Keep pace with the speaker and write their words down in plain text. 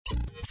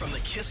From the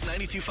Kiss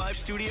 92.5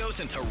 studios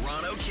in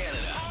Toronto,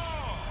 Canada.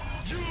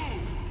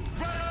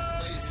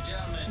 Ladies and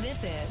gentlemen.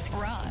 This is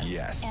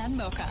Roz and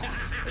Mocha.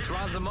 It's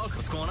Roz and Mocha.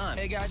 What's going on?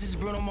 Hey guys, this is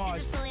Bruno Mars.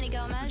 This is Selena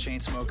Gomez. The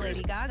Chainsmokers.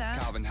 Lady Gaga.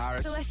 Calvin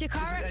Harris. Celestia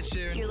Cara. This is Ed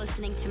Sheeran. You're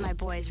listening to my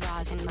boys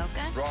Roz and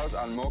Mocha. Roz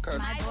and Mocha.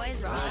 My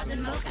boys Roz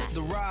and Mocha.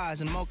 The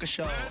Roz and Mocha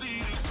Show.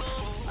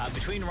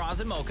 Between Roz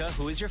and Mocha,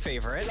 who is your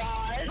favorite?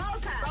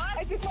 Mocha.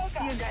 Roz and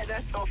Mocha. You guys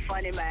are so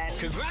funny, man.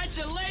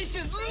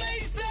 Congratulations,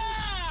 Lisa!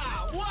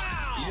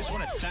 Wow! You just won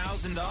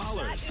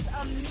 $1,000. It's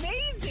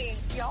amazing.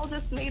 Y'all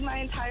just made my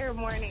entire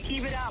morning.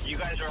 Keep it up. You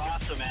guys are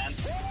awesome, man.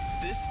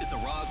 This is the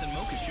Roz and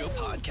Mocha Show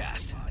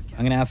podcast. I'm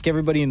going to ask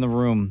everybody in the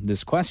room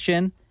this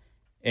question.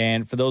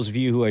 And for those of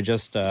you who I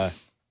just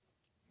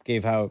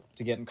gave how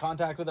to get in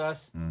contact with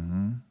us,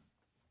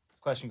 this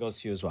question goes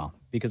to you as well.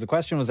 Because the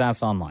question was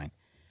asked online.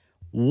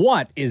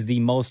 What is the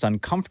most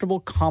uncomfortable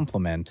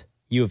compliment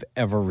you have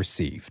ever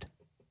received?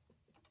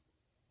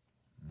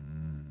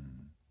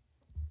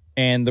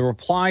 And the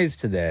replies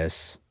to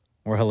this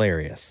were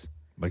hilarious.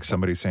 Like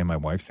somebody saying my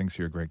wife thinks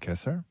you're a great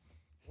kisser?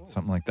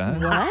 Something like that?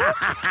 What?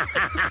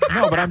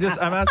 No, but I'm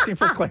asking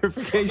for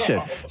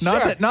clarification.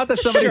 Not that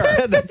somebody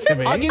said that to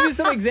me. I'll give you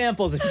some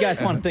examples if you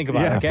guys want to think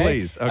about it, okay?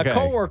 Please. Okay. A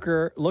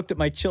coworker looked at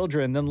my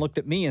children, then looked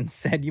at me and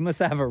said, "You must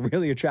have a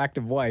really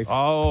attractive wife."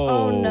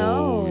 Oh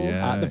no.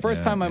 Yeah, The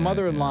first time my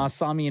mother-in-law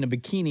saw me in a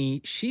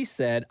bikini, she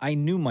said, "I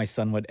knew my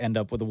son would end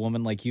up with a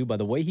woman like you by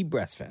the way he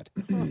breastfed."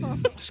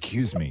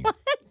 Excuse me.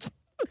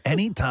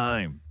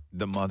 Anytime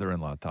the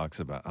mother-in-law talks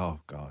about,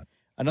 oh, God.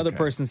 Another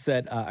person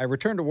said, I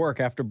returned to work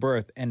after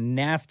birth and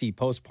nasty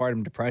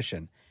postpartum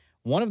depression.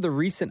 One of the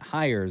recent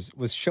hires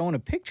was shown a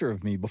picture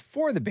of me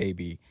before the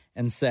baby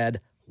and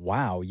said,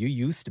 "Wow, you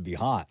used to be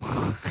hot."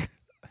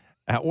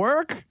 At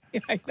work?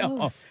 I know.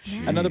 Oh,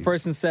 Another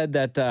person said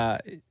that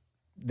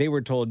they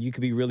were told you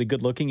could be really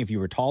good looking if you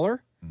were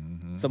taller.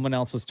 Someone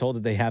else was told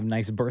that they have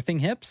nice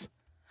birthing hips.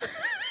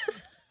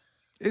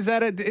 Is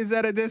that a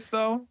diss,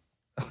 though?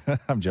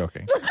 I'm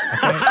joking.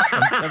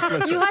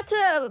 You had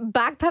to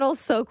backpedal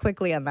so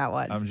quickly on that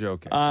one. I'm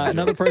joking.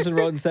 Another person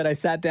wrote and said, I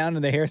sat down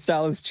in the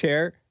hairstylist's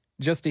chair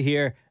just to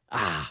hear,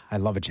 I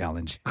love a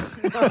challenge.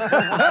 And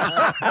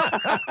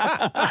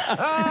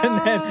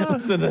then,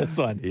 listen to this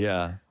one.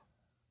 Yeah.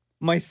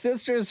 My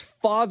sister's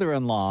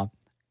father-in-law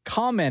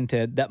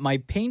commented that my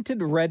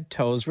painted red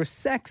toes were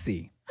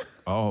sexy.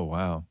 Oh,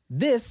 wow.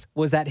 This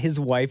was at his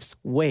wife's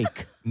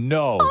wake.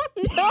 No.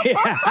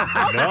 Yeah.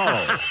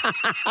 No.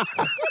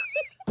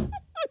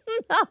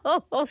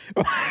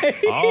 Right?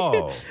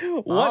 Oh.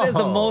 What is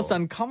the most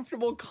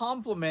uncomfortable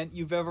compliment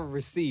you've ever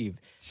received?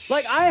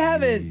 Like, I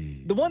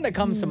haven't, the one that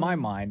comes to my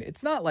mind,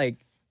 it's not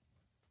like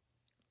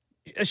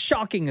as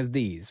shocking as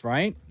these,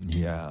 right?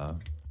 Yeah.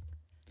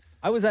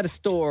 I was at a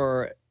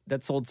store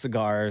that sold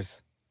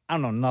cigars. I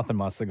don't know nothing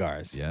about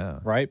cigars. Yeah.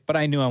 Right? But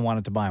I knew I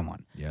wanted to buy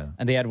one. Yeah.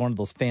 And they had one of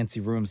those fancy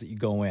rooms that you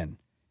go in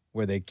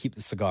where they keep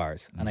the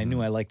cigars. And I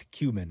knew I liked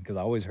Cuban because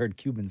I always heard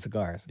Cuban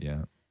cigars.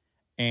 Yeah.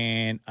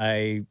 And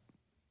I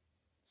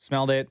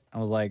smelled it. I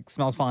was like,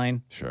 smells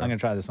fine. Sure. I'm going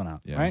to try this one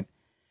out. Yeah. Right?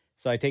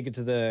 So I take it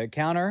to the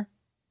counter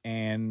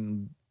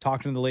and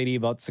talking to the lady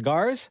about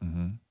cigars.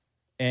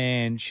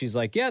 And she's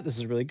like, yeah, this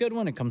is a really good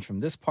one. It comes from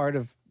this part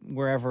of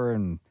wherever.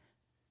 And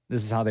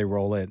this is how they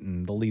roll it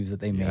and the leaves that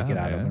they make it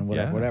out of and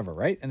whatever,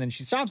 right? And then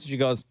she stops and she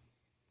goes,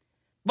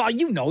 well,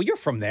 you know you're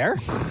from there.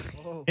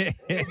 Oh,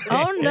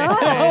 no.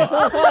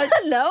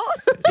 No?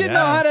 Didn't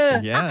know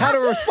how to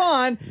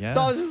respond. Yeah.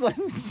 So I was just like,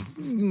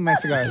 my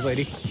cigars,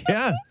 lady.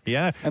 Yeah.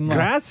 Yeah. I'm like,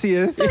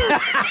 Gracias.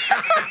 oh,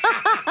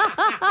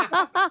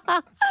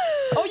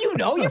 you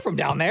know you're from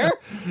down there.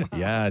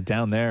 Yeah,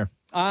 down there.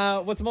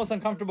 What's the most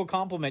uncomfortable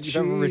compliment you've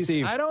ever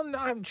received? I don't know.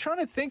 I'm trying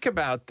to think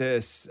about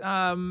this.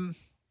 Mine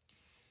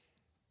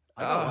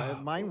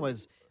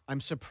was,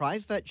 I'm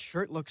surprised that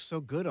shirt looks so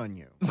good on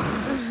you.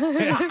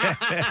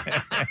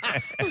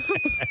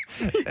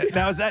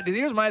 Now,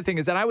 here's my thing,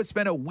 is that I would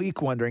spend a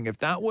week wondering if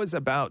that was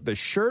about the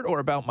shirt or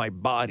about my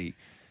body.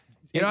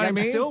 You know what I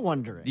mean? I'm still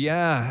wondering.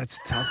 Yeah, that's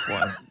a tough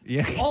one.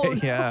 Yeah. Oh,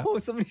 Yeah. no.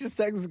 Somebody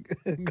just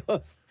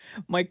goes,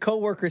 my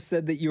coworker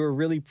said that you were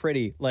really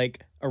pretty,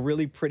 like a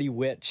really pretty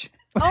witch.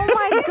 Oh,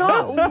 my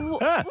God.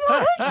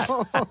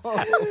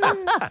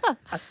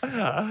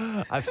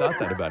 I thought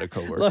that about a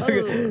coworker.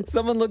 Look,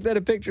 someone looked at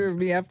a picture of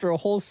me after a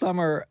whole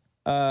summer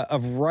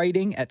of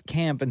writing at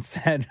camp and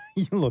said,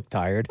 you look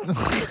tired.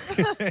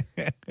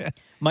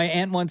 My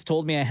aunt once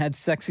told me I had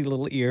sexy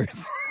little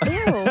ears. Ew.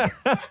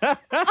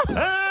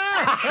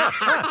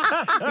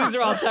 These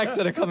are all texts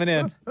that are coming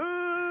in.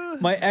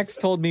 My ex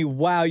told me,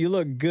 wow, you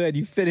look good.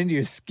 You fit into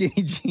your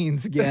skinny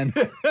jeans again.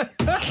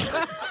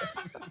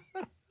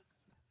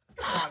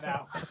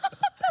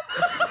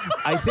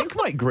 I think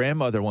my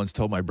grandmother once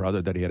told my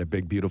brother that he had a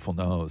big, beautiful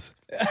nose.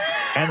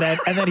 And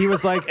then he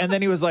was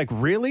like,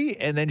 really?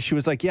 And then she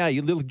was like, yeah,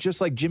 you look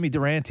just like Jimmy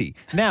Durante.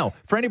 Now,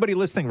 for anybody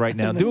listening right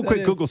now, do a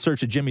quick Google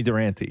search of Jimmy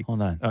Durante.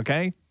 Hold on.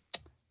 Okay?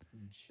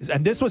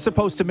 And this was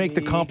supposed to make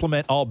the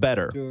compliment all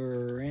better.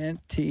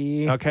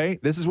 Durante. Okay?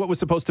 This is what was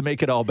supposed to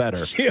make it all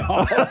better.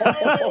 Oh,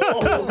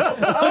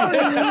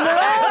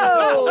 no.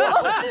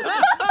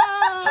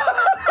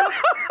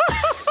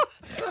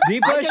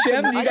 Deepa,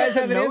 Shem, do you guys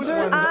have an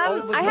answer?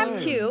 I have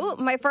two.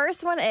 My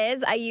first one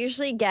is I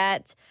usually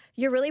get,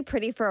 you're really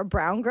pretty for a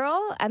brown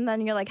girl. And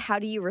then you're like, how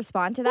do you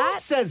respond to that? Who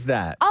says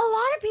that? A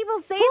lot of people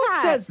say Who that.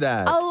 says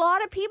that? A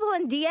lot of people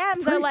in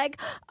DMs are like,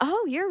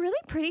 oh, you're really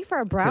pretty for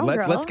a brown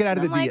girl. Let's get out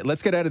of the I'm like,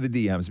 let's get out of the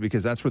DMs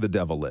because that's where the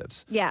devil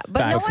lives. Yeah,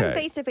 but no one Okay.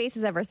 face to face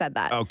has ever said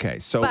that. Okay,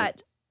 so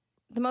But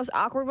the most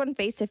awkward one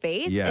face to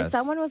face Yes. is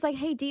someone was like,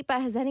 hey, Deepa,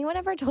 has anyone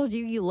ever told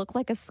you you look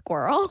like a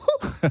squirrel?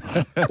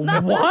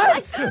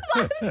 What?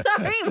 I'm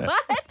sorry,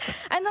 what?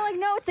 And they're like,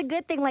 no, it's a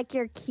good thing, like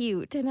you're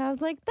cute. And I was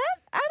like,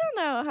 I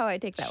don't know how I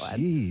take that one.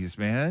 Jeez,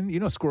 man. You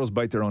know squirrels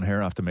bite their own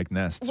hair off to make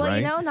nests, Well, right?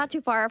 you know, not too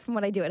far from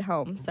what I do at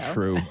home. So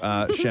True.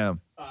 Shem.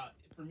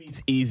 For me,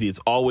 it's easy. It's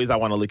always I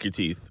want to lick your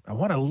teeth. I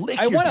want to lick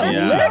I your wanna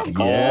teeth. lick?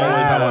 Always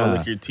I want to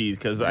lick your teeth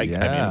because I mean,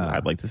 Yeah.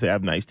 I'd like to say I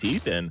have nice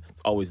teeth, and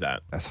it's always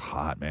that. That's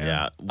hot, man.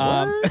 Yeah.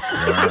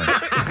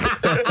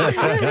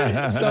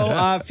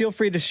 So feel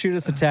free to shoot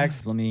us a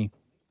text. Let me.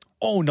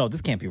 Oh no,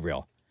 this can't be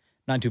real.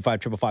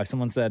 925-555.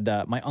 Someone said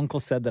my uncle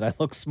said that I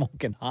look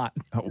smoking hot.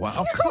 Oh,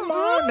 wow. Come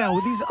on now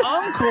with these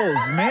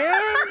uncles,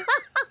 man.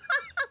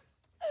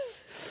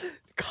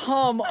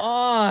 Come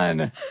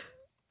on.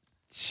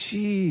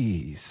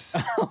 Jeez.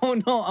 Oh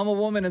no, I'm a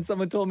woman and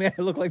someone told me I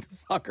look like the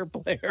soccer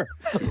player,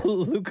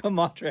 Luka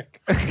Modric.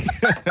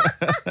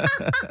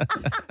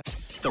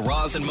 The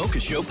Roz and Mocha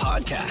Show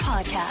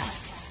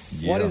podcast.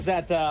 What is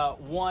that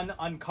one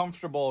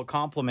uncomfortable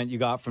compliment you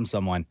got from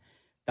someone?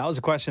 That was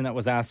a question that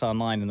was asked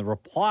online, and the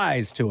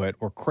replies to it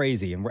were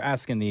crazy. And we're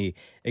asking the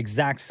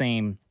exact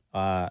same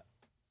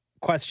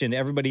question to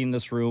everybody in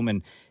this room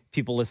and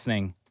people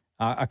listening.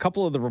 A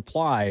couple of the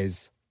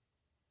replies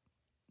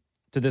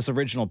to this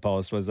original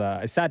post was,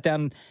 I sat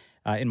down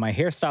in my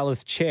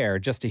hairstylist's chair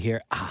just to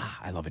hear,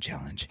 I love a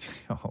challenge.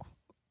 Oh.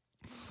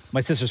 My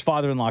sister's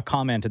father-in-law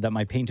commented that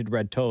my painted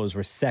red toes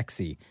were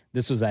sexy.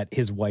 This was at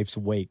his wife's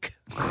wake.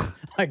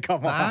 Like,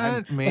 come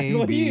on. That may Like,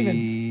 what do you even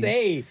be-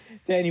 say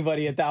to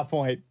anybody at that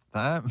point?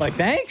 Like,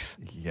 thanks?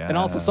 Yeah. And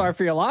also sorry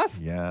for your loss?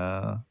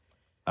 Yeah.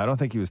 I don't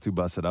think he was too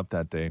busted up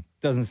that day.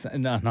 Doesn't say,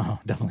 no,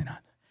 definitely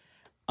not.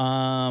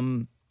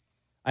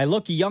 I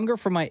look younger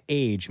for my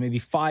age, maybe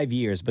 5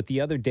 years, but the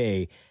other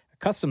day, a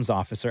customs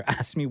officer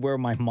asked me where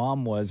my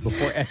mom was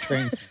before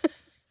entering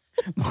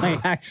my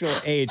actual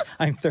age.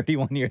 I'm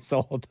 31 years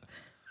old.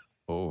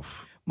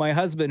 Oof. My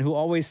husband, who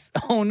always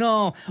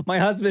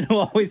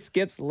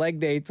skips leg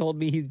day, told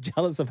me he's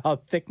jealous of how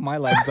thick my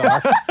legs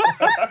are.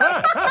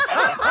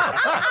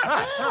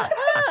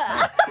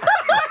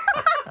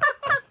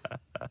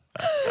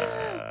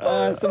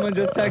 Someone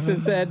just texted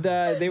and said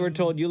they were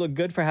told you look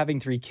good for having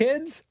 3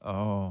 kids.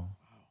 Oh.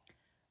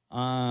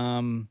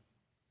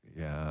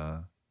 Yeah.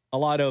 A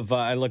lot of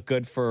I look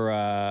good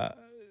for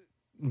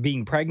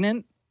being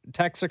pregnant.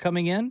 Texts are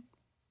coming in.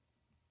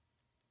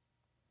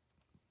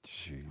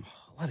 Jeez.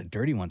 A lot of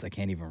dirty ones I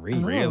can't even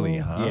read. Really,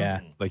 huh? Yeah.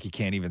 Like you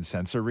can't even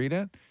censor read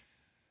it?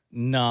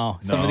 No,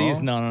 some of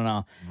these,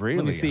 no. Really?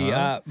 Let me see.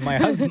 Huh? My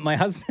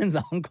husband's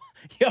uncle.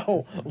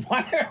 Yo,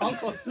 why are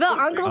uncles? The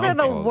uncles are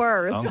the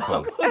worst.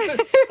 Uncles. Uncles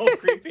are so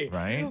creepy.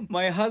 Right?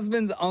 My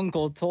husband's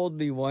uncle told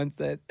me once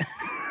that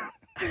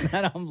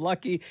that I'm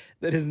lucky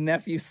that his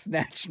nephew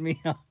snatched me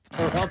up,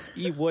 or else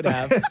he would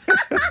have.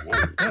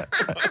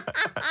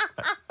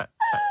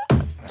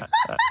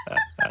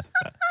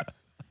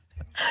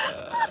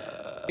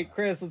 Hey,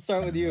 Chris, let's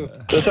start with you.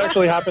 This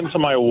actually happened to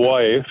my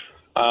wife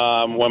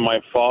when my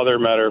father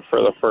met her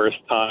for the first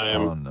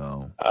time. Oh,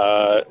 no.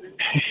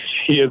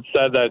 He had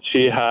said that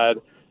she had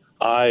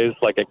eyes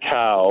like a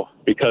cow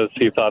because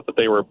he thought that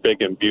they were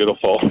big and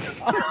beautiful.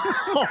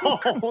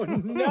 Oh,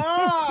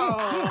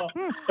 no.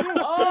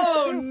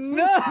 Oh,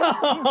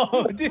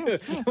 no.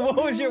 Dude,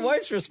 what was your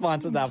wife's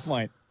response at that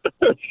point?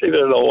 She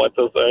didn't know what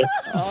to say.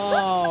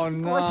 Oh,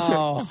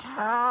 no.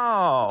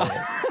 How?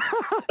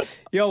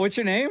 Yo, what's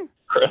your name?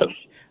 Chris.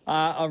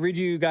 I'll read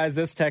you guys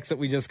this text that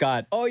we just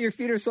got. Oh, your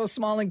feet are so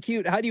small and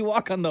cute. How do you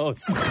walk on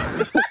those?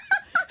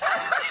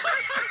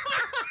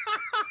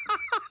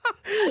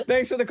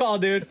 Thanks for the call,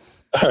 dude.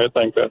 All right,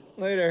 thanks, man.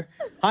 Later.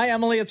 Hi,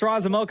 Emily. It's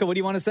Roz and Mocha. What do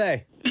you want to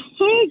say?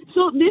 Hey,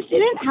 so this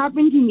didn't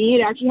happen to me.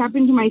 It actually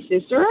happened to my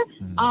sister.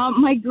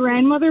 My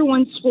grandmother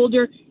once told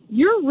her,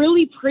 "You're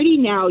really pretty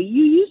now.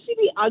 You used to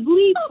be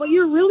ugly, but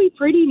you're really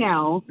pretty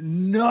now."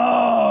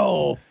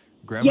 No.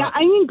 Grandma- Yeah,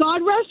 I mean,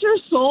 God rest her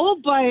soul,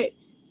 but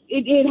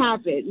it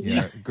happened.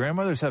 Yeah,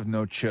 grandmothers have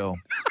no chill.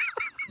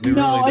 They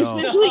No, really don't.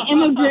 especially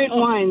immigrant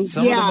ones.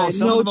 Some yeah, of the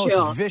no most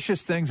chill.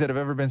 vicious things that have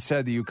ever been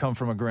said to you come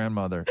from a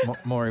grandmother.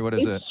 Maury, what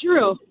is it? It's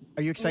true.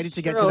 Are you excited It's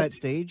to get true. to that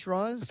stage,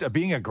 Roz?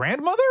 Being a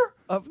grandmother?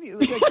 Of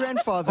like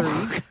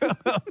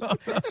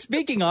grandfathering.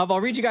 Speaking of, I'll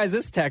read you guys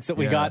this text that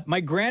we Yeah. got. My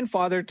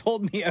grandfather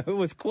told me it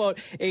was, quote,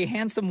 a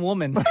handsome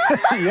woman.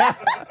 Yeah.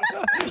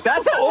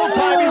 That's an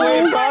old-timey way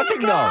of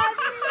talking, though.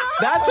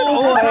 That's an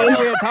old-timey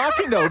way of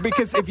talking, though,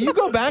 because if you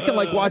go back and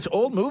like watch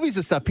old movies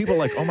and stuff, people are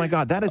like, oh my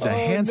God, that is a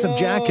handsome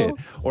jacket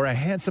or a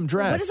handsome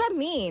dress. What does that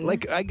mean?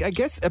 Like, I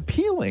guess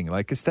appealing,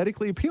 like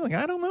aesthetically appealing.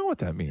 I don't know what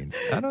that means.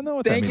 I don't know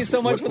what that Thank means. you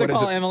so much for the What is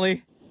call, it?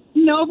 Emily.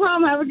 No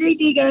problem. Have a great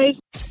day, guys.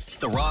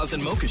 the Roz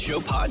and Mocha Show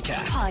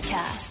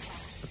podcast.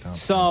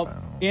 So,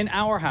 in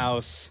our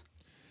house,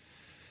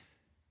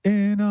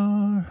 I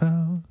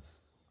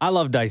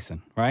love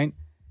Dyson, right?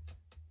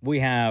 We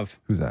have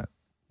Who's that?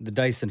 the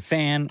Dyson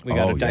fan. We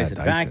got Oh, a yeah, Dyson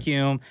Dyson.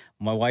 vacuum.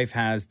 My wife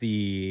has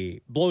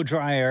the blow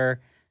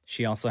dryer.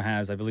 She also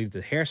has, I believe,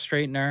 the hair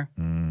straightener.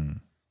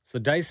 So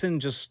Dyson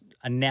just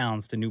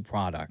announced a new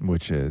product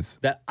Which is?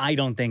 that I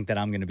don't think that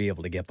I'm going to be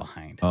able to get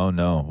behind. Oh,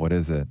 no. What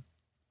is it?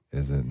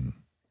 Is it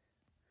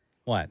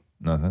What?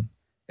 nothing?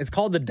 It's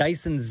called the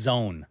Dyson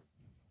Zone.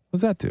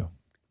 What's that do?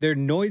 They're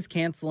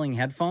noise-canceling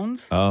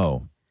headphones,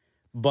 Oh,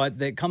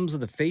 but it comes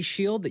with a face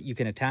shield that you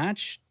can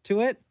attach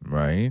to it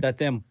right. that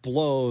then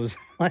blows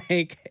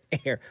like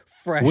air,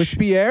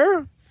 Wispy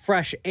air?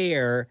 fresh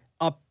air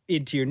up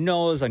into your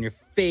nose, on your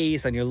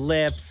face, on your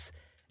lips,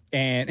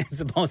 and it's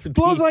supposed to be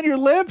Blows on your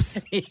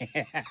lips?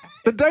 Yeah.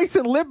 The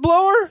Dyson lip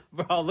blower?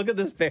 Bro, look at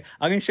this pic.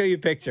 I'm gonna show you a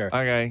picture.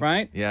 Okay.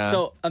 Right? Yeah.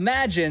 So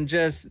imagine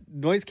just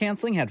noise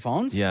canceling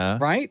headphones. Yeah.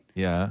 Right?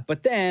 Yeah.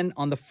 But then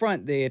on the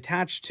front, they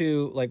attach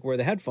to like where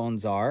the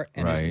headphones are,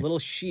 and there's Right. a little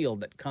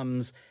shield that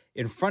comes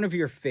in front of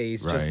your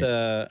face, just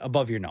Right.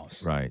 above your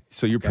nose. Right.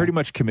 So you're pretty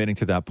much committing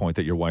to that point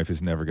that your wife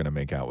is never going to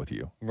make out with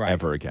you Right.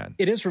 ever again.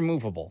 It is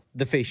removable,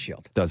 the face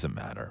shield. Doesn't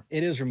matter.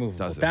 It is removable.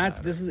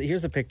 Doesn't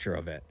Here's a picture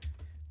of it.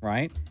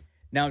 Right?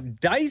 Now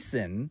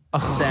Dyson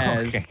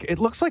says Okay. It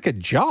looks like a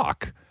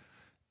jock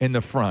in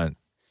the front.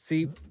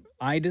 see,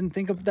 I didn't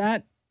think of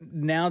that.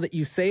 Now that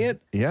you say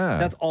it, Yeah.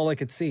 that's all I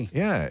could see.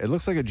 Yeah. It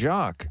looks like a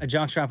jock. A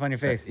jock strap on your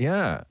face.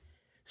 Yeah.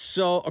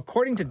 So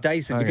according to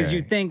Dyson, because Okay.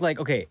 you think like,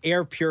 okay,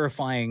 air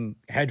purifying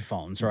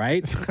headphones,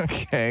 right?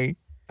 Okay.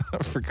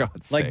 For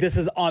God's sake. Like this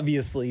is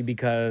obviously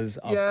because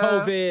of Yeah.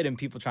 COVID and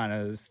people trying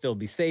to still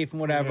be safe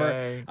and whatever.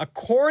 Okay.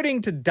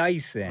 According to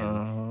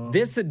Dyson,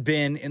 this had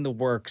been in the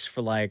works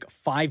for like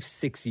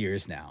 5-6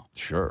 years now.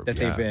 Sure. That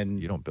yeah. they've been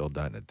You don't build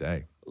that in a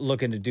day.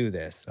 looking to do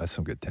this. That's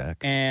some good tech.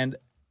 And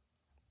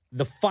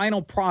the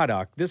final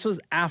product, this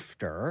was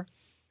after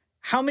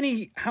how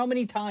many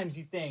times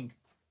you think,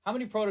 how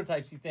many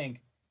prototypes you think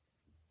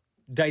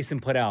Dyson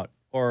put out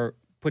or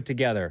put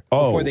together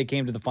before they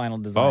came to the final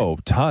design? Oh,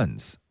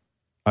 tons.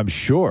 I'm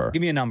sure.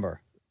 Give me a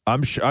number.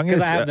 I'm sure. I'm 'Cause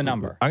gonna I have say- the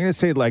number. I'm gonna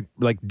say like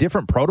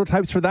different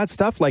prototypes for that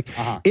stuff. Like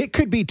it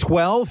could be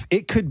 12.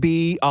 It could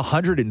be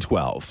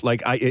 112.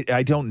 Like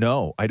I don't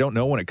know. I don't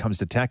know when it comes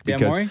to tech Yeah,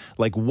 because Maury?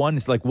 like what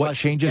Let's just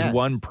changes guess.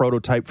 one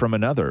prototype from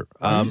another.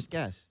 Just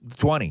guess.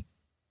 20.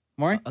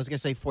 Maury? I was gonna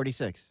say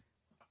 46.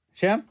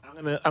 Shem?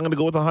 I'm gonna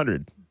go with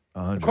 100.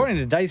 100. According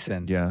to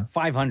Dyson, Yeah.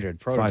 500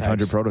 prototypes.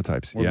 500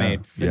 prototypes. were Yeah.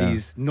 made for Yeah.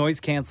 these noise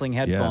canceling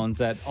headphones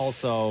that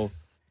also.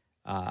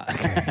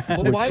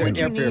 Well, why would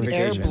you air need air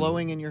purification.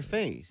 blowing in your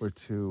face? We're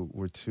too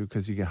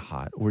because you get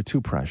hot. We're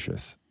too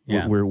precious.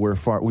 Yeah.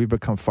 We've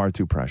become far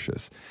too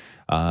precious.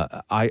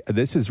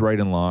 This is right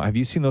in line. Have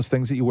you seen those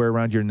things that you wear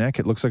around your neck?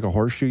 It looks like a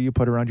horseshoe you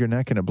put around your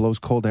neck and it blows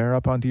cold air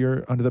up onto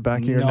the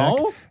back of your No.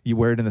 neck. You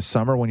wear it in the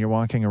summer when you're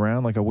walking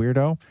around like a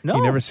weirdo. No.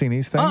 You never seen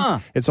these things? Uh-uh.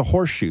 It's a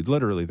horseshoe,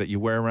 literally, that you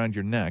wear around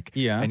your neck.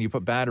 Yeah. And you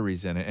put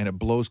batteries in it and it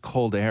blows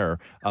cold air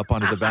up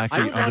onto the back I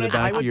of, would, onto the want it,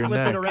 I back would of your flip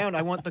neck. it around.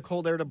 I want the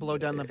cold air to blow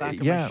down the back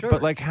of Yeah, my shirt.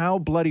 but like how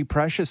bloody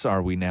precious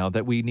are we now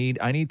that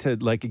I need to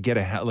like get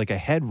a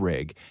head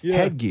rig,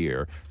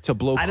 headgear to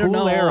blow I don't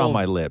cool know. air on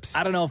my lips.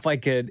 I don't know if I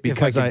could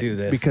because do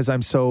this. Because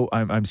I'm so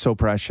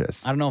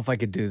precious. I don't know if I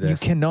could do You this.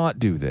 cannot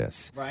do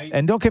this. Right.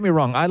 And don't get me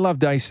wrong, I love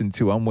Dyson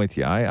too. I'm with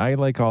you. I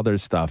like all their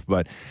stuff,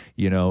 but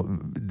you know,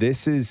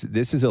 this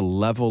is a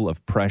level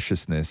of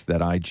preciousness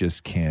that I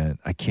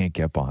can't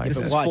get behind. This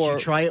is watch, for- you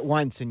try it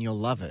once and you'll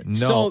love it. No.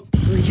 So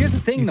here's the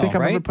thing, You though, think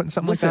I'm right? ever putting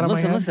something listen, like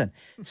that on my listen, head?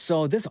 listen.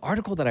 So this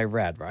article that I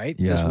read, right?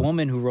 This Yeah.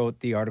 woman who wrote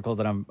the article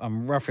that I'm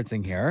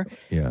referencing here,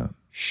 Yeah.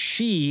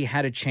 she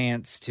had a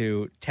chance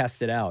to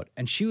test it out,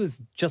 and she was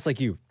just like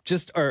you,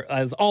 or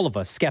as all of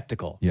us,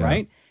 skeptical, Yeah.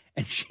 right?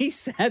 And she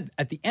said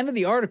at the end of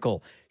the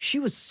article, she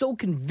was so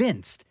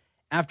convinced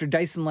after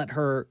Dyson let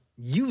her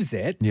use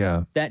it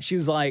Yeah. that she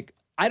was like,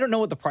 I don't know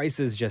what the price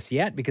is just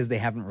yet because they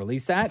haven't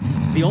released that.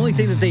 The only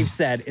thing that they've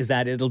said is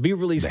that it'll be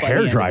released The by hair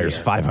the end dryer's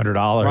of the year.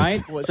 $500.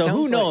 Right? Well, it So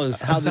who sounds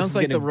knows like, how it this sounds is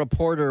like going the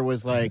reporter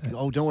was like,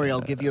 "Oh, don't worry,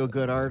 I'll give you a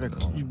good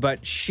article."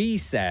 But she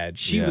said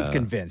she was Yeah.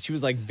 convinced. She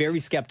was like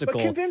very skeptical.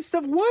 But convinced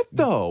of what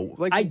though?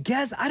 Like I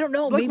guess I don't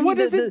know. Like, Maybe what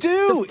does it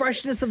do? The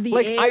freshness of the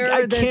like air.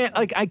 I that- can't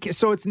like I can't,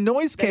 so it's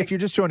noise if you're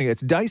just joining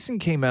us, Dyson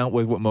came out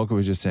with what Mocha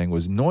was just saying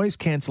was noise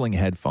canceling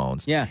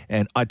headphones. Yeah.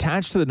 And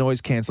attached to the noise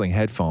canceling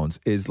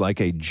headphones is like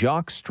a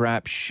jock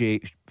strap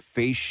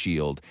face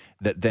shield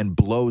that then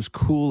blows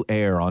cool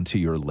air onto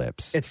your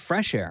lips. It's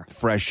fresh air.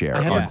 Fresh air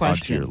I have a onto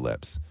question. your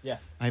lips. Yeah.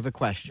 I have a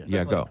question.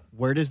 Yeah, go.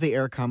 Where does the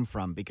air come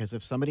from? Because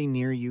if somebody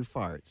near you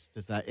farts,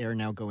 does that air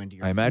now go into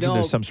your I face? imagine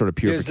there's some sort of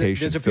purification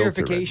There's a filter in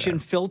purification there.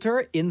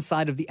 filter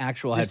inside of the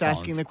actual Just headphones.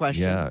 asking the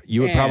question. Yeah,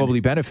 you would And- probably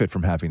benefit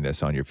from having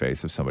this on your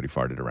face if somebody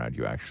farted around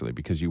you, actually,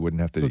 because you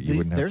wouldn't have to. So you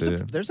wouldn't have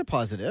there's to. there's a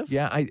positive.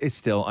 Yeah, it's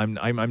still.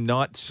 I'm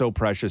not so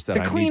precious that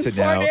To I clean need to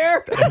fart now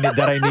air?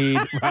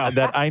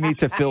 that I need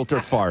to filter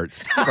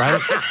farts, right?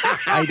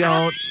 I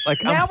don't like.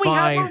 Now I'm we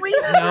have fine. a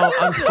reason No, to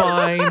I'm use it.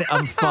 fine.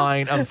 I'm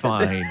fine. I'm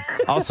fine.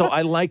 Also,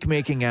 I like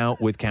making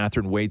out with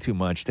Catherine way too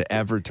much to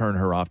ever turn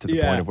her off to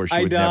the point of where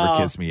she would never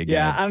kiss me again.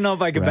 Yeah, I don't know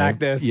if I can back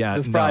this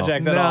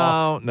project at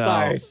all. No.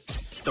 Sorry.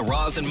 The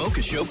Roz and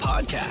Mocha Show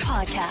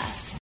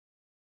podcast.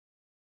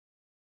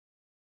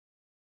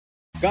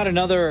 Got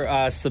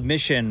another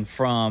submission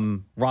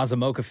from Roz and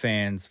Mocha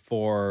fans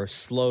for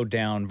slowed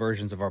down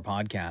versions of our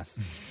podcast,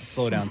 a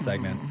slow down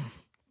segment.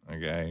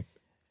 Okay.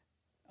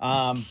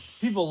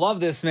 People love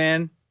this,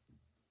 man.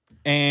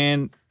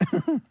 And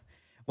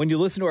when you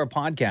listen to our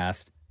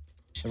podcast,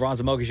 the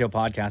Roz and Mocha Show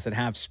podcast at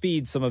half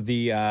speed, some of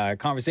the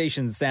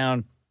conversations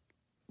sound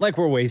like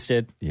we're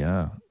wasted.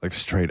 Yeah, like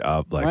straight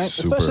up, like right?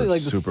 super, Especially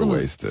like super some of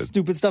the wasted.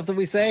 stupid stuff that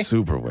we say.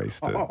 Super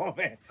wasted. Oh,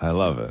 man. I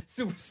love it.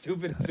 Super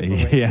stupid and super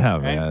wasted. Yeah,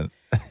 right? man.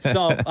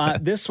 So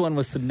this one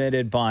was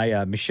submitted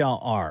by Michelle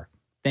R.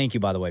 Thank you,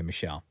 by the way,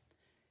 Michelle.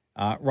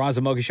 Roz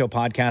and Mocha Show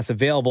podcast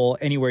available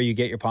anywhere you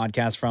get your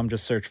podcast from.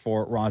 Just search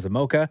for Roz and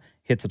Mocha.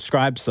 Hit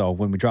subscribe. So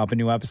when we drop a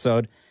new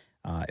episode,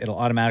 it'll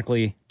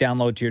automatically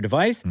download to your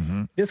device.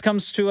 This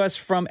comes to us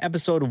from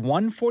episode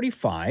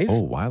 145. Oh, a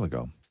while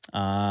ago.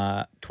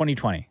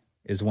 2020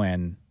 is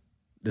when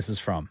this is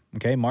from.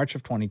 Okay, March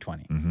of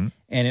 2020.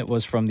 And it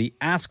was from the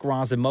Ask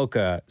Roz and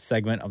Mocha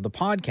segment of the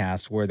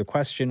podcast where the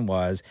question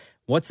was,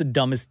 what's the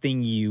dumbest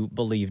thing you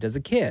believed as a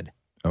kid?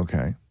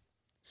 Okay.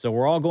 So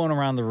we're all going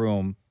around the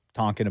room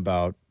talking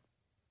about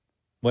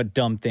what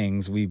dumb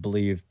things we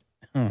believed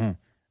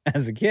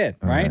as a kid,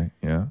 right?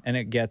 Yeah. And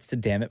it gets to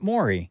Damn It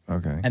Maury.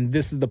 Okay. And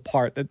this is the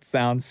part that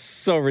sounds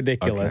so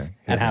ridiculous Okay,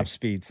 at hit half me.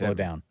 speed. Slow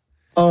down.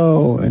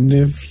 Oh, and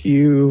if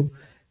you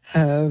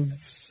have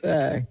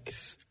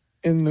sex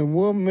and the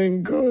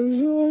woman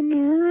goes on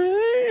her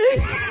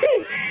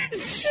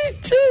she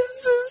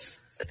does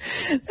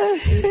a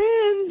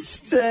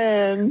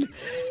handstand,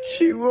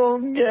 she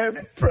won't get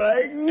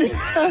pregnant.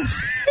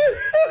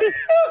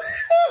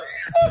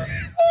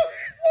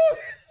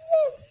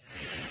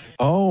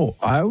 Oh,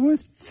 I would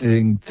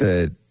think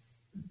that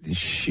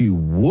she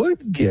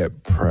would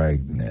get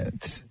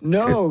pregnant.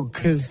 No,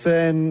 because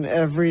then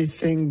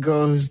everything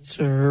goes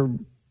to her,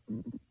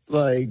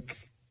 like...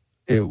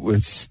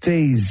 It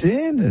stays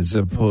in as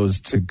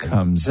opposed to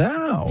comes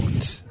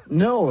out.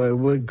 No, it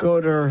would go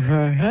to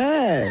her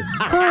head.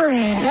 Her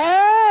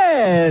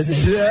head!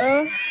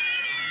 Yeah.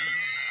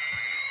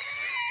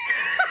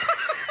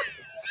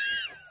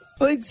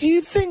 Like, do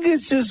you think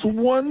it's just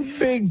one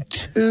big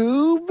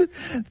tube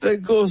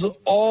that goes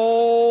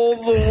all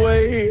the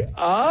way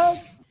up?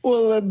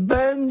 Well, it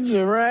bends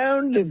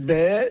around a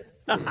bit.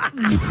 But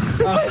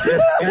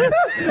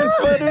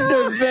it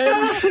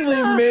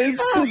eventually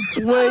makes its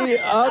way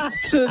up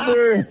to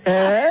their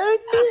head?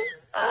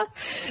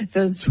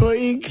 That's why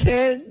you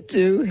can't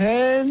do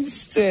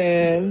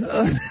handstand.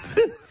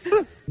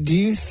 Do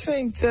you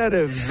think that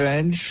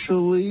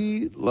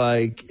eventually,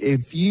 like,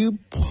 if you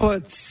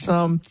put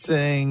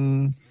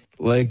something,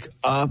 like,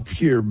 up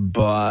your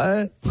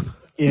butt,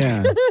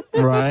 Yeah.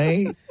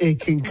 right? It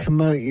can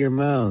come out your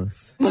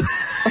mouth.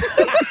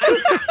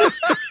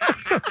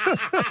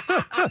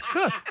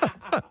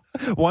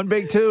 One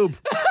big tube.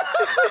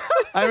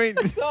 I mean,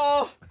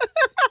 So,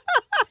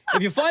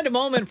 if you find a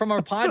moment from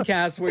our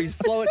podcast where you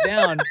slow it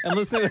down and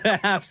listen to it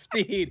at half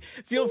speed,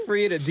 feel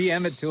free to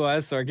DM it to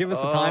us or give us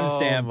a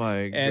timestamp.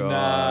 my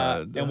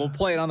God. And we'll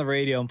play it on the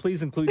radio. And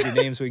please include your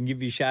name so we can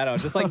give you a shout out,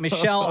 just like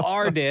Michelle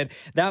R. did.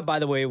 That, by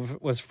the way,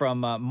 was from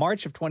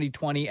March of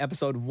 2020,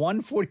 episode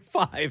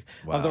 145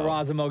 of the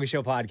Roz and Mocha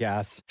Show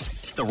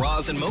podcast. The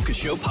Roz and Mocha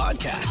Show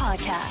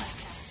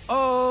podcast.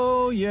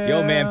 oh, yeah.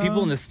 Yo, man,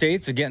 people in the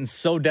States are getting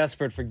so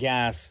desperate for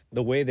gas.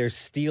 The way they're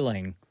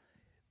stealing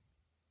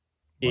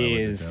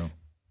is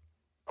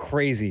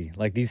crazy.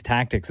 Like these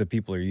tactics that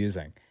people are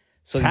using.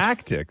 So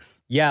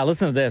Tactics? Yeah,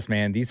 listen to this,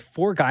 man. These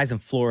 4 guys in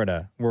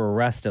Florida were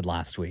arrested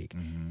last week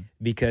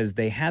because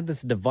they had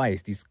this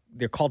device.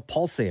 They're called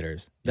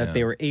pulsators that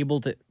they were able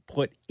to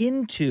put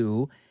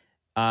into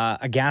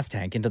a gas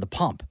tank, into the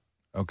pump.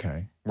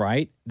 Okay.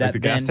 Right? Like the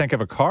gas tank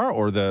of a car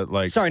or the,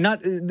 like... Sorry,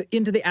 not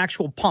into the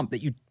actual pump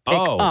that you pick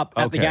up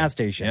at the gas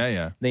station. Yeah,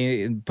 yeah.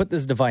 They put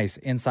this device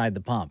inside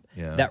the pump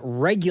Yeah. that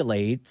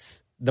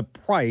regulates the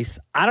price.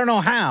 I don't know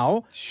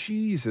how.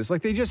 Jesus.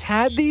 Like they just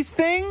had these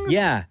things?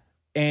 Yeah.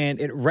 And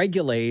it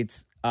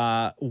regulates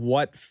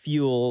what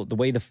fuel, the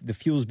way the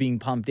fuel's being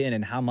pumped in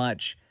and how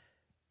much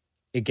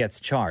it gets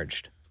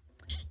charged.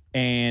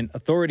 And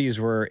authorities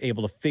were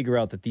able to figure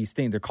out that these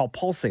things, they're called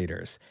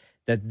pulsators,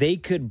 that they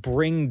could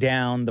bring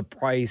down the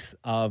price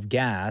of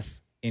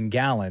gas in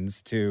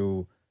gallons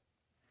to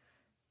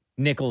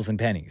nickels and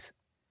pennies.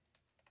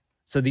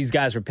 So these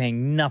guys were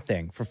paying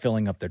nothing for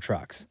filling up their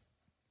trucks.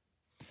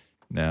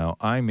 Now,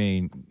 I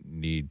may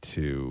need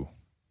to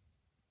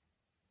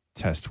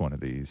test one of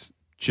these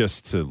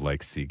just to,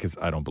 like, see, because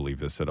I don't believe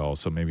this at all.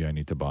 So maybe I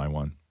need to buy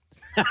one.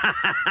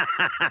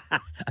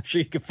 I'm sure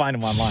you can find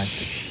them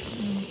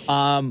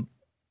online.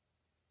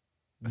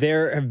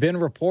 There have been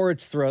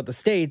reports throughout the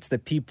states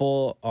that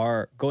people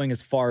are going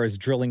as far as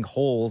drilling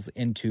holes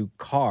into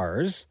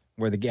cars,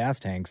 where the gas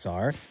tanks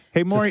are.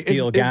 Hey, to Maury,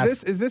 steal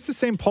gas. is this the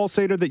same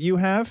pulsator that you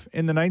have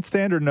in the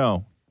nightstand or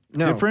no?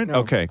 No, Different? no.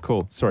 Okay,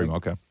 cool. Sorry,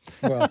 Mocha.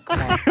 Well, come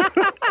on.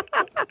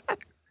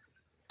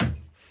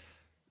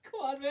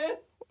 Come on, man.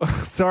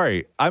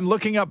 Sorry, I'm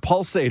looking up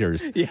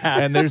pulsators. Yeah.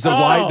 And there's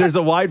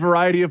a wide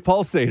variety of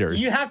pulsators.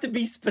 You have to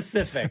be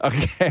specific.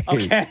 Okay.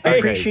 Okay. I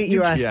appreciate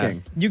you Yeah.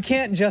 asking. You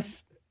can't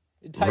just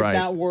type Right.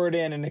 that word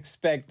in and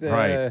expect.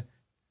 Right.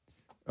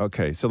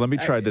 Okay, so let me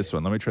try this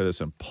one.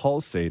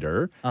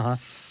 Pulsator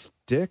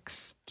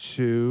sticks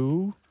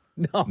to.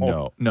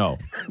 No. No.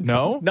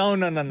 No.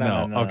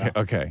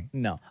 Okay.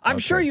 No. I'm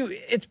sure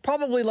it's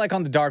probably like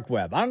on the dark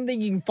web. I don't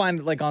think you can find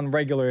it like on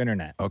regular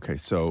internet. Okay,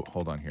 so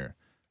hold on here.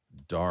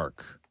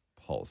 Dark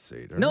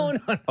pulsator. No.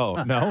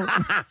 Oh, no?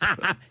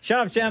 Shut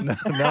up, Jim.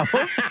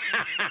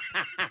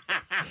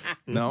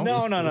 No.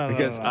 No.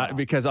 No.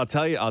 Because I'll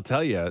tell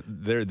you,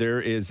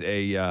 there is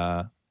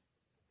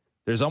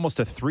there's almost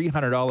a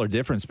 $300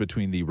 difference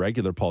between the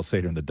regular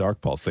pulsator and the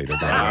dark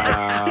pulsator.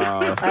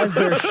 Wow. As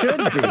there should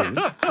be.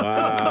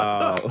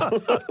 Wow.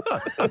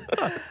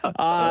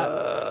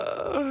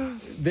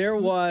 There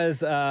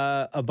was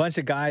a bunch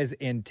of guys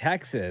in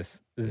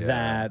Texas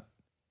that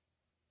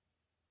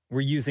were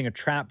using a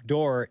trap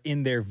door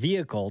in their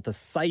vehicle to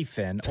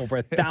siphon over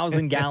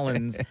 1,000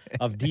 gallons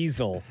of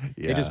diesel.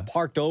 Yeah. They just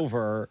parked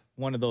over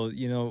one of those,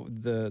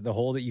 the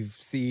hole that you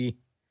see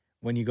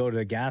when you go to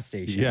a gas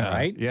station,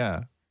 right?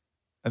 Yeah.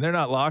 And they're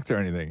not locked or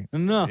anything.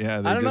 No. Yeah,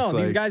 I don't know.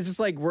 These guys just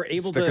were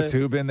able stick to a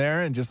tube in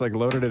there and just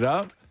loaded it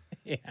up.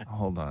 Yeah.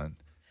 Hold on.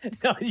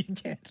 No, you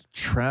can't.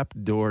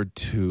 Trapdoor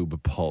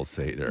tube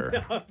pulsator.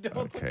 No,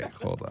 don't. Okay,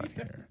 hold on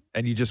here.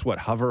 And you just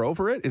hover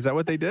over it? Is that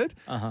what they did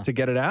to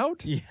get it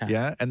out? Yeah.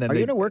 Yeah. And then Are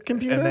you in a work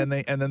computer? And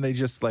then they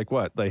just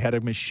what? They had a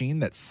machine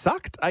that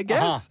sucked, I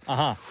guess.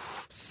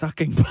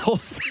 Sucking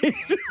pulsator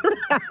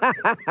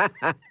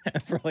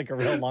For a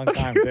real long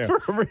time too.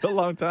 for a real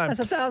long time. That's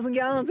 1,000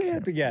 gallons they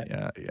had to get.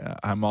 Yeah.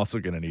 I'm also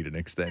gonna need an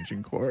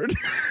extension cord.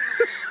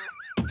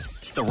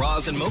 The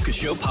Roz and Mocha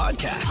Show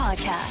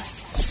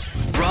podcast.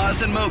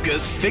 Roz and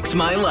Mocha's Fix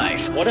My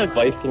Life. What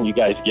advice can you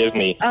guys give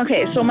me?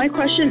 Okay, so my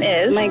question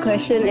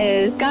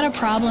is, Got a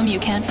problem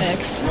you can't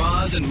fix?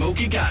 Roz and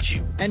Mocha got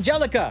you.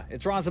 Angelica,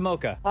 it's Roz and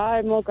Mocha.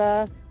 hi,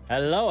 Mocha.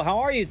 Hello, how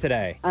are you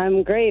today?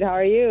 I'm great. How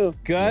are you?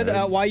 Good.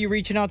 Why are you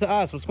reaching out to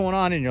us? What's going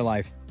on in your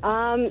life?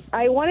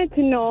 I wanted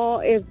to know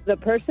if the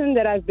person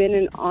that I've been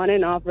in on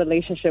and off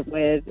relationship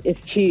with is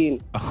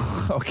cheating.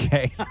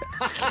 Okay.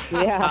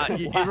 Yeah.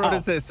 You wrote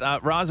us this.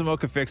 Roz and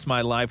Mocha fixed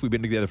my life. We've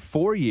been together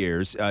 4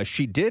 years.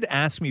 She did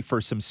ask me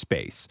for some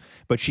space,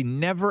 but she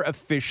never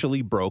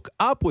officially broke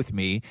up with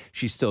me.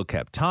 She still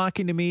kept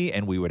talking to me,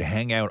 and we would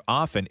hang out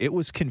often. It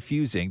was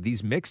confusing.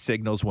 These mixed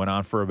signals went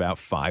on for about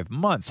 5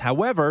 months.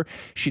 However,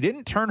 she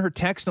didn't turn her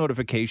text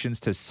notifications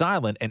to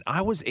silent, and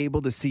I was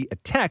able to see a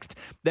text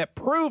that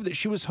proved that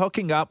she was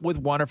hooking up with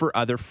one of her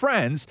other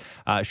friends.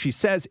 She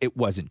says it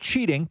wasn't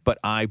cheating, but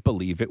I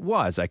believe it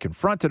was. I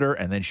confronted her,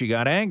 and then she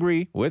got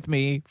angry with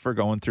me for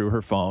going through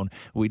her phone.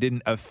 We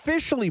didn't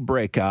officially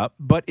break up,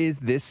 but is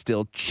this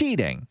still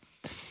cheating?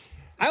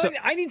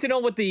 I need to know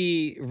what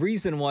the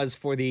reason was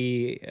for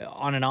the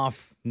on and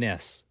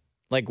offness.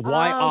 Like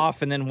why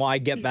off and then why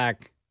get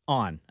back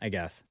on, I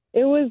guess.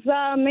 It was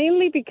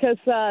mainly because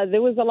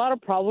there was a lot of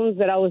problems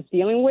that I was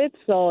dealing with,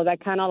 so that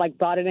kind of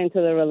brought it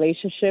into the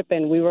relationship,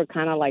 and we were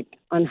kind of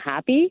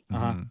unhappy.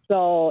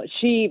 So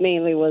she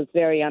mainly was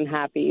very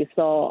unhappy.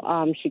 So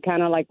she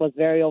kind of was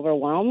very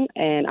overwhelmed,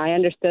 and I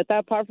understood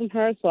that part from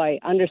her. So I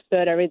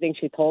understood everything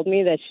she told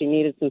me, that she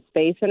needed some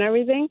space and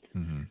everything.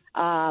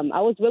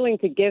 I was willing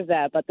to give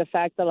that, but the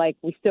fact that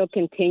we still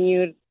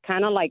continued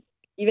kind of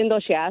even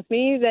though she asked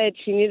me that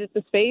she needed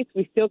the space,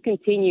 we still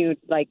continued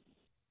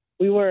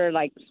we were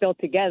still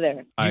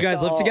together. You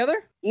guys live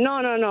together?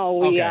 No.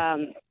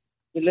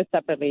 We live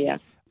separately. Yeah.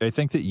 I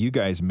think that you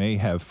guys may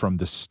have, from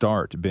the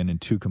start, been in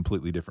two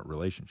completely different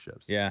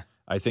relationships. Yeah.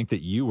 I think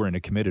that you were in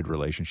a committed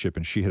relationship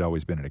and she had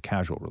always been in a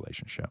casual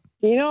relationship.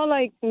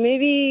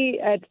 Maybe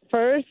at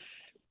first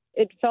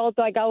it felt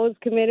like I was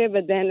committed,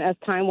 but then as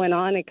time went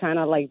on, it kind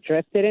of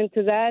drifted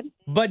into that.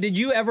 But did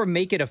you ever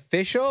make it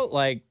official,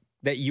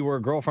 that you were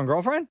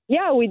girlfriend?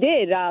 Yeah, we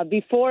did.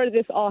 Before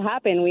this all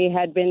happened, we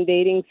had been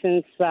dating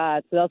since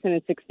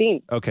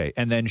 2016. Okay.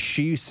 And then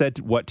she said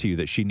what to you?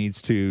 That she needs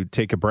to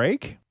take a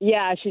break?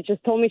 Yeah, she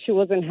just told me she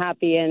wasn't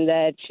happy and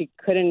that she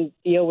couldn't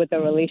deal with the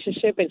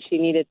relationship and she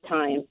needed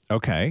time.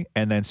 Okay.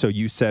 And then so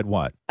you said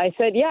what? I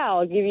said, yeah,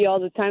 I'll give you all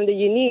the time that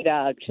you need.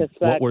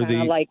 What were the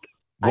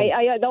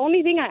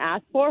only thing I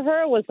asked for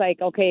her was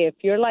okay, if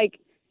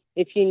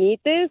you need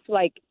this,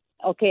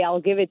 okay, I'll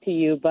give it to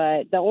you.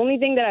 But the only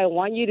thing that I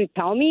want you to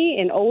tell me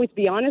and always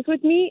be honest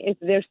with me is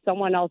there's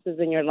someone else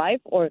in your life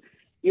or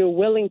you're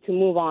willing to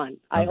move on. Okay.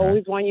 I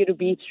always want you to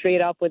be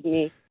straight up with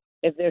me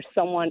if there's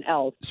someone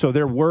else. So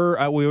there were,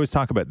 we always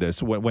talk about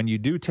this, when you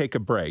do take a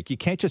break, you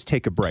can't just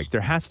take a break. There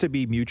has to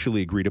be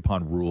mutually agreed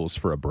upon rules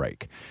for a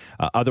break.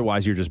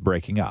 Otherwise, you're just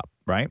breaking up,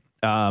 right?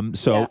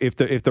 So if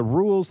the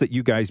rules that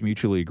you guys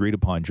mutually agreed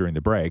upon during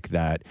the break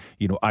that,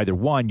 you know, either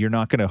one, you're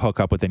not going to hook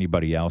up with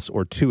anybody else,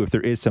 or two, if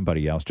there is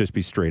somebody else, just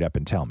be straight up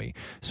and tell me.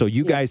 So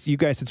you guys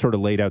had sort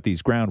of laid out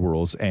these ground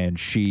rules, and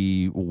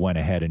she went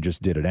ahead and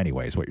just did it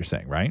anyway, is what you're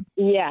saying, right?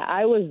 Yeah,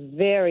 I was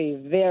very,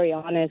 very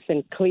honest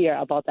and clear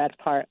about that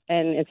part,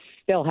 and it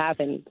still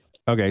happened.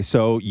 Okay,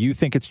 so you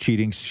think it's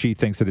cheating. She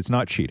thinks that it's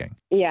not cheating.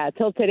 Yeah,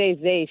 till today's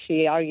day,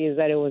 she argues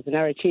that it was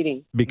never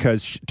cheating.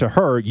 Because to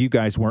her, you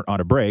guys weren't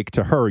on a break.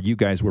 To her, you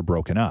guys were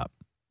broken up.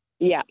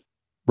 Yeah.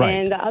 Right.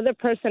 And the other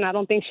person, I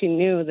don't think she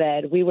knew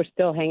that we were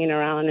still hanging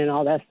around and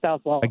all that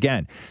stuff. Well,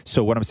 Again,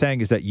 so what I'm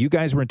saying is that you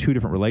guys were in two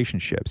different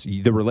relationships.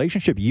 The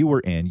relationship you were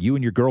in, you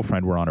and your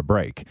girlfriend were on a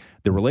break.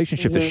 The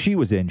relationship that she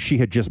was in, she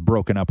had just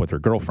broken up with her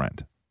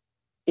girlfriend.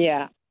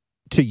 Yeah.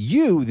 To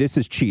you, this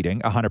is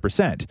cheating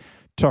 100%.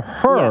 To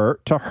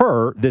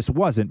her, this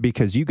wasn't,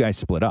 because you guys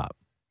split up.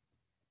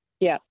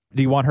 Yeah.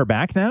 Do you want her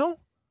back now?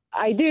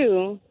 I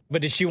do.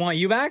 But does she want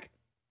you back?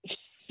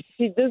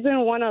 She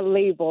doesn't want to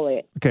label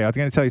it. Okay, I was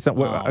going to tell you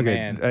something. Oh,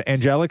 okay, man.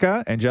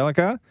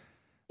 Angelica.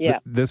 Yeah.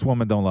 This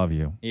woman don't love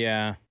you.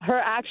 Yeah. Her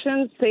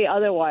actions say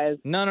otherwise.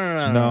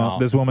 No.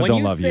 This woman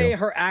don't love When you say you.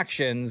 her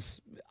actions,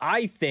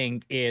 I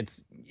think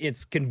it's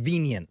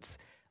convenience.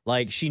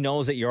 Like, she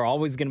knows that you're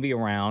always going to be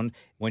around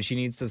when she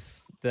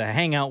needs to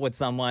hang out with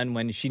someone,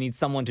 when she needs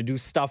someone to do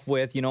stuff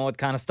with, you know what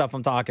kind of stuff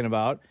I'm talking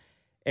about.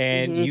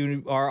 And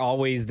you are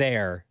always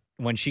there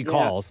when she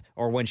calls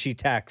or when she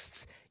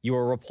texts. You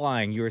are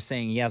replying. You are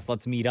saying, yes,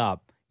 let's meet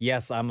up.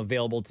 Yes, I'm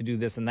available to do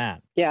this and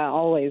that. Yeah,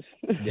 always.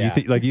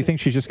 You think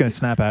she's just going to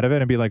snap out of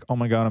it and be like, oh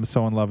my God, I'm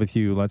so in love with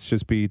you. Let's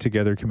just be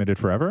together, committed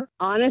forever?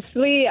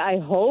 Honestly, I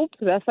hope.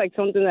 That's like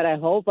something that I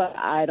hope, but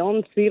I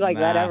don't see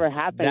that ever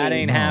happening. That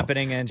ain't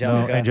happening,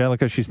 Angelica. No,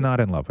 Angelica, she's not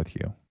in love with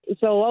you.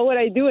 So what would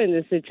I do in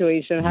this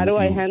situation? How do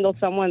I handle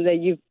someone that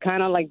you've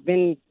kind of like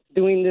been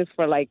doing this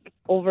for like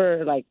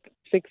over like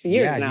 6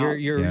 years now?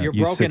 You're You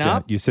broken sit down-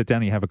 up. You sit down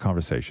and you have a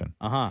conversation.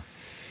 Uh-huh.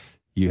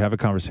 You have a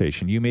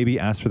conversation. You maybe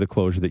ask for the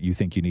closure that you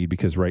think you need,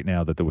 because right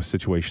now that the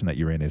situation that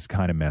you're in is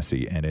kind of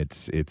messy, and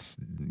it's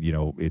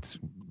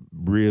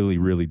really,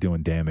 really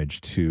doing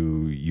damage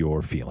to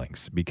your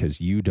feelings, because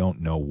you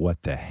don't know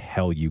what the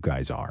hell you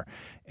guys are.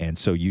 And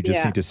so you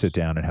just need to sit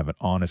down and have an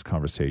honest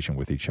conversation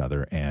with each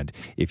other. And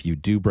if you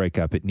do break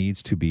up, it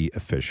needs to be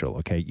official,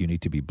 okay? You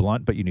need to be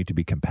blunt, but you need to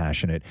be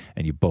compassionate,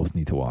 and you both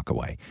need to walk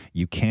away.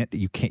 If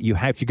you're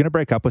going to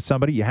break up with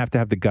somebody, you have to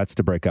have the guts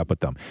to break up with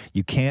them.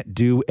 You can't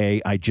do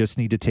I just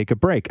need to take a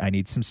break. I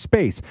need some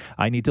space.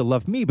 I need to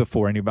love me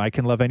before I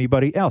can love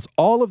anybody else.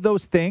 All of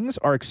those things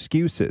are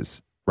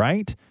excuses,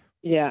 right?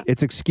 Yeah.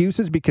 It's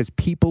excuses because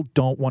people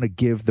don't want to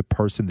give the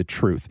person the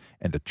truth.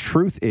 And the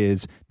truth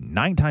is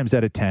 9 times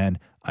out of 10,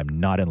 I'm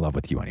not in love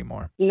with you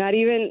anymore. You can't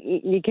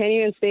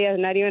even stay as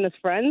not even as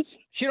friends?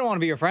 She don't want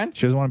to be your friend?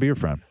 She doesn't want to be your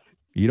friend.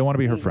 You don't want to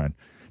be her friend.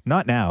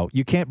 Not now.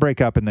 You can't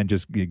break up and then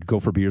just go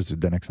for beers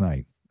the next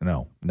night.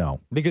 No.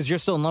 Because you're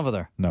still in love with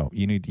her. No,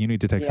 you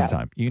need to take some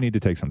time. You need to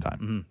take some time.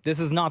 Mm-hmm. This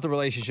is not the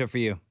relationship for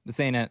you. This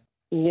ain't it.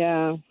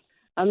 Yeah.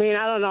 I mean,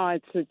 I don't know.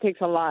 It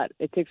takes a lot.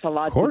 It takes a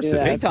lot Of course to do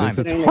it that. is.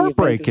 It's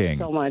heartbreaking.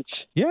 So much.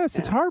 Yes,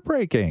 it's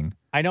heartbreaking.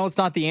 I know it's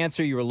not the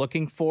answer you were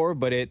looking for,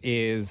 but it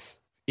is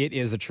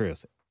the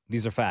truth.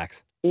 These are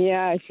facts.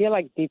 Yeah, I feel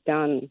like deep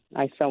down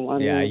I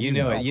someone. Yeah, you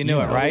knew it. You knew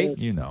it, right?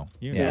 You know.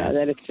 Yeah,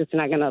 that it's just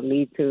not going to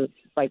lead to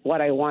like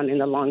what I want in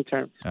the long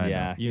term.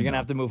 Yeah, you're going to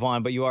have to move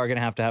on, but you are going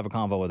to have a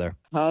convo with her.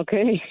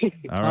 Okay.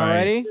 All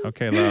right. Alrighty?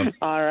 Okay, love.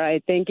 All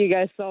right. Thank you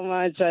guys so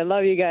much. I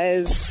love you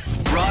guys.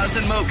 Roz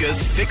and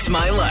Mocha's Fix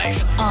My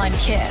Life. On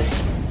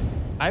Kiss.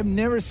 I've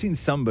never seen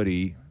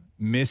somebody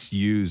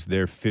misuse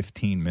their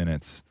 15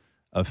 minutes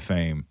of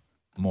fame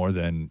more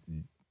than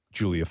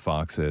Julia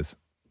Fox is.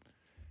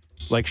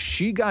 Like,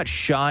 she got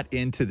shot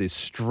into the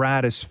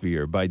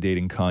stratosphere by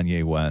dating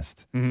Kanye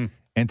West. Mm-hmm.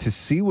 And to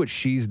see what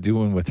she's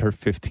doing with her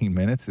 15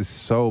 minutes is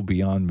so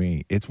beyond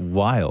me. It's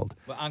wild.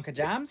 But Anka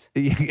Jams?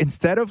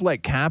 Instead of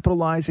like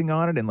capitalizing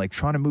on it and like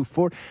trying to move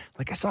forward,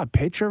 like I saw a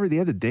picture of her the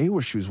other day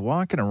where she was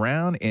walking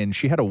around and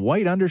she had a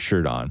white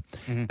undershirt on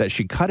that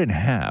she cut in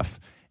half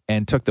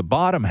and took the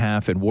bottom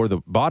half and wore the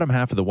bottom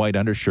half of the white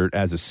undershirt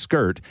as a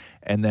skirt,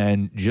 and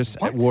then just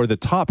wore the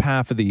top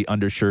half of the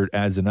undershirt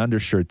as an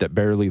undershirt that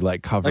barely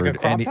like covered Like a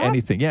crop top?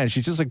 anything. Yeah, and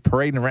she's just like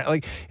parading around.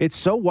 Like, it's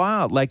so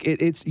wild. Like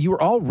it's you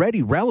were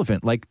already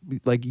relevant. Like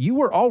you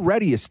were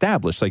already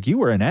established. Like, you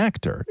were an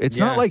actor. It's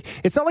not like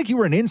you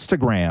were an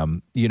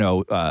Instagram,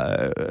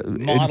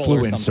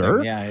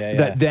 influencer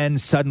that then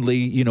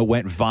suddenly,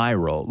 went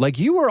viral. Like,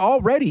 you were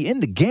already in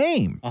the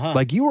game.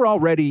 Like, you were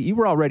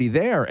already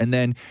there, and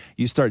then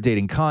you start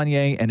dating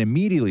Kanye, and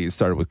immediately it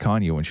started with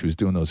Kanye when she was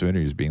doing those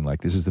interviews being like,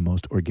 this is the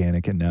most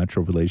organic and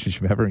natural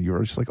relationship ever, and you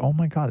were just like, oh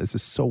my God, this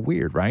is so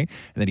weird, right?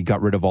 And then he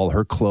got rid of all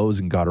her clothes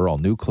and got her all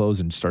new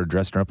clothes and started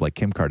dressing her up like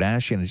Kim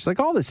Kardashian, and she's like,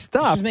 all this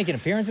stuff. She was making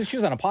appearances. She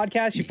was on a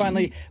podcast. She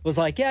finally was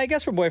like, yeah, I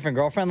guess we're boyfriend,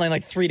 girlfriend.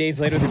 Like 3 days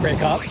later, they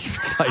break up.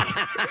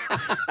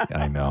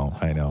 I know.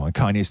 And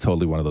Kanye's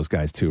totally one of those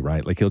guys too,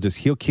 right? Like,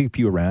 he'll keep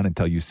you around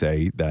until you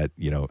say that,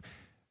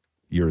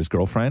 you're his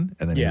girlfriend,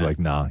 and then he's like,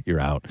 nah, you're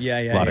out. Yeah,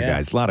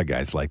 A lot of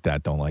guys like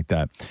that don't like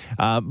that.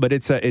 But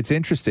it's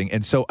interesting,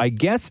 and so I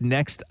guess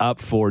next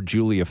up for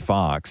Julia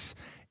Fox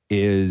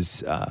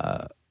is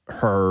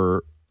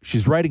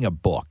she's writing a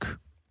book.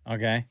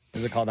 Okay.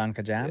 Is it called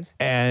Uncut Jams?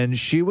 And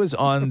she was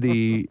on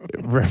the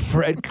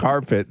red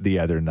carpet the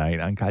other night.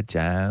 Uncut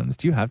Jams.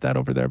 Do you have that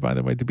over there, by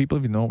the way? Do people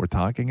even know what we're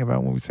talking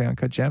about when we say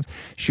Uncut Jams?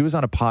 She was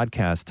on a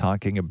podcast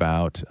talking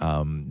about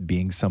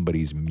being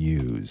somebody's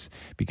muse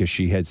because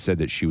she had said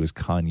that she was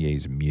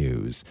Kanye's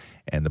muse.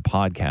 And the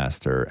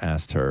podcaster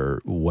asked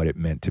her what it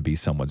meant to be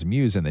someone's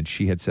muse. And then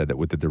she had said that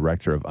with the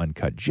director of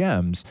Uncut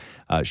Gems,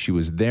 she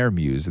was their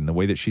muse. And the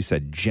way that she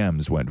said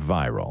gems went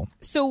viral.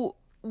 So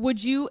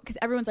would you, because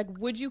everyone's like,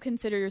 would you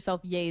consider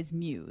yourself Ye's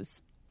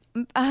muse?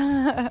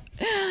 Yeah,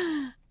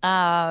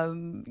 a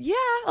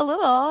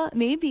little,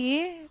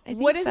 maybe.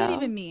 What does it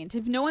even mean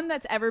to no one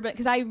that's ever been?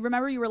 Because I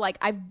remember you were like,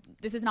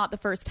 this is not the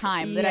first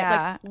time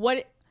that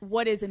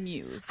what is a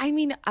muse? I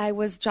mean, I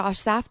was Josh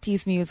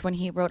Safdie's muse when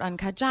he wrote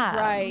Uncut Gems.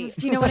 Right.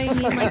 Do you know what I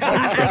mean? Like, things like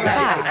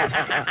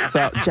that.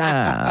 So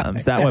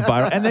Jams, that went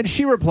viral. And then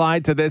she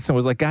replied to this and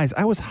was like, guys,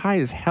 I was high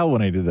as hell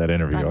when I did that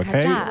interview, Uncut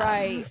okay? Gems.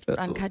 Right.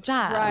 Uncut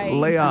Gems. Right.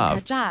 Lay Uncut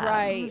off. Gems.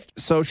 Right.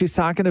 So she's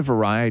talking to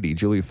Variety,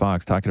 Julia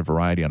Fox talking to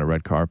Variety on a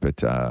red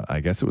carpet. I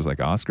guess it was like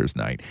Oscars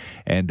night.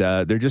 And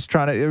they're just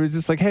it was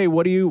just like, hey,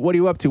 what are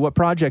you up to? What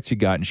projects you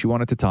got? And she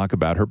wanted to talk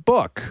about her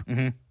book.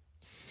 Mm-hmm.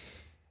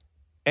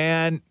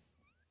 And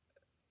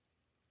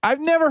I've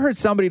never heard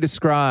somebody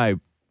describe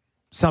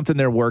something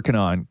they're working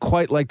on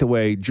quite like the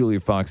way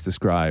Julia Fox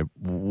described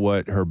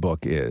what her book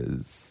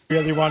is.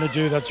 Really want to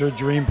do? That's her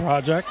dream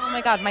project? Oh my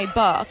God, my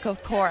book,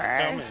 of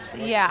course.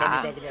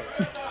 Yeah. Tell me about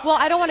the book. Well,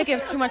 I don't want to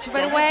give too much of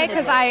it away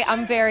because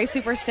I'm very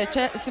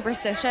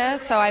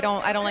superstitious, so I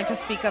don't like to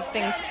speak of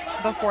things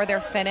before they're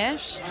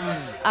finished.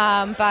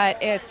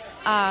 But it's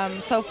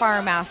so far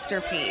a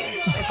masterpiece,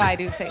 if I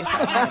do say so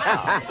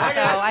myself.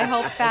 So I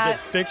hope that.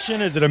 Is it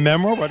fiction? Is it a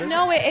memoir? What is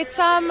No, it's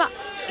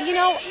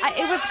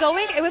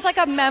it was like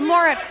a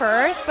memoir at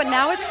first, but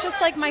now it's just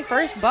like my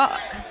first book,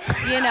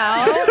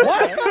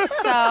 What?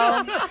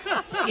 So,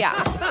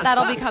 yeah,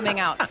 that'll be coming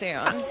out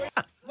soon.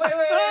 Wait,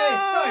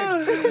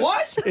 sorry.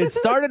 What? It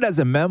started as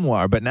a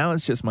memoir, but now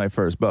it's just my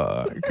first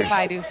book. If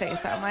I do say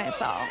so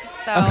myself.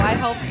 So I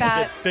hope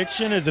that. Is it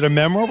fiction? Is it a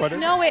memoir? What is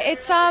No,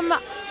 it's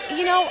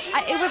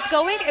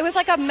it was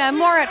like a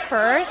memoir at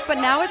first, but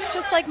now it's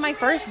just like my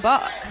first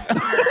book.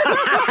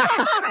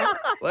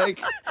 Like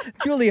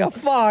Julia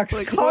Fox,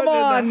 come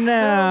on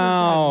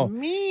now.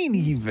 Mean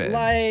even.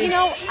 Like,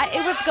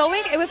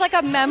 it was like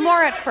a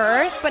memoir at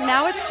first, but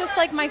now it's just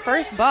like my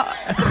first book.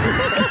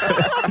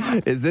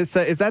 Is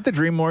that the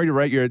dream,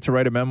 Maury, to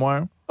write a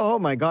memoir? Oh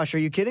my gosh, are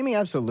you kidding me?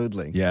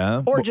 Absolutely.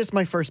 Yeah. Or just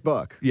my first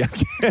book. Yeah.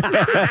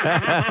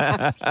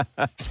 The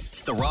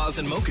Roz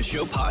and Mocha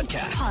Show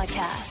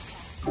podcast.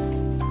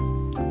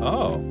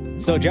 Oh.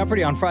 So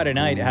Jeopardy on Friday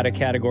night had a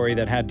category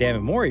that had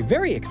Dammit Maury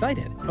very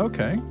excited.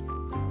 Okay.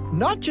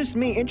 Not just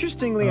me.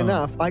 Interestingly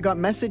enough, I got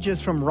messages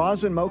from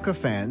Roz and Mocha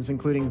fans,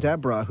 including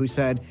Deborah, who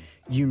said,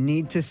 you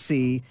need to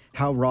see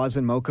how Roz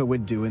and Mocha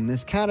would do in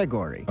this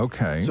category.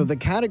 Okay. So the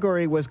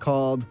category was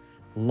called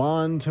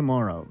Lawn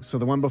Tomorrow. So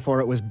the one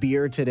before it was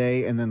Beer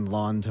Today and then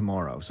Lawn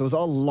Tomorrow. So it was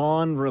all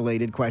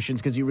lawn-related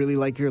questions because you really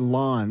like your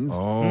lawns.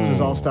 Oh. So it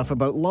was all stuff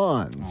about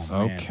lawns.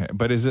 Okay.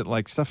 But is it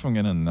like stuff I'm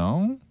going to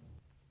know?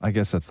 I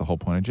guess that's the whole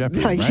point of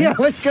Jeopardy, right? Yeah,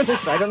 I was going to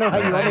say, I don't know how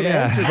you want me to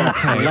answer that.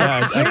 Okay,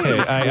 Let's see.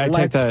 I take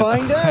Let's that.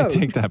 find out. I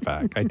take that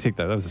back. I take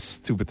that. That was a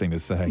stupid thing to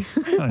say.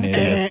 I'm an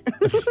idiot.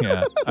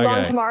 Yeah. Lawn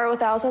Okay. Tomorrow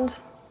 1000.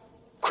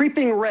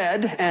 Creeping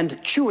red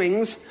and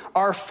chewings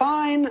are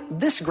fine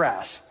this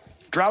grass.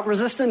 Drought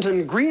resistant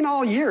and green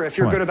all year if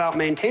you're What? good about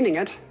maintaining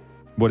it.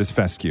 What is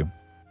fescue?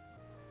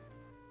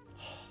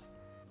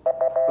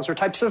 Those are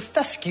types of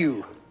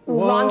fescue.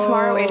 Lawn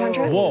Tomorrow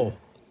 800. Whoa.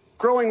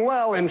 Growing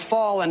well in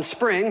fall and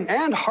spring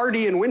and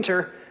hardy in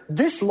winter,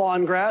 this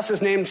lawn grass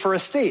is named for a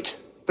state,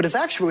 but is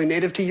actually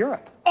native to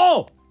Europe.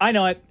 Oh, I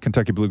know it.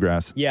 Kentucky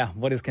bluegrass. Yeah,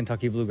 what is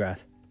Kentucky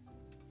bluegrass?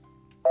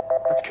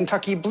 That's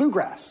Kentucky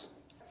bluegrass.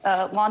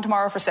 Lawn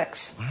Tomorrow for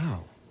 6.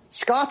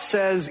 Scott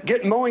says,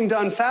 get mowing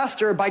done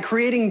faster by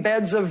creating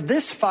beds of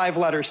this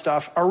 5-letter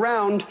stuff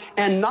around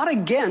and not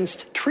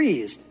against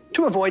trees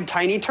to avoid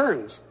tiny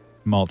turns.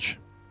 Mulch.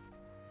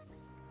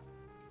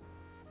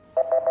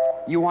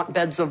 You want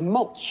beds of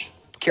mulch.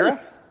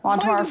 Kira? Lawn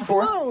Tomorrow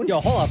for 4. Yo,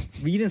 hold up.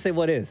 You didn't say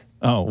what is.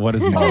 Oh, what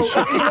is mulch?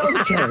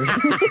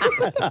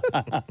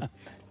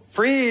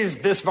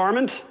 Freeze this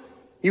varmint.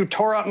 You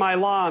tore up my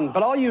lawn,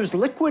 but I'll use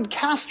liquid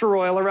castor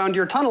oil around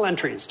your tunnel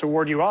entries to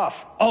ward you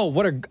off. Oh,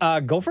 what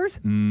are gophers?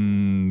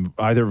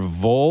 Either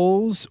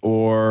voles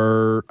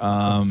or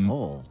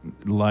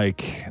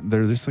like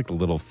they're just like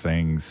little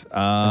things.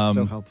 That's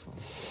so helpful.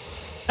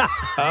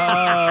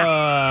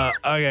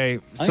 Okay,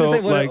 I'm so gonna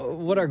say, like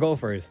what are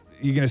gophers?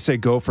 you're gonna say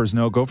gophers?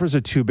 No, gophers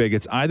are too big.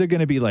 It's either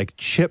gonna be like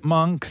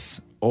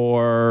chipmunks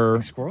or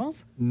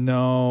squirrels.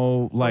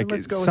 No, like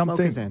let's go with Mocha's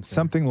something answer.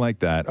 something like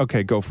that.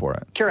 Okay, go for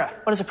it. Kira?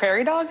 What is a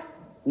prairie dog?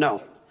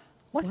 No.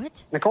 What?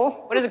 Nicole?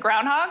 What is a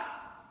groundhog?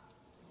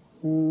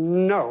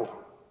 No.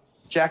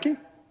 Jackie?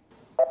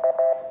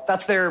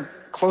 That's their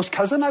close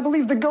cousin, I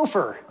believe, the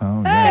gopher.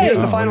 Oh, And here's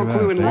the oh, final look at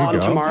clue that. in There you lawn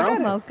go. tomorrow.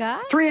 Good,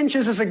 Mocha. 3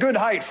 inches is a good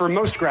height for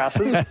most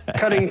grasses.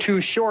 Cutting too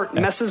short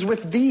messes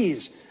with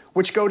these,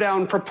 which go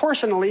down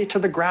proportionally to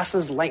the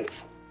grass's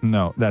length.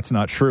 No, that's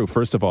not true.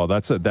 First of all,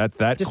 that's a that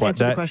Just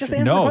answer the question. Just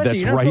answer the no, question.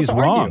 that's You're not right. He's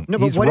supposed to argue. wrong. No,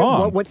 but he's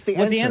wrong. what's the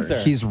What's the answer?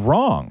 answer? He's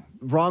wrong.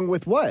 Wrong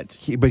with what?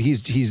 But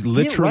he's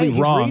literally He's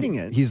wrong. reading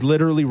it. He's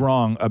literally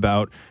wrong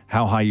about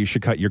how high you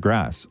should cut your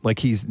grass. Like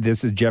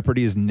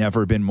Jeopardy has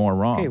never been more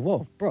wrong. Okay,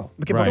 whoa, bro.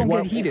 Okay, Right. Don't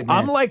get heated, man.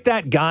 I'm like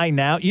that guy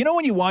now. You know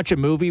when you watch a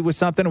movie with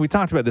something, and we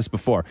talked about this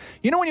before.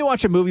 You know when you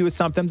watch a movie with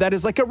something that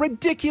is like a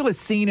ridiculous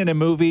scene in a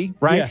movie,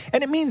 right? Yeah.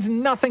 And it means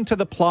nothing to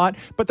the plot,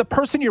 but the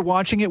person you're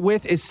watching it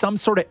with is some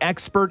sort of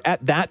expert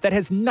at that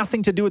has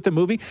nothing to do with the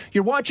movie.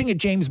 You're watching a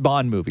James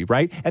Bond movie,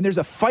 right? And there's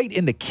a fight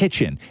in the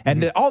kitchen,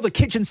 and all the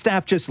kitchen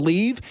staff just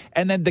leave,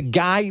 and then the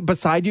guy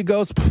beside you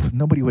goes,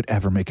 nobody would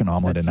ever make an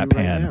omelet in that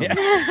pan.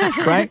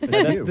 Right?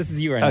 This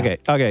is you right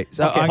now. Okay.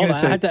 So Okay, I'm hold going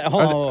on. say, I have to,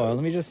 hold on.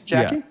 Let me just.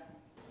 Jackie?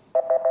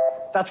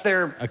 That's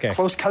their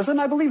close cousin,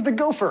 I believe, the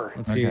gopher.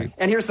 Let's see.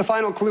 And here's the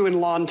final clue in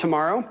lawn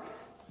tomorrow.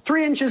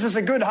 3 inches is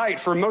a good height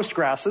for most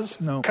grasses.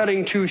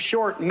 Cutting too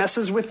short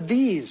messes with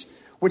these,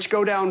 which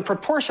go down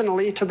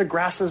proportionally to the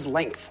grass's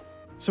length.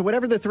 So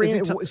whatever the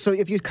so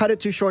if you cut it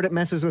too short, it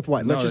messes with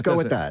what? Let's just go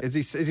with that. Is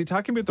he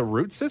talking about the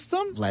root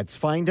system? Let's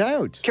find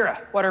out.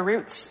 Kira. What are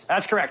roots?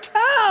 That's correct.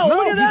 Oh, No,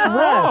 look at he's that.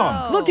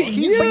 wrong. Look at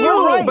you. But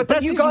you're right. But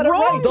But you he's got it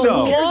wrong, right.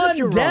 though. Who cares if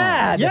you're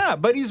Dad. Yeah,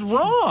 but he's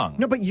wrong.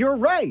 No, but you're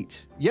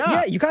right.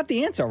 Yeah, you got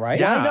the answer, right?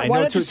 Yeah, I know. I Why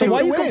know. don't you So take why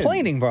are the you win?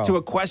 complaining, bro? To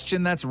a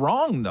question that's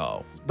wrong,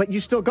 though. But you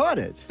still got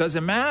it.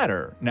 Doesn't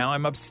matter. Now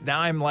I'm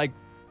like,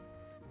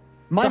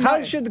 So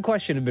how should the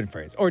question have been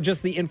phrased? Or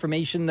just the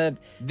information that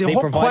the they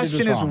whole provided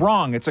question was is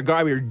wrong. It's a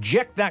guy. We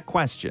reject that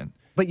question.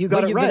 But you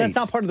got it But right. that's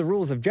not part of the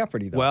rules of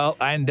Jeopardy, though. Well,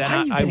 and then Why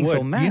are you I getting would.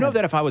 so mad? You know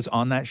that if I was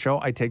on that show,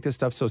 I take this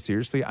stuff so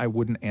seriously, I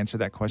wouldn't answer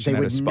that question They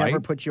out would of spite.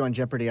 never put you on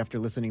Jeopardy after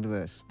listening to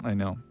this. I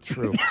know.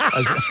 True.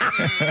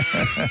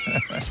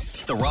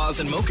 The Roz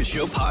and Mocha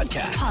Show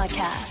podcast.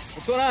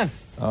 What's going on?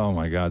 Oh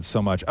my God,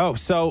 so much.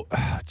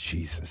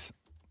 Jesus.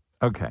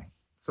 Okay.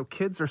 So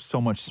kids are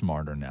so much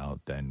smarter now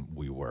than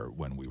we were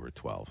when we were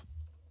 12.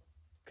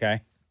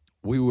 Okay.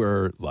 We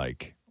were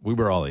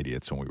all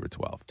idiots when we were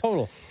 12.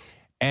 Total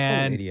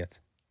idiots.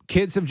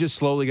 Kids have just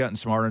slowly gotten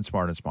smarter and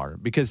smarter and smarter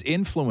because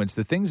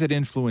the things that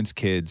influence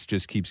kids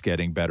just keeps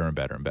getting better and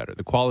better and better.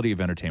 The quality of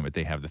entertainment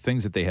they have, the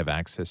things that they have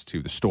access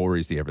to, the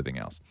stories, everything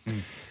else.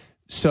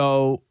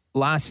 So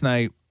last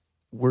night,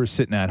 we're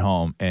sitting at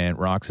home and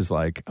Rox is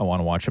like, I want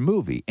to watch a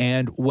movie.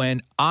 And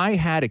when I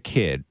had a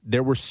kid,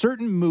 there were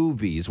certain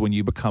movies when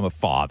you become a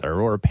father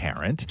or a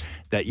parent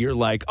that you're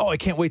like, oh, I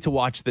can't wait to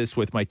watch this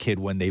with my kid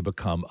when they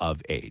become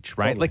of age,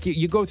 right? Totally. Like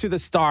you go through the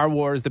Star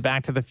Wars, the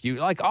Back to the Future,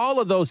 like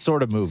all of those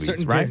sort of movies,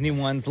 Certain right? Disney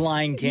ones,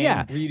 Lion King,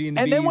 Yeah. Beauty and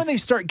the And then when Beast. they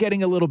start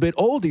getting a little bit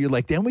older, you're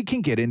like, then we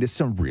can get into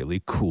some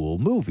really cool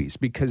movies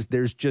because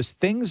there's just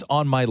things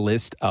on my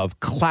list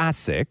of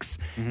classics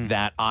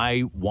that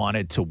I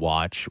wanted to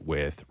watch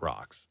with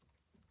Rox.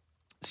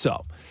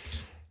 So,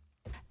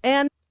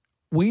 and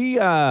we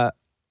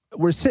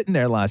were sitting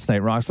there last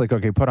night. Rox like,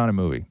 okay, put on a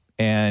movie.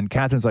 And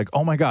Catherine's like,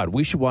 oh my God,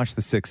 we should watch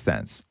The Sixth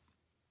Sense.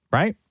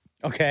 Right?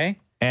 Okay.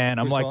 And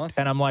I'm Bruce Willis?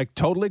 like,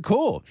 totally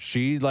cool.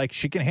 She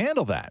can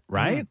handle that,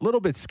 right? A little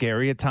bit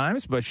scary at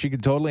times, but she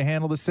can totally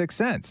handle The Sixth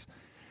Sense.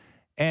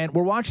 And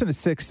we're watching The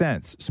Sixth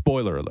Sense.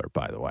 Spoiler alert,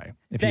 by the way.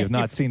 If you have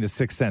not seen The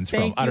Sixth Sense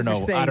from, I don't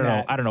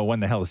know when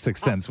the hell The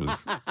Sixth Sense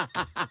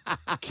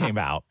came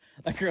out.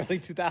 Like early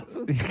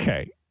 2000s?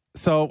 Okay.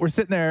 So we're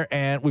sitting there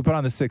and we put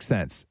on The Sixth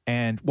Sense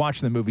and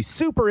watching the movie,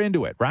 super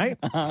into it, right?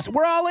 So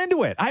we're all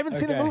into it. I haven't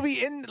seen the Okay.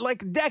 movie in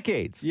like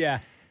decades. Yeah.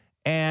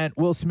 And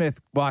Will Smith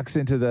walks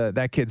into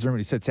that kid's room and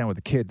he sits down with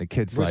the kid. And the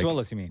kid's Bruce like,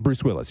 Willis, you mean?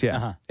 Bruce Willis, yeah.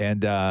 Uh-huh.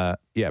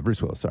 And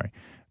Bruce Willis, sorry.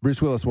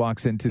 Bruce Willis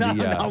walks into No,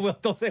 the. Will,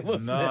 don't say Will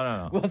Smith.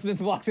 No. Will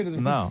Smith walks into the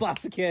room, No.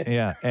 slaps the kid.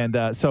 Yeah.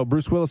 And so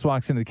Bruce Willis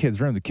walks into the kid's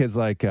room. The kid's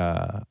like,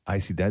 I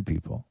see dead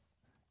people.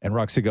 And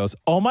Roxy goes,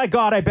 oh my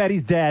God, I bet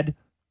he's dead.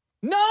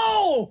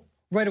 No!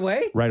 Right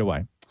away? Right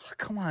away. Oh,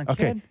 come on,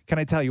 Okay, kid. can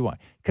I tell you why?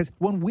 Because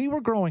when we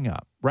were growing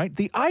up, right,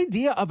 the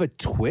idea of a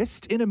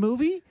twist in a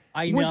movie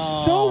was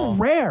so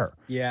rare.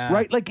 Yeah.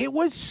 Right? Like, it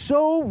was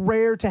so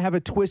rare to have a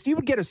twist. You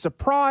would get a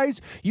surprise,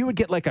 you would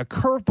get like a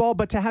curveball,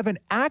 but to have an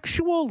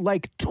actual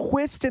like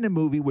twist in a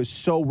movie was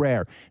so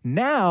rare.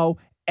 Now,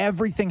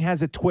 everything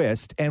has a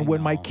twist. And when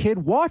my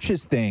kid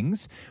watches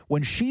things,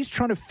 when she's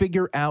trying to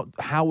figure out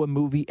how a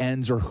movie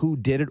ends or who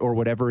did it or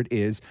whatever it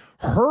is,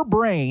 her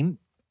brain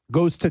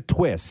goes to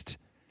twist.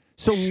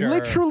 So Sure.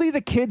 literally the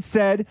kid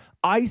said,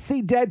 I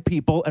see dead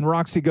people. And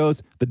Roxy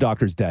goes, the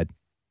doctor's dead.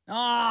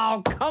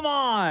 Oh, come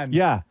on.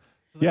 Yeah.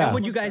 Yeah. What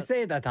would you guys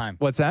say at that time?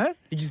 What's that?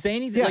 Did you say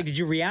anything? Yeah. Like, did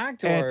you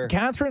react? Or And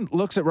Catherine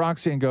looks at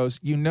Roxy and goes,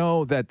 you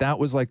know that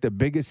was like the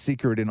biggest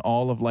secret in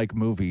all of like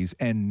movies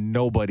and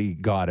nobody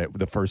got it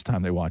the first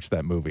time they watched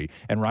that movie.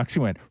 And Roxy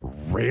went,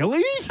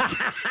 really?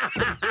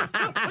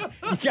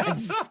 You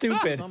guys are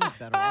stupid. It was almost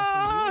better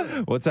off than we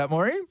were. What's that,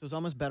 Maury? It was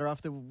almost better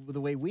off the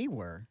way we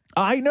were.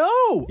 I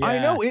know. I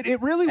Yeah. know.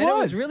 It really And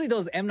was. it was really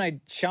those M.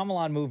 Night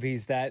Shyamalan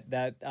movies that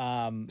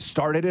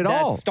started it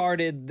that all.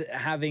 started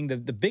having the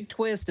big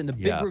twist and the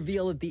big Yeah.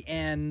 reveal at the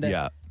end.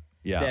 Yeah.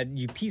 That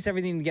you piece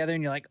everything together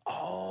and you're like,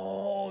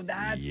 oh,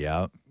 that's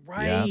Yep.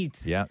 right.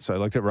 Yeah. So I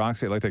looked at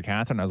Roxy, I looked at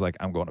Catherine, I was like,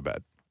 I'm going to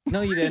bed.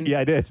 No, you didn't. Yeah,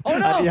 I did. Oh,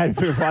 no. Yeah, I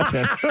finished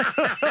watching.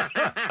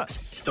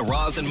 The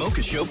Roz and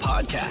Mocha Show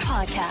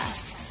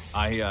podcast.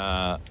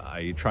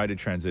 I tried to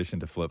transition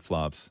to flip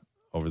flops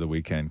over the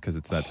weekend because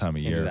it's that time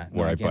of Can't do year that. No,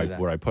 where I can't do that.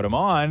 where I put them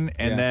on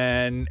and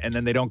Yeah.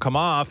 then they don't come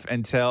off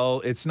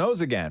until it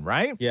snows again,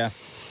 right? Yeah.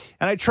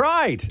 And I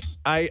tried.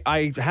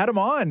 I had them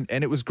on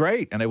and it was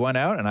great. And I went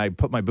out and I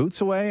put my boots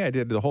away. I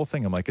did the whole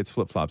thing. I'm like, it's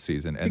flip flop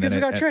season. And Because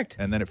then we got tricked.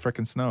 And then it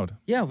frickin' snowed.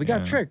 Yeah, we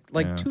got Yeah, tricked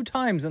like yeah. 2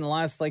 times in the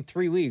last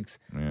 3 weeks.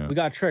 Yeah. We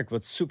got tricked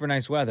with super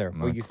nice weather.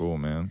 Not cool,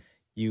 man.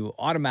 You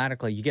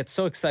automatically you get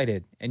so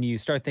excited and you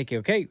start thinking,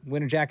 okay,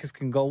 winter jackets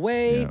can go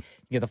away. You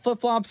get the flip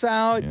flops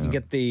out. You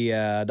get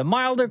the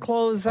milder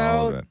clothes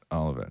out.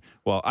 All of it.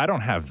 Well, I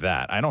don't have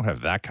that. I don't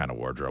have that kind of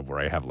wardrobe where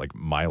I have like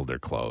milder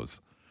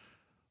clothes.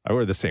 I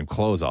wear the same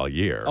clothes all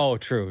year. Oh,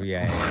 true.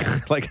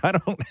 Yeah. Like I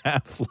don't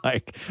have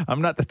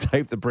I'm not the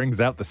type that brings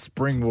out the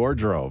spring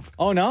wardrobe.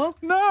 Oh no?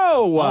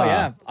 No. Oh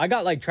yeah. I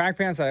got track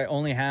pants that I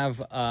only have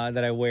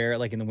that I wear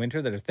in the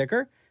winter that are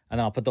thicker, and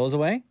then I'll put those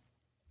away.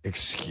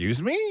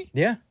 Excuse me?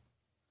 Yeah.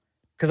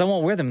 Because I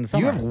won't wear them in the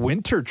summer. You have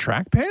winter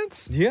track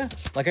pants? Yeah.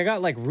 I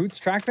got Roots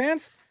track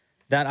pants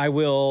that I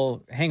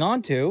will hang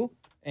on to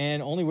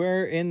and only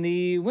wear in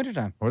the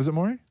wintertime. What is it,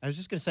 Maury? I was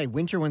just going to say,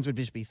 winter ones would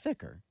just be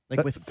thicker,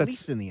 with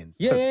fleece in the inside.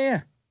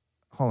 Yeah.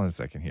 Hold on a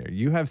second here.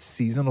 You have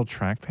seasonal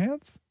track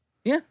pants?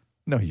 Yeah.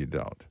 No, you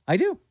don't. I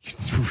do.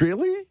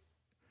 Really?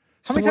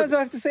 How many times do I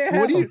have to say I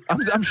have them?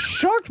 I'm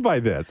shocked by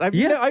this. I've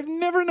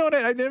never known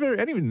it. I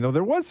didn't even know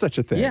there was such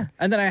a thing. Yeah.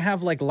 And then I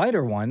have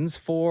lighter ones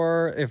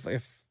for if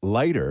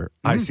lighter.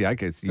 I see. I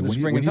guess For the when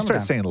spring you and start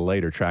summertime. saying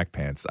lighter track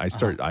pants, I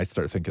start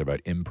thinking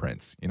about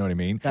imprints. You know what I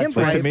mean? That's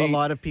But why to me, a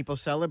lot of people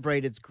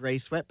celebrate it's gray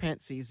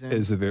sweatpants season.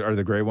 are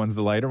the gray ones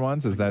the lighter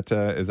ones? Is that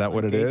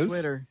what it Gay is?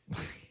 Twitter.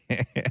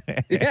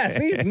 Yeah,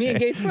 see, it's me and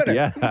Gay Twitter.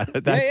 Yeah,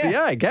 that's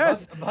I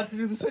guess. About to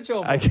do the switch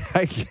over. I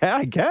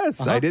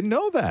guess. I didn't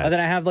know that. And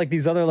then I have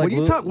these other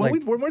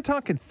when we're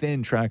talking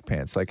thin track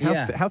pants,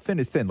 how thin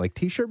is thin? Like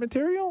t-shirt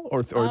material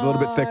or a little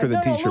bit thicker than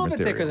no, t-shirt a little material?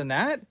 bit thicker than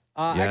that.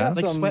 I Yeah? got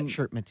Like some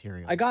sweatshirt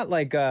material. I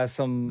got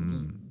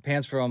some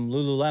pants from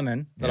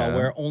Lululemon that I'll Yeah.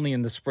 wear only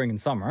in the spring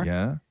and summer.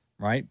 Yeah.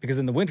 Right? Because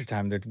in the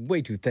wintertime, they're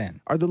way too thin.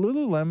 Are the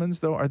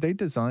Lululemons though? Are they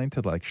designed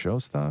to show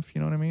stuff?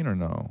 You know what I mean, or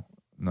no?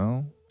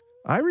 No.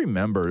 I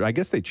remember. I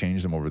guess they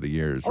changed them over the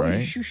years, Oh,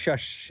 right? you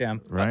shush,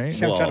 Shem. Right?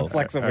 Shem's trying to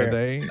flex over Are here.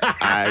 they?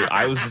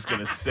 I was just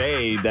gonna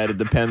say that it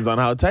depends on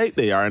how tight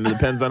they are, and it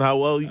depends on how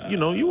well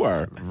you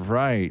are.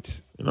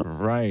 Right.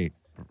 Right.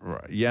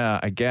 Yeah,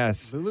 I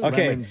guess.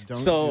 Lululemons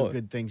don't do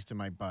good things to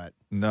my butt.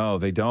 No,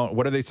 they don't.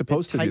 What are they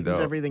supposed It to do tightens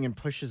though? everything and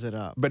pushes it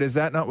up. But is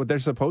that not what they're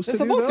supposed to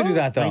do?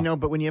 I know,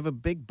 but when you have a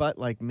big butt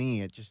like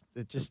me, it just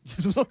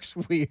looks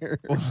weird.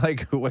 Well,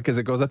 what? Because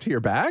it goes up to your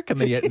back, and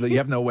then you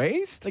have no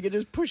waist. Like it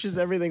just pushes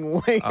everything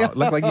way up. You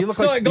look like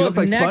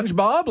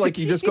SpongeBob. Like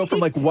you just go from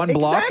one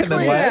block and then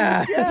Exactly,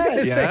 legs. yes, I was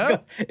gonna say,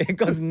 Yeah. it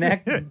goes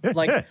neck,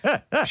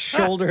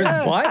 shoulders,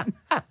 butt.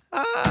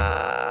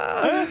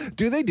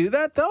 Do they do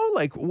that though?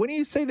 Like when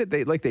you say that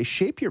they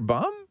shape your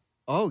bum?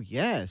 Oh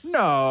yes. No,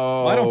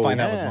 Well, I don't find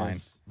that with mine.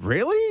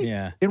 Really?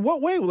 Yeah. In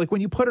what way? Like when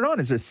you put it on,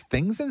 is there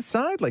things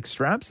inside, like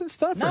straps and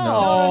stuff? Or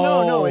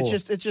No. It's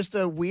just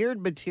a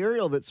weird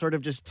material that sort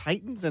of just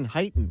tightens and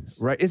heightens.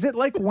 Right. Is it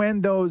like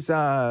when those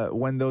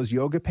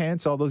yoga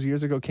pants all those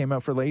years ago came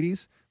out for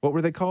ladies? What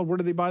were they called? Where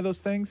did they buy those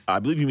things? I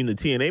believe you mean the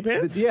TNA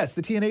pants. Yes,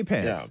 the TNA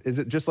pants. Yeah. Is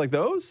it just like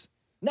those?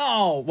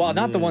 No, well,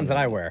 not the ones that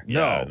I wear. Yeah,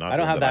 No, not I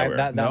don't the have that I that wear.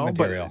 that no,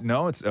 material. But,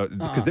 no, it's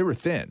because they were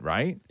thin,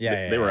 right?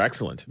 Yeah, They were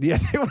excellent. Yeah,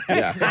 they were.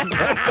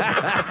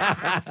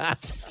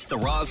 The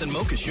Roz and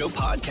Mocha Show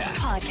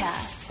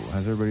podcast.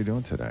 How's everybody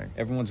doing today?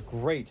 Everyone's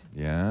great.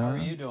 Yeah. How are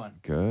you doing?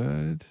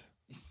 Good.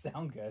 You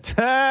sound good.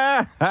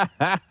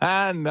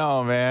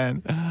 No,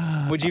 man.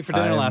 What'd you eat for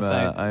dinner last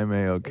night? I'm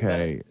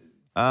okay.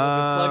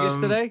 Sluggish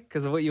today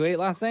because of what you ate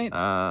last night?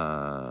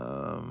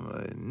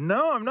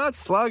 No, I'm not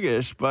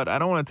sluggish, but I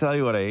don't want to tell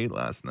you what I ate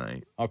last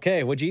night.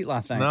 Okay, what'd you eat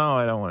last night? No,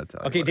 I don't want to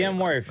tell Okay, you. Dan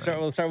Moore,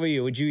 we'll start with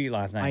you. What'd you eat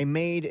last night? I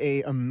made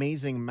a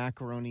amazing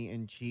macaroni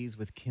and cheese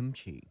with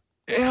kimchi.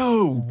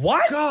 Ew.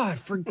 What? God,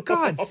 for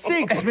God's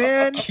sakes,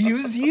 man.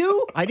 Excuse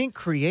you? I didn't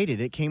create it.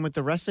 It came with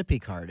the recipe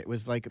card. It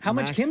was like How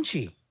much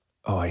kimchi?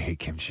 Oh, I hate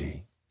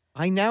kimchi.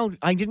 I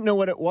didn't know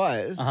what it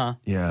was. Uh-huh.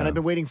 Yeah. And I've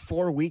been waiting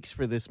 4 weeks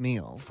for this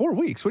meal. 4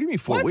 weeks? What do you mean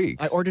 4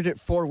 weeks? I ordered it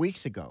 4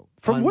 weeks ago.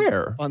 From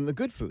where? On the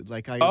Good Food.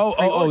 Like I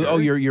Oh,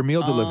 your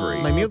meal delivery.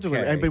 My meal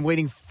delivery. Okay. I've been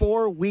waiting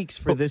 4 weeks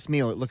for this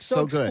meal. It looks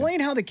so good. explain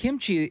how the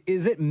kimchi,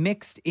 is it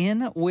mixed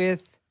in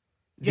with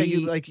Yeah,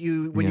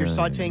 when you're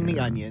sautéing the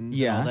onions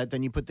Yeah. and all that,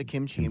 then you put the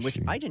kimchi in, which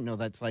I didn't know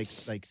that's like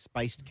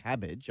spiced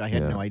cabbage. I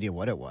had no idea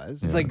what it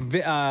was. It's like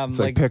It's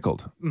like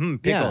pickled.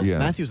 Pickled. Yeah.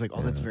 Matthew's like,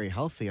 oh, that's very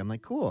healthy. I'm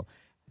like, cool.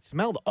 It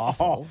smelled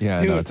awful. Yeah,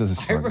 Dude, no, it doesn't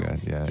I smell remember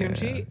good. Yeah,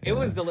 kimchi. It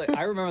was delicious.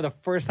 I remember the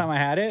first time I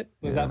had it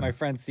was at my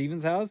friend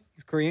Steven's house.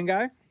 He's a Korean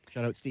guy.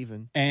 Shout out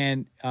Steven.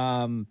 And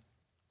I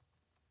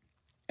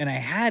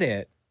had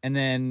it. And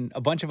then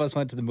a bunch of us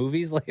went to the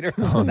movies later.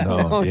 Oh,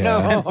 no.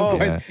 Yeah. Of course,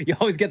 Yeah. you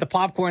always get the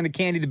popcorn, the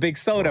candy, the big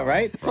soda,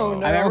 right? Oh,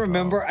 no. And I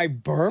remember I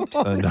burped.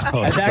 No, And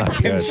it's that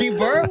not good. kimchi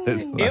burp,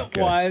 It's not it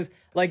good. was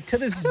like to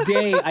this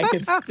day, I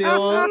could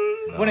still,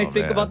 when I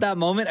think man. about that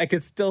moment, I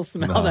could still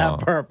smell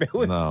that burp. It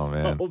was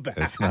man. so bad.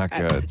 It's not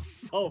good.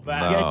 So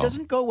bad. Yeah, it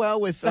doesn't go well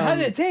with. So how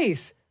did it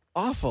taste?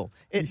 Awful.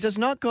 It does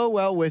not go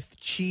well with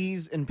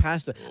cheese and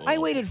pasta. I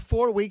waited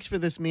 4 weeks for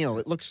this meal.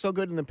 It looks so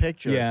good in the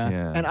picture. Yeah.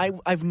 Yeah. And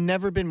I've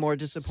never been more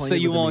disappointed. So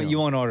you with a won't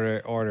meal.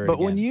 order But it again.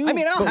 when you, I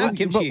mean, I'll but have when-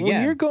 kimchi but again.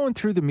 when you're going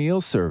through the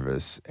meal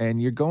service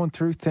and you're going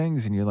through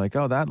things and you're like,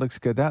 oh, that looks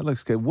good, that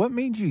looks good. What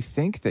made you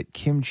think that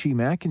kimchi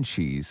mac and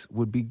cheese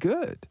would be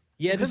good?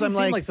 Yeah, it Because doesn't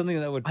I'm seem like something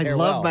that would I pair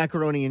love well.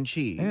 macaroni and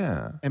cheese.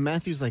 Yeah. And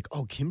Matthew's like,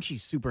 oh,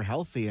 kimchi's super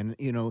healthy. And,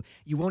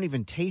 you won't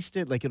even taste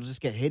it. Like, it'll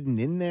just get hidden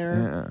in there.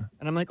 Yeah.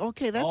 And I'm like,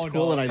 okay, that's Oh,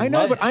 cool. no. And I know,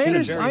 love but I,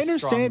 cheese. I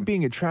understand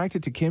being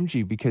attracted to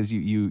kimchi because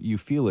you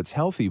feel it's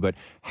healthy. But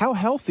how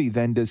healthy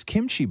then does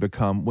kimchi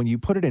become when you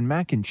put it in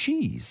mac and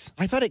cheese?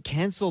 I thought it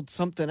canceled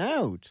something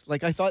out.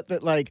 Like, I thought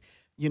that, like,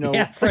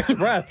 Yeah, fresh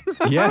breath.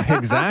 Yeah,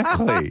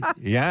 exactly.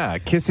 Yeah,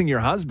 kissing your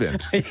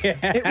husband.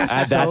 It was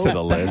Add that so to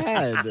the list.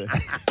 bad.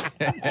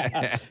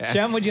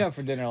 Shem, what'd you have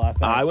for dinner last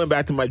night? I went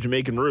back to my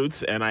Jamaican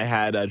roots and I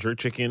had jerk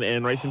chicken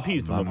and rice and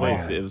peas from the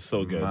place. It was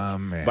so good.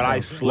 Man. But I Why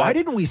slept.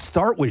 didn't we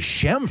start with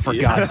Shem, for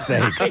Yeah. God's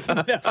sakes?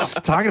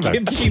 Talking about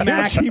Kimchi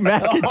mac.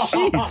 mac and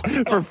cheese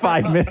for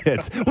 5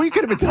 minutes. We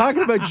could have been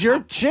talking about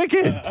jerk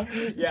chicken.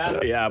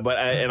 Yeah, but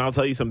and I'll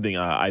tell you something.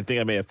 I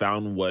think I may have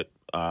found what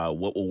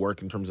will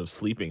work in terms of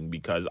sleeping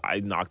because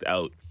I knocked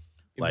out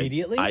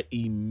Immediately? I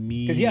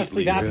immediately Because you have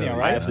sleep apnea,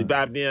 right? I have sleep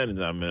apnea, and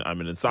I'm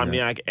an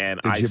insomniac, and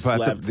I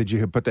slept. Did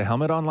you put the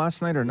helmet on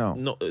last night or no?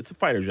 No, it's a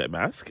fighter jet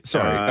mask.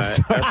 Sorry. That's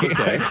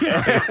okay.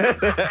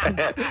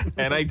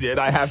 And I did.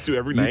 I have to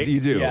every night. You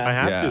do. Yeah. I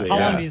have to. How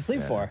yeah. long did you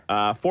sleep for?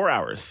 4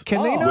 hours.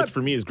 Can they not? Which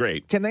for me is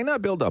great. Can they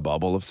not build a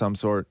bubble of some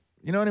sort?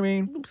 You know what I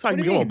mean? So I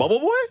can go a bubble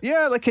boy?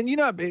 Yeah, like can you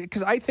not?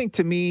 Because I think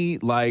to me,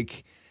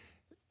 like,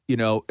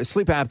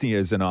 sleep apnea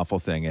is an awful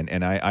thing,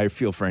 and I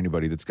feel for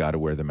anybody that's got to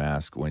wear the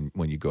mask when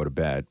you go to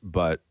bed.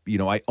 But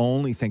I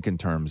only think in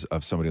terms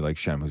of somebody like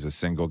Shem, who's a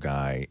single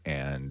guy,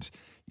 and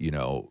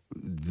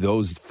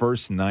those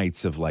first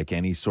nights of like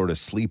any sort of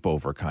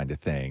sleepover kind of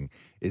thing.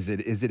 Is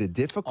it a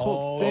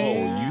difficult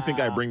thing? Oh, you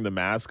think I bring the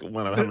mask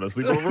when I'm having a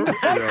sleepover?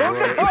 Yeah,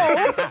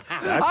 right.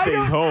 That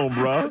stays home,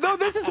 bro. No,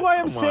 this is why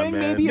I'm Come on, saying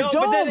man. maybe a No,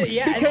 but dome. then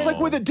yeah, because like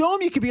with a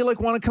dome, you could be like,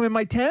 want to come in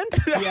my tent?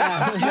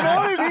 Yeah. You know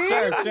what I mean?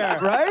 Sure.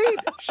 Right?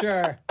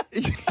 Sure.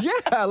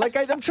 Yeah, like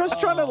I'm just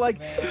trying to like,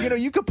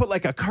 you could put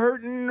like a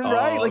curtain,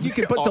 right? Like you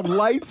could put some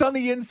lights on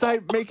the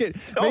inside, make it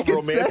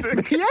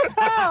romantic. Yeah,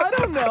 I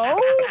don't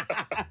know.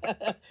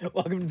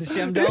 Welcome to the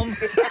Shem Dome.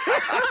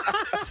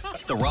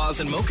 The Roz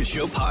and Mocha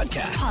Show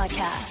podcast.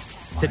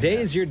 Today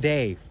is your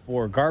day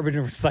for garbage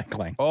and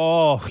recycling.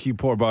 Oh, you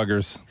poor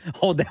buggers.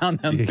 Hold down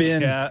them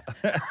bins. Yeah.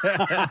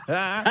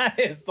 That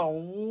is the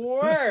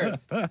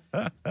worst.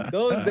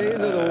 Those days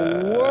are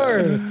the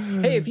worst.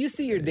 Hey, if you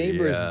see your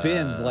neighbor's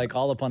bins like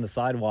all up on the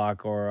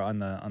sidewalk or on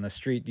the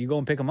street, do you go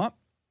and pick them up?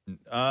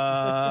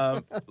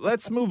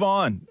 Let's move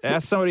on.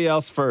 Ask somebody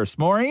else first.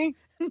 Maury?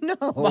 No.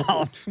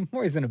 Well,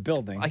 Maury's in a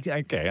building.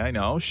 Okay, I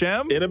know.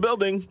 Shem? In a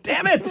building.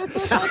 Damn it!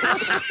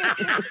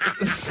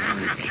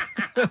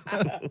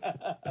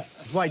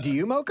 Why, do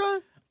you,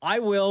 Mocha? I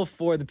will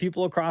for the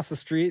people across the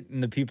street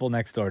and the people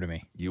next door to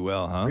me. You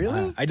will, huh?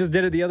 Really? I just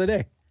did it the other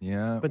day.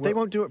 Yeah. But they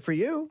won't do it for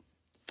you.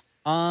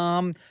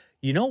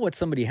 You know what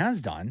somebody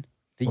has done?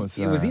 What's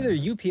it was that? either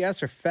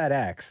UPS or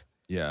FedEx.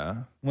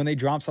 Yeah. When they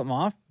dropped something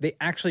off, they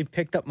actually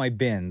picked up my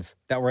bins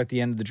that were at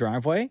the end of the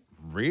driveway.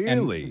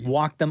 Really? And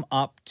walked them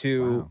up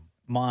to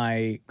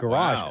my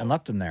garage and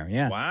left them there.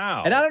 Yeah.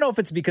 Wow. And I don't know if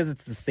it's because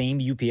it's the same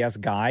UPS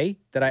guy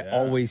that I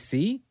always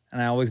see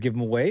and I always give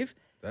him a wave.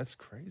 That's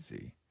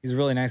crazy. He's a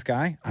really nice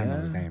guy. I don't know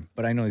his name,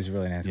 but I know he's a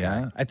really nice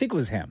guy. I think it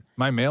was him.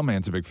 My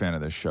mailman's a big fan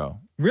of this show.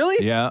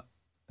 Really? Yeah.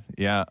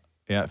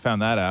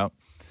 Found that out.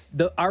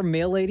 Our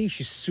mail lady,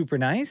 she's super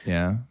nice.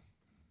 Yeah.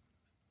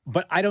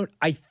 But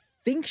I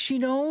think she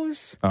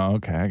knows, Oh,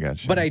 okay. I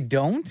got you. but I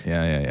don't.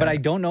 Yeah. But I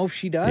don't know if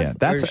she does. Yeah,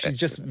 that's or if she's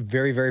just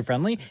very, very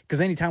friendly. Because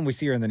anytime we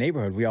see her in the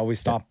neighborhood, we always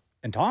stop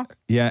and talk.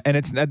 Yeah, and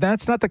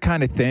that's not the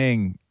kind of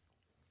thing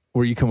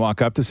where you can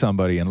walk up to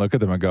somebody and look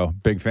at them and go,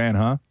 "Big fan,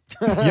 huh?"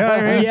 You know what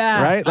I mean?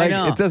 Yeah, right. I Like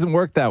know. it doesn't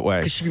work that way.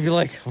 Because she could be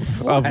like,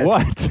 Of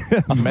what?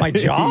 Of my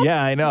job?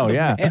 Yeah, I know.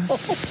 Yeah, Mail?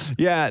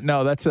 yeah.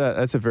 No, that's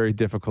a very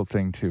difficult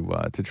thing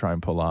to try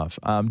and pull off.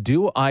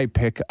 Do I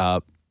pick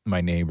up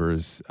my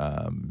neighbor's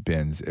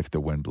bins if the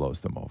wind blows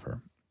them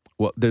over?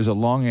 Well, there's a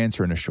long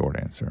answer and a short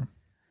answer.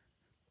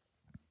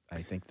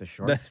 I think the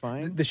short's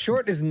fine. The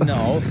short is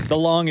no. The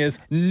long is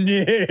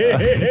no.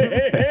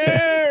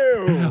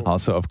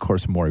 Also, of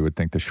course, Maury would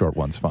think the short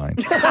one's fine.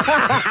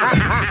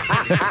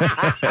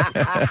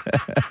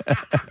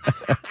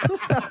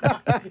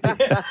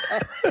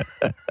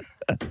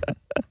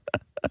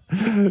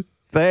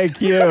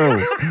 Thank you.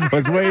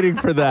 Was waiting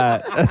for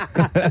that.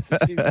 That's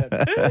what she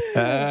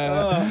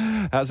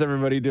said. How's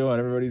everybody doing?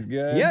 Everybody's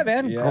good? Yeah,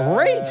 man.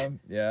 Great.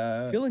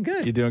 Yeah. Feeling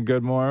good. You doing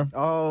good, More?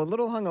 Oh, a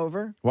little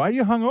hungover. Why are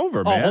you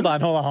hungover, man?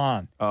 Hold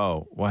on.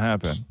 Oh, what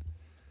happened?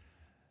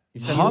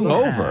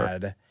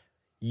 Hungover.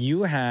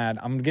 You had,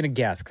 I'm going to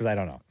guess because I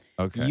don't know.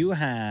 Okay. You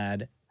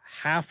had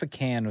half a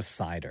can of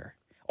cider.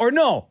 Or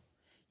no,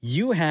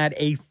 you had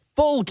a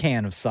full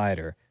can of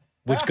cider,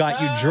 which got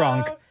you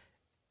drunk.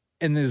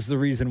 And this is the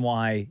reason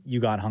why you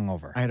got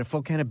hungover. I had a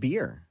full can of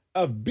beer.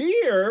 Of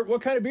beer?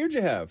 What kind of beer did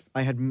you have?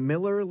 I had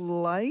Miller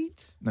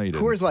Lite. No, you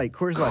didn't. Coors Light.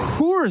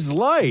 Coors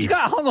Light? You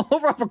got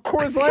hungover off of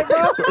Coors Light,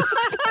 bro?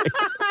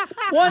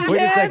 One can?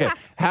 Wait a second.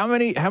 How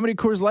many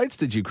Coors Lights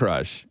did you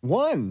crush?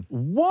 One.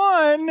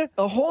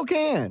 A whole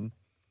can.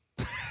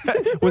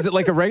 Was it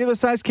like a regular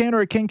size can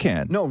or a king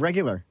can? No,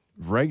 regular.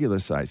 Regular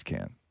size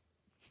can.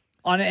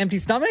 On an empty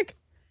stomach?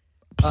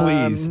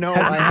 Please. No,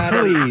 I haven't.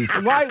 Please.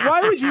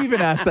 Why would you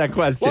even ask that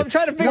question? Well, I'm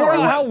trying to figure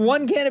out how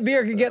one can of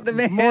beer could get the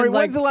man. Maury,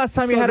 like, when's the last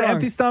time you so had an drunk?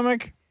 empty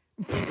stomach?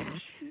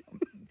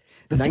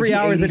 The 3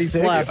 hours that he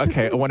slept.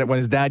 Okay, when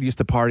his dad used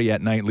to party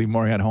at night, leave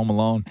Maury at home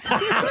alone.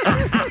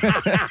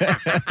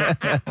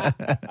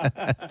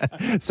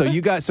 So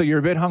you're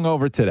a bit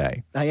hungover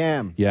today. I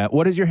am. Yeah.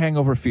 What does your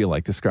hangover feel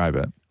like? Describe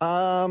it.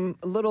 A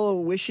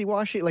little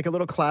wishy-washy, like a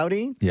little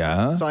cloudy.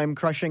 Yeah. So I'm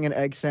crushing an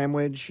egg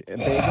sandwich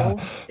bagel.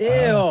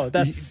 Ew,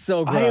 that's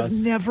so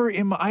gross. I have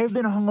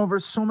been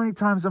hungover so many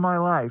times in my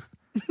life.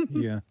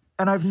 Yeah.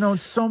 And I've known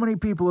so many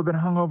people who have been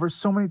hungover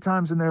so many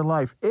times in their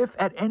life. If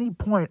at any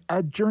point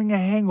during a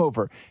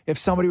hangover, if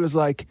somebody was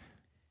like,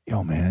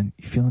 yo, man,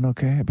 you feeling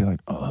okay? I'd be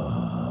like,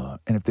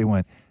 and if they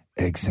went,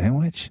 egg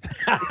sandwich?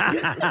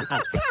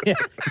 Yeah,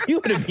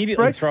 you would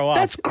immediately throw up.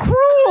 That's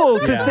cruel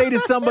to Yeah. say to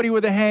somebody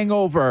with a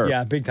hangover.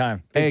 Yeah, big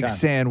time. Egg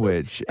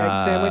sandwich. Egg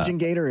sandwich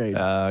and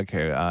Gatorade.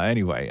 Okay.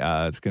 Anyway,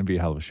 it's going to be a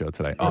hell of a show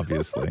today,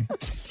 obviously.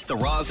 The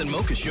Roz and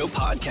Mocha Show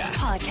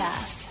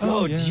Podcast.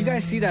 Oh, did you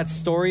guys see that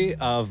story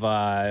of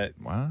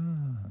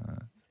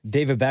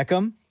David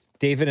Beckham?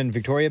 David and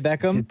Victoria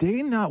Beckham? Did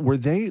they not?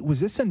 Was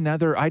this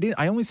another? I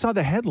only saw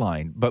the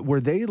headline, but were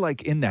they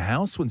like in the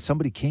house when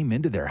somebody came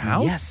into their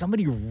house? Yes,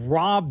 somebody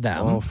robbed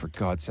them. Oh, for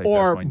God's sake.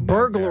 Or that's my nightmare.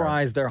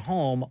 burglarized their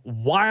home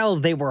while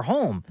they were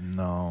home.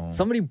 No.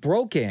 Somebody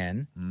broke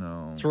in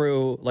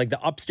through like the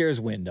upstairs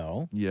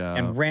window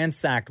and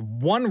ransacked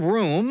one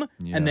room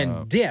and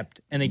then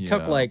dipped. And they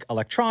took like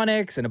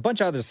electronics and a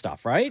bunch of other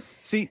stuff, right?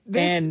 See,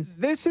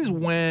 this is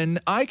when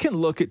I can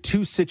look at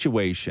two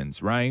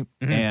situations, right?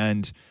 Mm-hmm.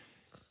 And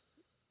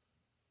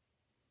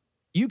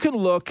you can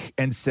look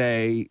and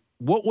say,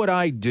 what would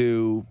I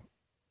do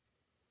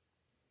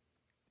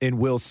in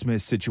Will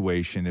Smith's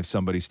situation if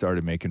somebody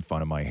started making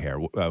fun of my hair,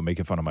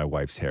 making fun of my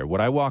wife's hair?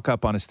 Would I walk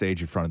up on a stage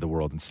in front of the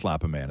world and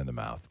slap a man in the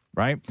mouth,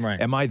 right? Right.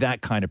 Am I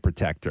that kind of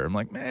protector? I'm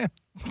like,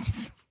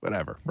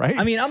 whatever, right?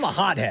 I mean, I'm a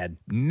hothead.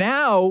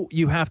 Now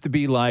you have to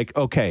be like,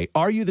 okay,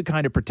 are you the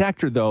kind of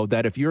protector, though,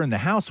 that if you're in the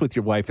house with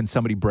your wife and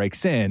somebody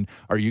breaks in,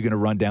 are you going to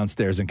run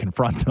downstairs and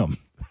confront them?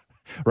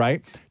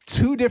 Right?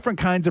 Two different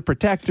kinds of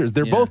protectors.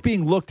 They're both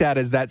being looked at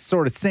as that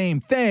sort of same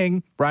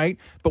thing, right?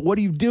 But what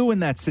do you do in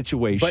that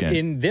situation? But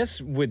in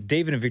this, with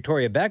David and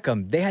Victoria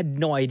Beckham, they had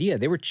no idea.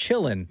 They were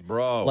chilling.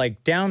 Bro.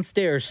 Like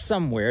downstairs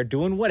somewhere,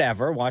 doing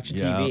whatever, watching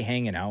Yeah. TV,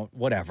 hanging out,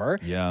 whatever.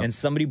 Yeah. And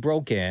somebody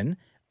broke in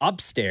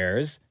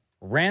upstairs,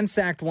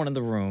 ransacked one of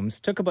the rooms,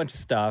 took a bunch of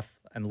stuff,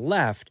 and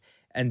left.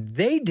 And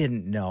they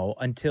didn't know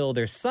until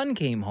their son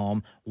came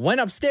home,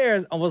 went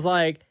upstairs, and was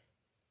like,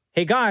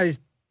 hey, guys,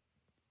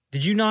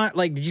 did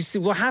you see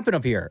what happened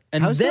up here?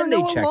 And How's then there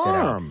they no checked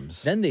alarms? it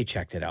out. Then they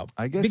checked it out.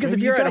 I guess because if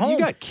maybe you're at home, you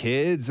got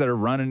kids that are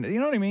running, you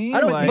know what I mean?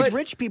 These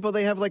rich people,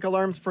 they have like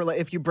alarms for like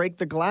if you break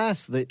the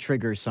glass that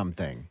triggers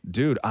something.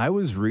 Dude, I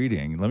was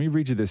reading. Let me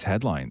read you this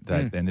headline.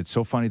 And it's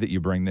so funny that you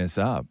bring this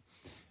up.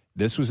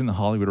 This was in the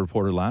Hollywood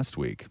Reporter last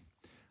week.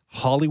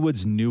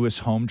 Hollywood's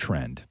newest home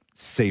trend: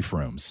 safe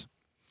rooms.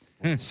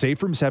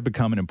 Safe rooms have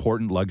become an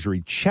important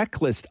luxury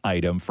checklist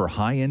item for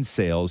high-end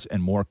sales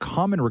and more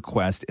common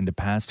request in the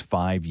past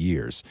 5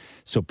 years.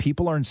 So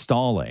people are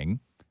installing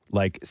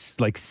like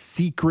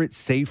secret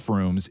safe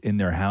rooms in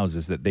their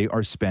houses that they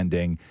are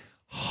spending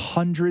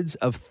hundreds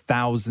of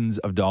thousands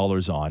of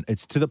dollars on.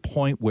 It's to the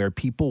point where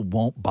people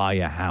won't buy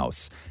a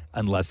house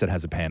unless it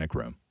has a panic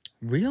room.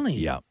 Really?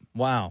 Yeah.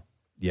 Wow.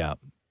 Yeah.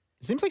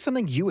 It seems like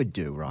something you would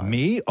do, Ron.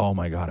 Me? Oh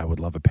my God, I would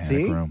love a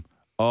panic room.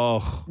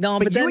 Oh. No,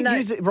 but but you then would that-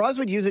 use it. Roz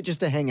would use it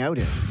just to hang out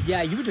in.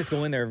 Yeah, you would just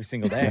go in there every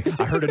single day.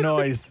 I heard a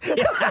noise.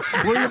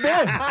 Where you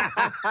been?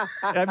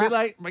 I'd be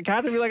like,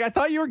 Catherine would be like, I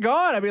thought you were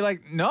gone. I'd be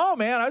like, no,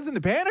 man, I was in the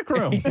panic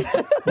room.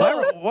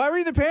 Why were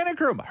you in the panic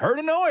room? I heard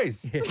a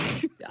noise.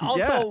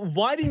 Also,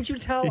 why didn't you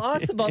tell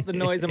us about the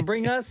noise and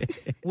bring us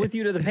with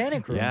you to the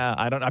panic room? Yeah,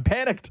 I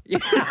panicked.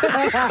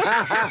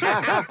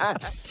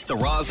 The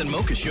Roz and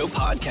Mocha Show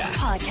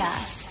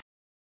podcast.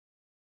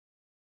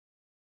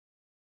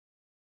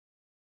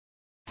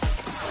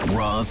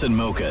 Roz and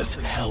Mocha's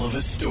Hell of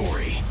a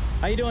Story.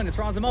 How you doing? It's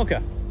Roz and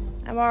Mocha.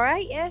 I'm all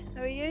right, yeah.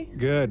 How are you?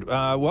 Good.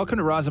 Welcome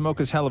to Roz and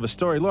Mocha's Hell of a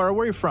Story. Laura,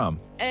 where are you from?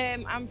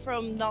 I'm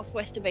from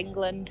northwest of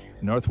England.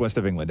 Northwest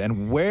of England.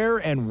 And where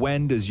and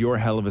when does your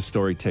Hell of a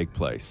Story take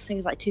place? I think it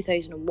was like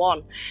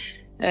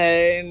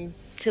 2001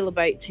 till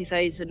about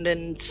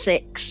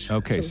 2006.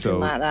 Okay, something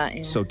like that.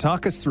 Yeah. So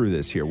talk us through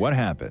this here. What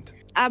happened?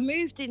 I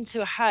moved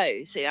into a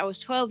house. I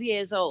was 12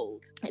 years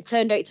old. It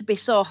turned out to be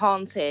so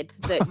haunted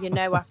that you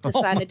now have to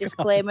sign a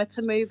disclaimer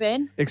to move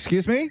in.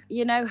 Excuse me?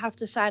 You now have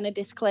to sign a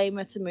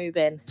disclaimer to move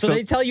in. So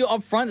they tell you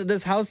up front that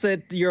this house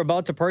that you're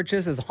about to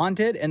purchase is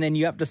haunted, and then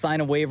you have to sign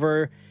a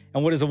waiver.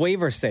 And what does a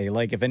waiver say?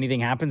 Like, if anything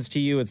happens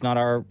to you, it's not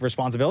our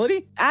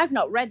responsibility? I've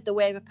not read the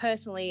waiver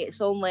personally.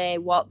 It's only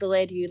what the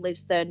lady who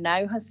lives there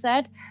now has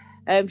said.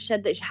 She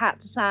said that she had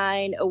to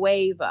sign a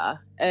waiver,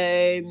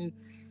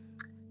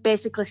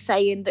 basically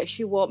saying that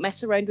she won't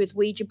mess around with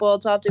Ouija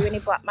boards or do any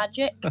black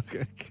magic.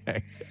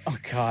 Okay. Oh,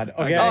 God.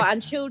 Okay. Oh,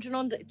 and children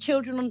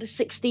under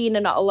 16 are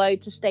not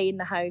allowed to stay in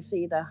the house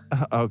either.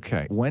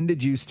 Okay. When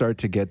did you start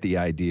to get the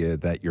idea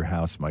that your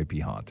house might be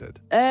haunted?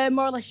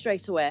 More or less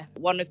straight away.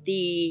 One of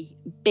the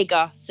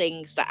bigger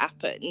things that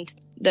happened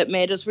that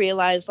made us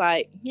realise,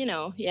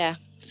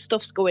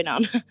 stuff's going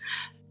on.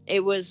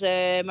 It was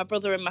my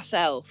brother and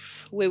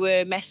myself. We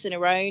were messing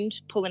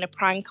around, pulling a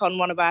prank on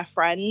one of our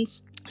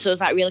friends. So it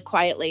was like really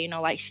quietly,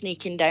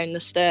 sneaking down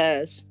the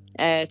stairs,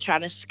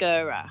 trying to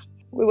scare her.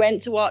 We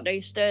went to walk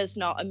downstairs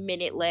not a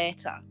minute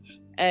later,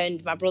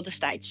 and my brother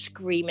started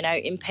screaming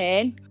out in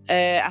pain.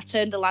 I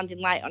turned the landing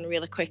light on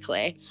really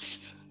quickly,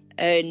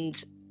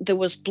 and there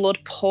was blood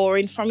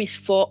pouring from his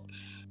foot.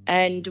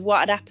 And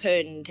what had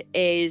happened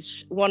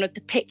is one of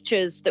the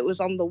pictures that was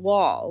on the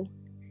wall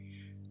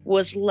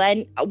was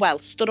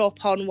stood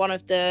up on one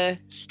of the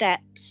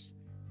steps,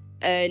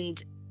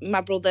 and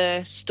my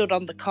brother stood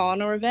on the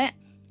corner of it.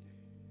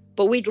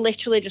 But we'd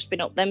literally just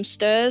been up them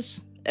stairs,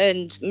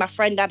 and my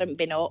friend hadn't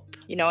been up.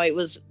 It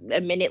was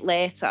a minute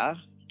later.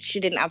 She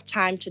didn't have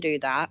time to do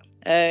that.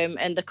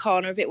 And the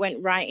corner of it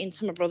went right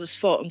into my brother's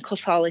foot and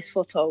cut all his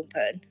foot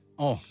open.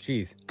 Oh,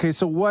 jeez. Okay,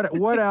 so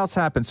what else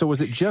happened? So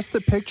was it just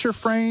the picture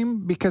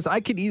frame? Because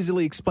I could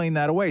easily explain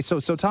that away. So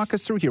talk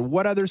us through here.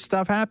 What other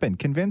stuff happened?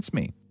 Convince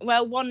me.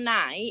 Well, one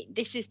night,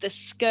 this is the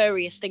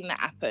scariest thing that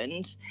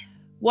happened.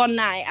 One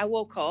night I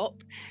woke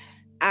up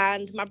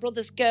and my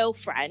brother's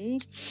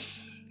girlfriend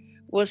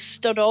was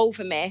stood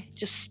over me,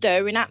 just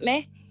staring at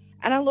me.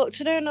 And I looked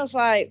at her and I was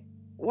like,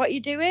 what are you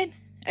doing?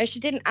 And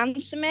she didn't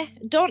answer me.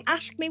 Don't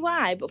ask me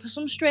why, but for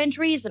some strange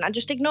reason, I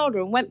just ignored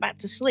her and went back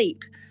to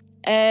sleep.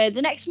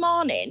 The next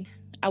morning,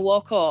 I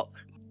woke up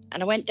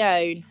and I went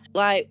down,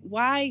 like,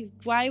 why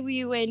were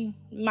you in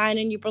mine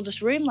and your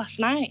brother's room last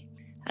night?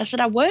 I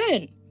said, I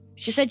weren't.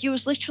 She said, you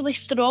was literally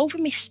stood over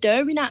me,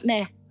 staring at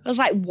me. I was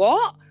like,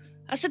 what?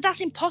 I said,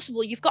 that's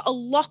impossible. You've got a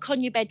lock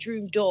on your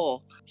bedroom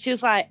door. She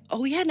was like,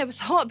 oh, yeah, I never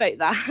thought about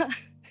that.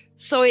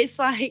 So it's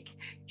like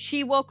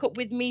she woke up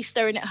with me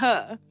staring at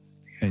her,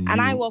 and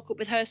I woke up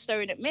with her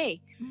staring at me.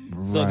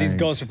 So these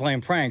ghosts are playing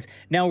pranks.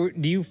 Now,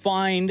 do you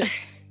find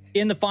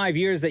in the 5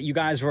 years that you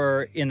guys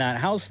were in that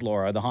house,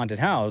 Laura, the haunted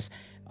house,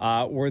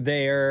 were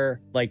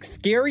there like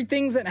scary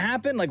things that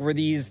happened? Like, were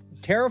these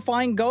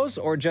terrifying ghosts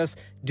or just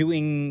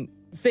doing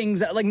things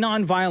that, like,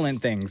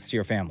 non-violent things to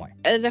your family?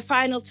 The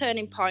final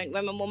turning point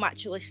when my mum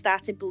actually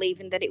started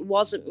believing that it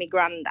wasn't my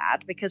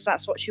granddad, because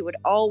that's what she would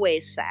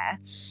always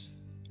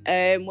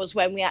say, was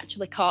when we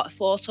actually caught a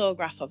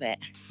photograph of it.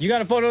 You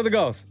got a photo of the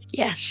ghost?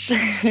 Yes.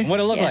 What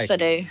it look like? Yes, I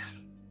do.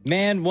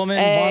 Man, woman,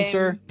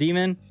 monster,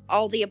 demon?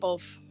 All the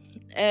above.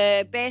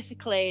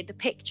 Basically, the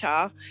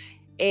picture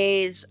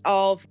is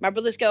of my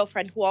brother's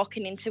girlfriend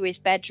walking into his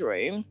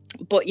bedroom,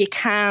 but you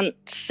can't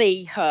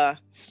see her.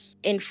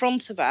 In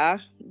front of her,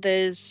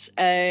 there's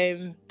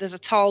a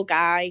tall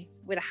guy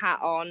with a hat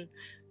on.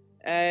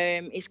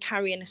 He's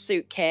carrying a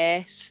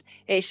suitcase.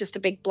 It's just a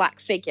big black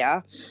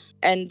figure,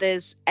 and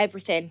there's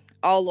everything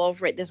all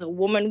over it. There's a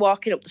woman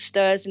walking up the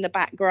stairs in the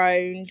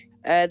background.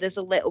 There's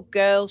a little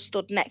girl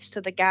stood next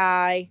to the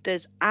guy.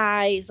 There's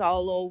eyes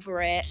all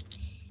over it.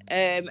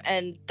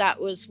 And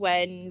that was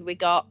when we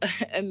got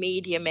a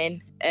medium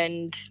in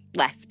and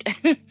left.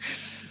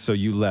 So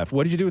you left.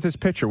 What did you do with this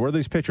picture? Where are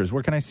these pictures?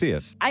 Where can I see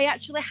it? I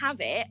actually have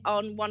it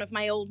on one of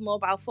my old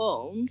mobile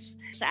phones.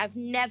 So I've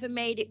never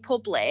made it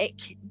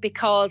public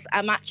because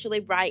I'm actually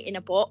writing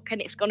a book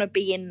and it's going to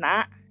be in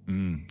that.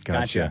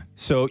 Gotcha.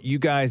 So you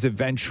guys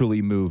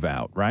eventually move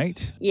out,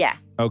 right? Yeah.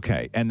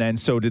 Okay. And then,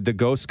 so did the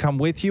ghost come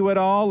with you at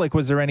all? Like,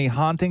 was there any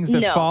hauntings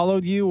that No.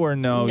 followed you, or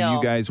no? No.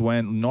 You guys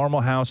went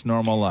normal house,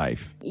 normal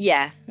life.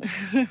 Yeah.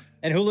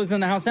 And who lives in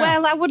the house now?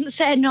 Well, I wouldn't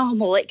say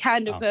normal. It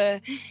kind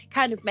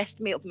of messed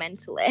me up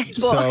mentally.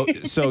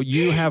 But So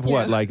you have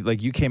what?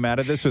 Like you came out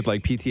of this with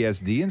like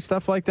PTSD and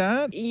stuff like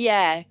that?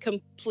 yeah,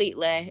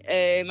 completely.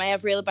 I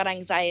have really bad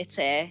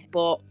anxiety,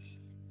 but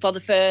for the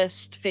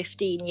first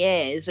 15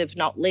 years of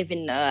not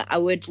living there, I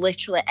would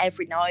literally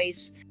every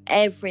noise,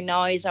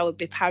 I would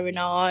be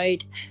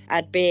paranoid.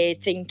 I'd be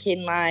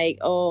thinking like,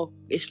 oh,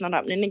 it's not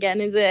happening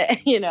again, is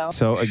it? You know?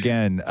 So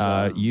again,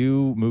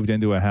 you moved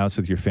into a house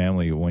with your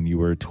family when you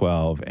were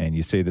 12, and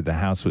you say that the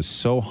house was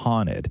so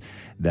haunted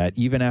that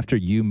even after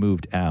you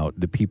moved out,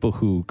 the people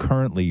who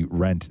currently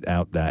rent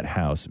out that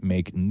house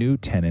make new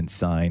tenants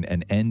sign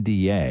an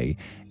NDA,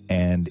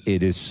 and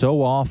it is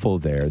so awful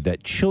there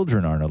that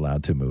children aren't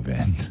allowed to move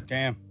in.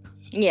 Damn.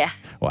 Yeah.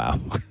 Wow.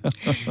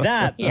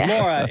 That, Yeah.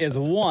 Laura, is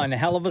one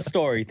hell of a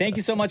story. Thank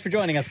you so much for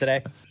joining us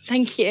today.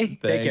 Thank you.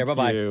 Take care.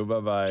 Bye-bye.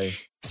 Bye-bye.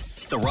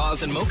 The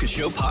Roz and Mocha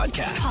Show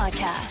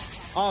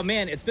podcast. Oh,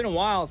 man, it's been a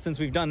while since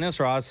we've done this,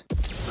 Roz.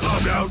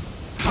 Calm down.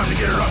 Time to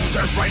get it off your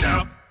chest right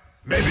now.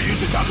 Maybe you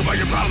should talk about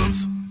your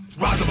problems.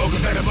 Roz and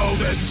Mocha better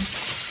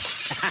moments.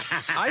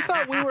 I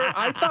thought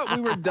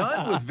we were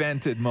done with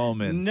vented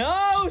moments.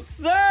 No,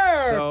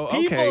 sir. So,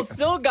 okay. People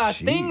still got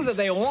things that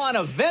they want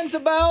to vent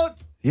about.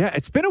 Yeah,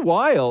 it's been a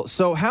while.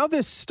 So how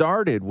this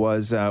started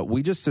was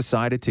we just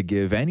decided to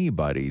give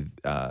anybody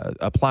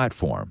a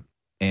platform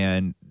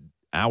and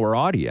our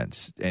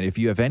audience. And if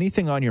you have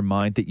anything on your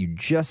mind that you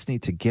just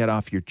need to get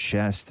off your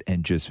chest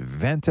and just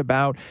vent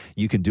about,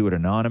 you can do it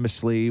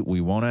anonymously.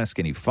 We won't ask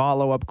any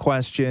follow-up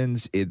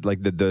questions.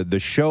 The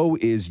show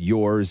is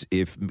yours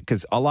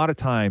because a lot of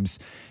times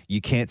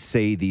you can't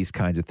say these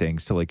kinds of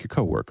things to like your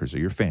coworkers or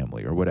your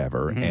family or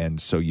whatever. Mm-hmm.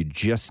 And so you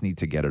just need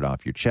to get it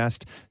off your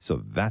chest.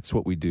 So that's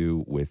what we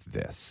do with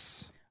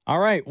this. All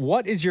right.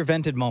 What is your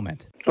vented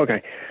moment?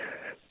 Okay.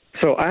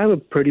 So I have a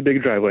pretty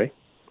big driveway,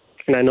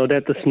 and I know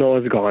that the snow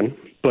is gone,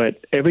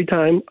 but every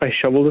time I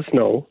shovel the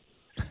snow,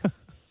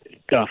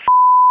 the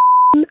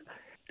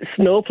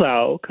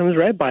snowplow comes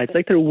right by. It's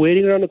like they're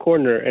waiting around the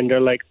corner, and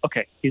they're like,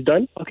 okay, he's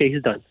done? Okay,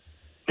 he's done.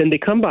 Then they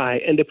come by,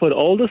 and they put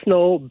all the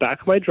snow back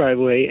on my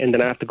driveway, and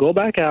then I have to go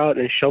back out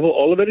and shovel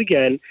all of it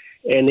again,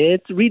 and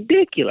it's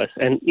ridiculous.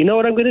 And you know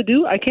what I'm going to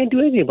do? I can't do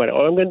anything about it.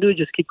 All I'm going to do is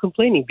just keep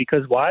complaining,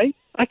 because why?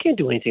 I can't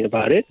do anything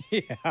about it.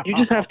 Yeah. You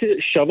just have to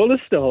shovel the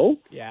snow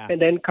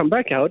and then come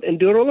back out and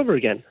do it all over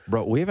again.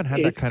 Bro, we haven't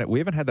had that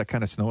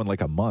kind of snow in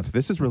like a month.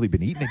 This has really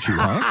been eating at you,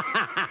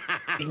 huh?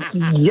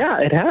 Yeah,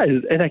 it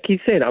has. And I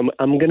keep saying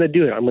I'm going to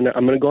do it. I'm going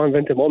to go on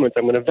vented moments.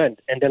 I'm going to vent.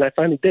 And then I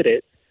finally did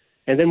it.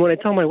 And then when I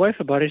tell my wife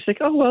about it, she's like,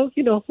 "Oh well,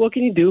 what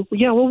can you do?"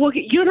 Yeah, well,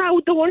 you're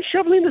not the one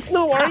shoveling the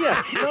snow, are you?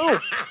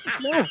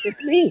 No,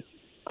 it's me.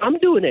 I'm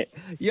doing it.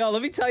 Yo,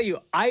 let me tell you,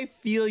 I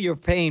feel your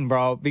pain,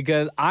 bro,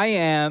 because I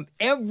am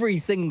every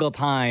single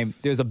time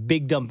there's a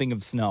big dumping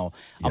of snow.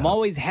 Yeah. I'm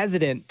always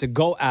hesitant to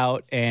go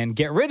out and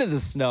get rid of the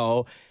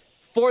snow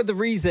for the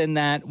reason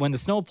that when the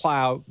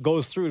snowplow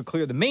goes through to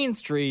clear the main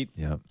street,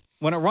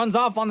 when it runs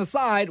off on the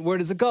side, where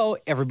does it go?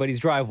 Everybody's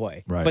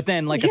driveway. Right. But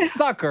then like a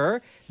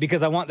sucker,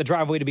 because I want the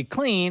driveway to be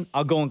clean,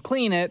 I'll go and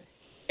clean it.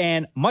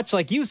 And much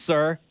like you,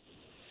 sir,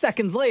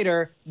 seconds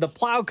later, the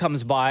plow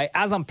comes by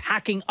as I'm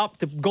packing up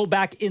to go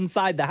back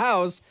inside the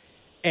house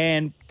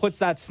and puts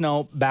that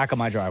snow back on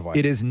my driveway.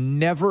 It is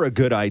never a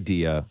good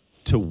idea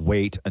to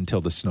wait until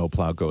the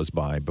snowplow goes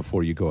by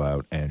before you go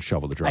out and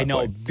shovel the driveway. I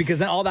know, because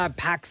then all that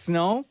packed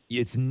snow.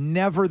 It's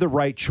never the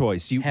right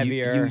choice.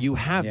 Heavier. You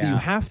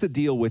have to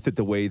deal with it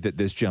the way that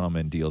this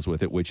gentleman deals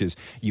with it, which is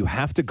you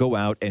have to go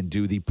out and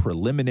do the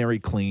preliminary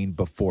clean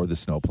before the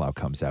snowplow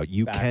comes out.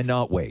 You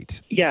cannot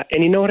wait. Yeah,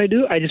 and you know what I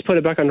do? I just put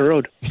it back on the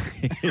road.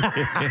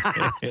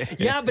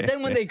 Yeah, but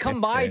then when they come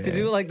by to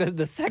do like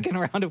the second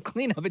round of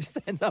cleanup, it just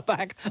ends up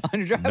back on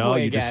your driveway. No,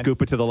 you again. just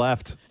scoop it to the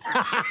left.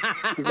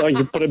 No,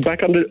 you put it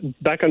back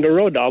on the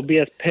road. I'll be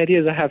as petty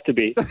as I have to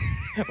be.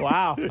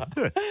 Wow.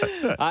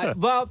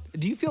 Well,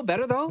 do you feel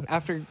better though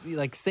after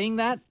like saying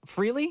that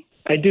freely?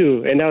 I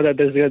do, and now that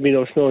there's going to be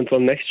no snow until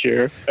next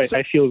year,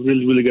 I feel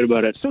really, really good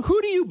about it. So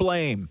who do you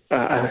blame?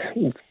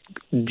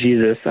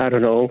 Jesus, I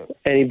don't know.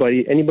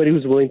 Anybody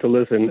who's willing to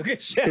listen. Look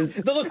at shit.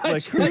 The look on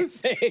Shrek's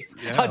face.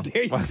 Yeah. How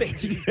dare you say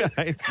Jesus?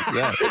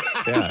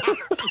 Yeah.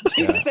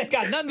 Jesus ain't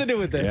got nothing to do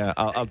with this. Yeah,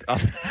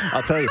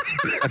 I'll tell you.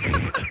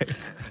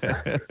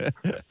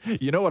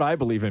 You know what I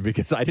believe in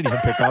because I didn't even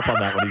pick up on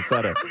that when he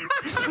said it.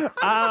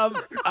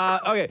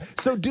 Okay,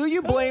 so do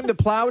you blame the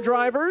plow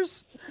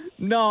drivers?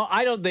 No,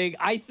 I don't think.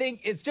 I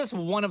think it's just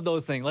one of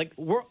those things. Like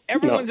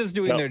everyone's just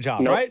doing their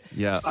job, right?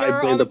 Yeah. Sir,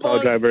 I blame on the the plow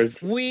phone, drivers.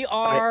 we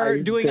are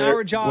doing they're-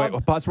 our job.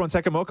 Wait, pause for 1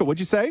 second, Mocha. What'd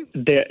you say?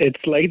 It's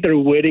like they're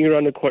waiting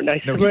around the corner.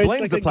 I No, swear he it's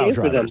blames like the a plow game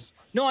for them. drivers.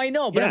 No, I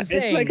know, but Yeah, I'm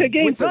saying it's like a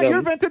game It's for not them.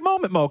 your vented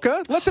moment,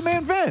 Mocha. Let the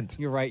man vent.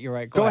 You're right. You're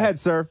right. Go ahead,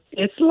 sir.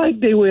 It's like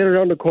they wait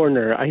around the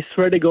corner. I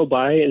swear they go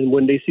by, and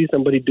when they see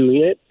somebody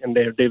doing it, and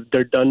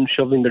they're done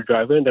shoveling their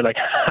driveway, and they're like,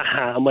 ha,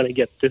 ha, I'm going to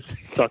get this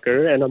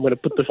sucker, and I'm going to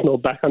put the snow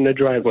back on their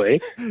driveway.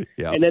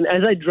 Yeah. And then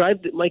as I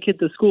drive my kid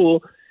to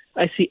school,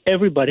 I see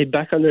everybody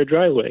back on their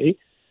driveway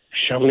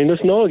shoveling the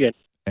snow again.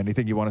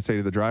 Anything you want to say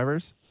to the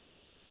drivers?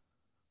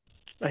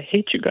 I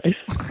hate you guys.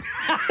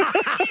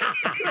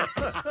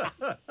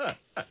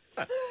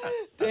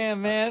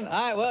 Damn, man. All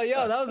right,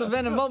 well, that was a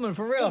venom moment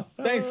for real.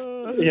 Thanks.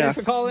 Yeah. Thanks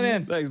for calling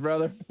in. Thanks,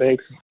 brother.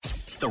 Thanks.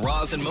 The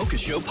Roz and Mocha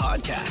Show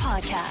podcast.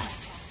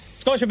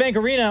 Scotiabank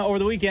Arena over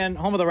the weekend,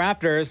 home of the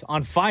Raptors,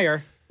 on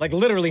fire. Like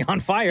literally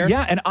on fire.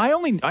 Yeah, and I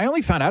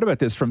only found out about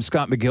this from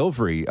Scott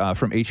McGilvery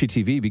from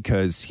HGTV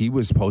because he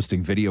was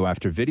posting video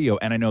after video,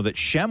 and I know that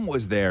Shem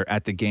was there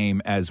at the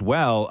game as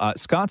well.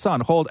 Scott's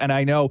on hold, and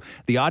I know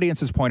the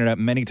audience has pointed out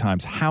many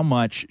times how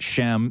much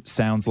Shem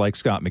sounds like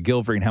Scott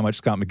McGilvery and how much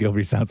Scott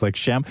McGilvery sounds like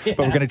Shem. Yeah.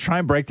 But we're going to try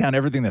and break down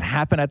everything that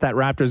happened at that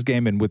Raptors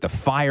game and with the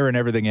fire and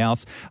everything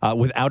else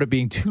without it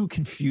being too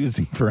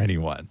confusing for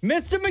anyone.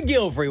 Mr.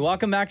 McGilvery,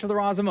 welcome back to the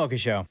Roz and Mocha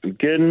Show.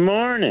 Good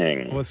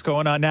morning. What's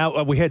going on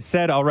now? We had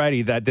said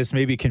already that this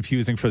may be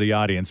confusing for the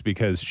audience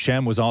because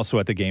Shem was also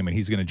at the game and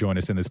he's going to join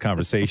us in this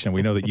conversation.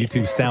 We know that you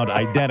two sound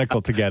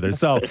identical together.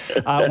 So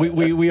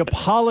we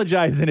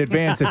apologize in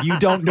advance if you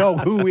don't know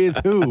who is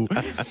who.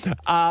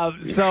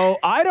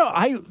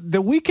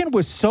 The weekend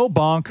was so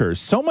bonkers.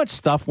 So much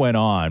stuff went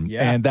on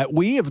and that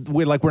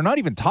we're not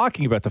even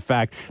talking about the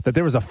fact that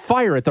there was a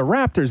fire at the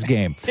Raptors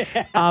game.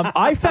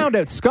 I found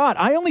out, Scott,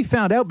 I only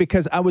found out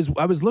because I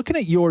was looking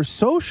at your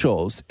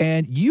socials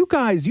and you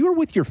were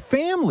with your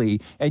family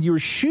and you were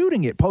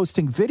shooting it,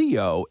 posting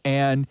video,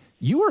 and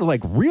you were like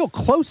real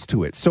close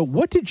to it. So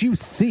what did you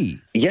see?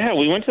 Yeah,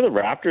 we went to the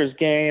Raptors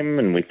game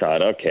and we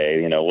thought,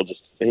 okay,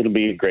 it'll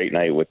be a great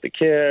night with the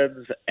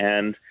kids.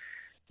 And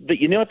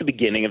at the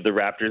beginning of the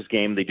Raptors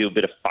game, they do a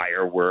bit of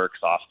fireworks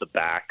off the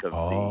back of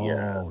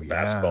the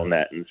basketball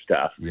net and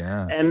stuff.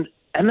 Yeah. And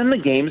then the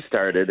game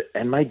started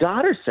and my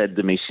daughter said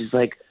to me, she's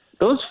like,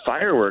 those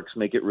fireworks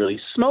make it really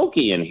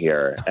smoky in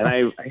here. And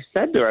I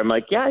said to her, I'm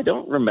like, yeah, I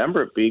don't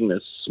remember it being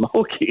this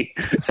smoky.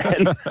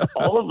 And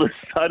all of a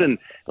sudden,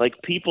 like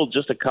people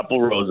just a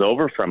couple rows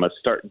over from us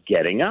start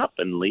getting up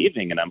and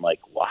leaving. And I'm like,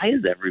 why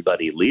is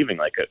everybody leaving?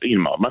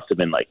 It must have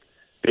been like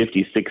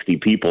 50, 60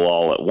 people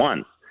all at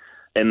once.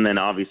 And then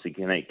obviously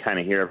I kind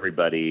of hear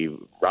everybody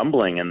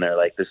rumbling and they're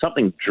like, there's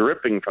something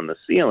dripping from the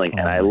ceiling.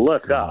 And I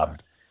look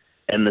up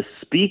and the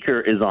speaker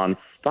is on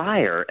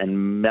fire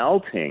and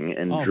melting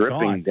and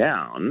dripping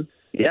down.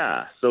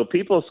 Yeah. So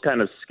people's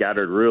kind of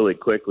scattered really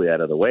quickly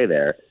out of the way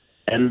there.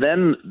 And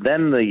then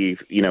we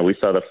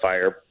saw the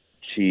fire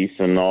chief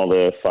and all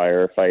the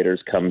firefighters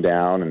come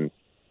down and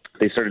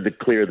they started to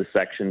clear the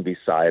section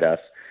beside us.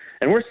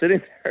 And we're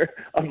sitting there,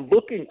 I'm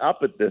looking up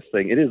at this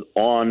thing. It is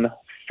on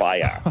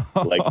fire,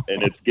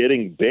 and it's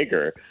getting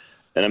bigger.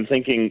 And I'm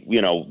thinking,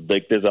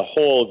 there's a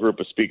whole group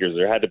of speakers.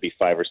 There had to be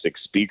 5 or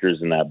 6 speakers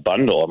in that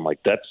bundle. I'm like,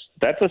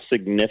 that's a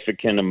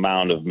significant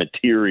amount of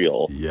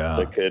material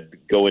that could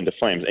go into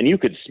flames. And you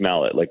could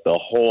smell it. Like the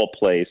whole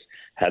place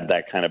had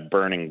that kind of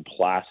burning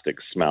plastic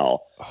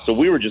smell. So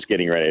we were just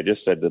getting ready. I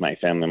just said to my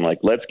family, I'm like,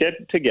 let's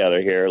get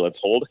together here. Let's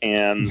hold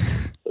hands.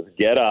 Let's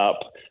get up.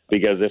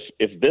 Because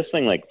if this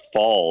thing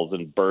falls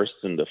and bursts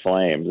into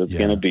flames, it's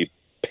going to be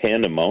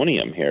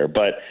pandemonium here.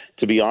 But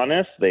to be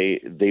honest,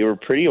 they were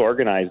pretty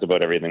organized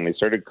about everything. They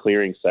started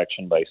clearing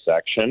section by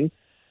section.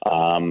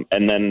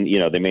 And then,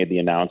 they made the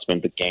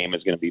announcement the game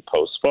is going to be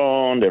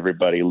postponed.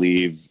 Everybody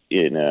leave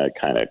in a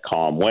kind of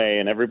calm way.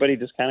 And everybody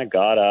just kind of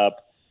got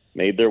up,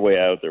 made their way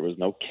out. There was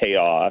no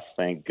chaos,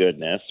 thank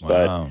goodness.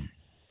 Wow. But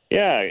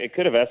yeah, it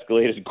could have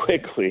escalated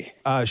quickly.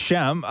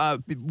 Shem,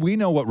 we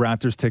know what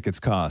Raptors tickets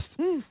cost.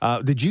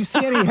 Did you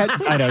see any?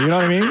 I know, you know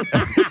what I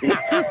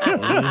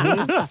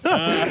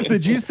mean.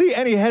 Did you see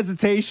any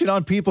hesitation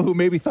on people who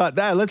maybe thought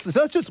that? Let's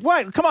just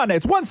wait. Come on,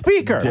 it's one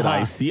speaker. Did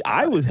I see?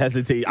 I was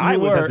hesitating.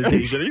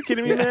 Hesitation. Are you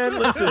kidding me, man?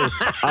 Listen,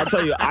 I'll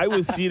tell you. I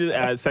was seated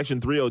at section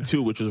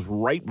 302, which was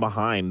right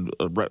behind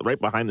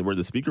where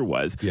the speaker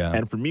was. Yeah.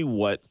 And for me,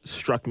 what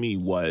struck me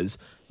was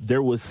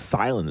there was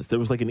silence. There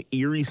was like an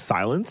eerie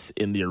silence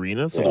in the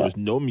arena, so there was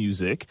no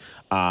music.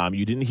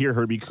 You didn't hear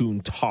Herbie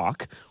Kuhn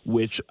talk,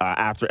 which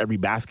after every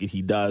basket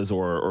he does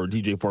or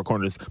DJ Four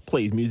Corners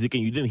plays music,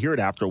 and you didn't hear it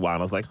after a while.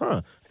 And I was like,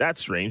 that's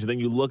strange. And then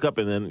you look up,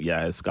 and then,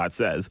 as Scott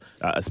says,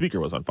 a speaker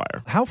was on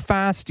fire. How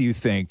fast do you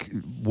think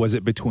was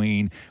it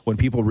between when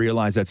people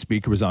realized that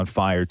speaker was on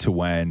fire to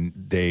when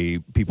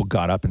people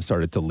got up and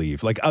started to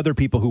leave? Like other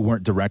people who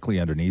weren't directly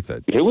underneath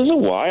it. It was a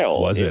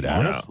while. Was it?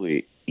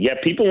 Honestly. Yeah,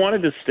 people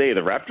wanted to stay.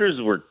 The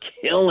Raptors were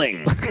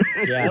killing.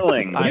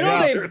 Killing.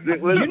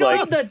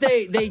 That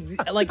they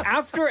like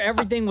after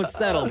everything was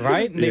settled,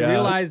 right? And they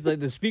realized that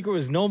the speaker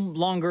was no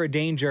longer a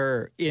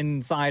danger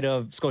inside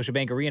of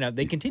Scotiabank Arena.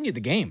 They continued the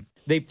game.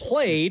 They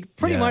played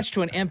pretty much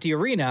to an empty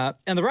arena,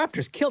 and the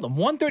Raptors killed them.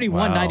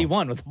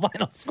 131-91 was the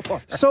final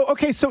score. So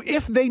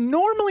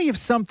if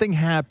something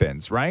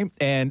happens, right,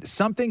 and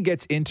something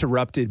gets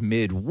interrupted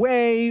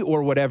midway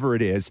or whatever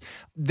it is,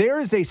 there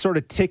is a sort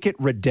of ticket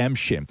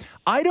redemption.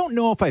 I don't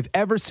know if I've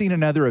ever seen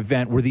another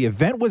event where the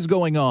event was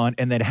going on,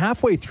 and then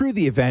halfway through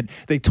the event,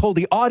 they told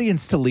the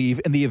audience to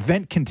leave, and the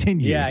event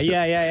continues.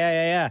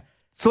 Yeah.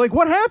 So, like,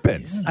 what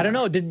happens? I don't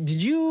know. Did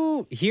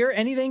you hear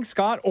anything,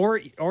 Scott or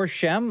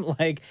Shem?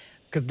 Like,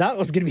 because that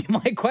was going to be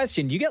my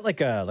question. Do you get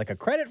like a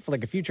credit for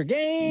like a future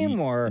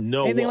game or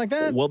anything like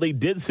that? Well, they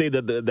did say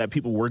that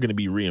people were going to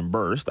be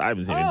reimbursed. I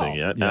haven't seen anything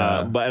yet.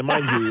 Yeah. But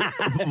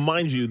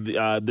mind you,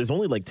 there's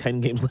only like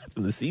 10 games left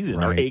in the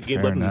season or 8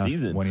 games left in the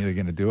season. When are they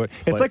going to do it?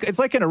 It's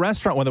like in a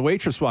restaurant when the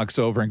waitress walks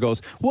over and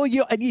goes, "Well,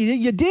 you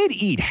did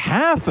eat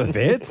half of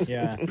it."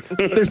 Yeah.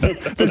 There's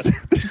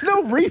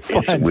no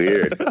refund.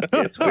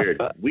 It's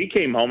weird. We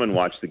came home and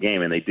watched the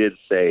game, and they did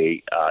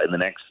say in the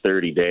next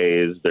 30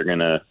 days they're going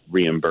to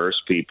reimburse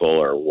people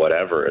or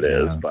whatever it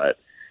is. But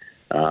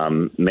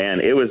man,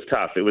 it was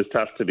tough. It was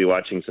tough to be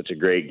watching such a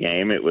great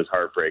game. It was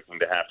heartbreaking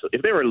to have to.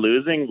 If they were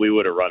losing, we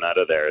would have run out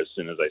of there as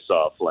soon as I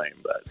saw a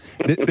flame. But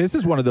this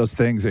is one of those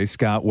things,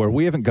 Scott, where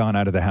we haven't gone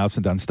out of the house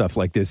and done stuff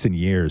like this in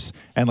years,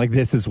 and like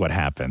this is what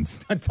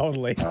happens.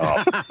 Totally. Should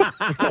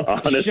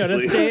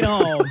have stayed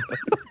home.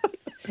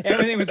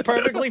 Everything was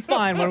perfectly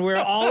fine when we were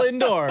all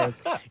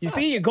indoors. You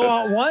see, you go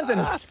out once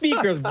and a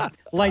speaker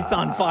lights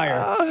on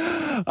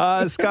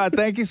fire. Scott,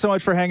 thank you so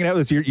much for hanging out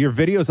with us. Your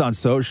videos on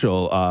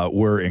social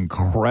were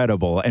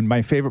incredible. And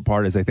my favorite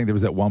part is I think there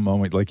was that one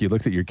moment, like you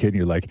looked at your kid and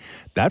you're like,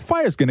 that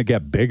fire's going to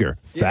get bigger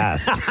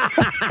fast.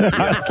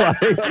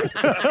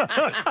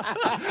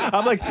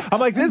 I'm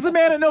like, this is a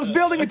man that knows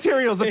building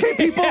materials. Okay,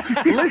 people,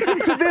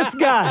 listen to this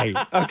guy.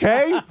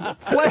 Okay,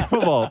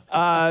 flammable.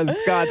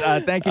 Scott,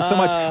 thank you so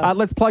much.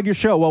 Let's plug your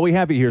show while we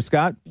have you here,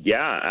 Scott.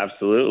 yeah,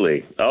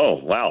 absolutely. Oh,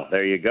 wow.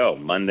 There you go.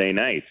 Monday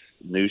nights.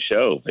 New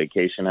show,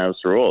 Vacation House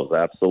Rules.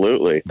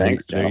 Absolutely.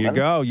 Thanks, There you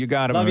go. You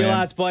got it, Love you man.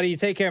 lots, buddy.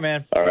 Take care,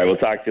 man. All right, we'll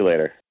talk to you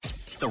later.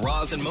 The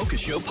Roz and Mocha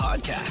Show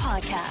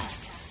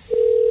podcast.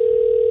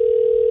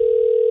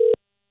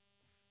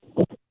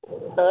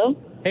 Hello?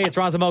 Hey, it's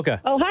Roz and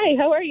Mocha. Oh, hi.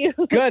 How are you?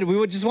 Good.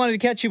 We just wanted to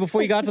catch you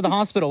before you got to the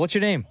hospital. What's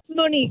your name?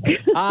 Monique.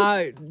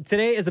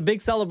 Today is a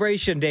big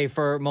celebration day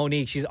for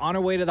Monique. She's on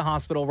her way to the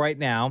hospital right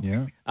now.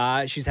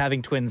 Yeah. She's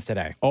having twins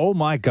today. Oh,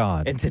 my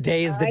God. And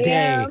today is the I day.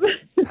 am.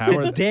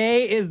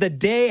 Today is the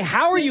day.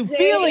 How are you Today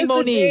feeling, is the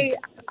Monique? day.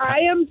 I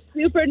am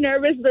super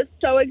nervous, but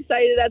so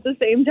excited at the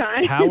same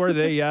time. How are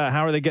they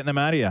getting them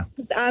out of you?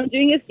 I'm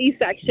doing a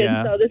C-section,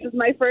 Yeah. so this is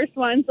my first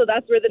one, so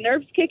that's where the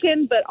nerves kick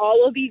in, but all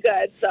will be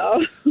good,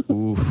 so.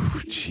 Ooh,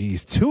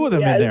 jeez. 2 of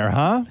them in Yes. there,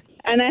 huh?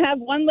 And I have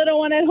one little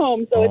one at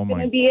home, so Oh, it's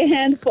going to be a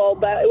handful,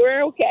 but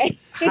we're okay.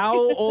 How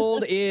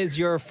old is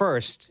your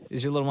first?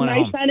 Is your little one at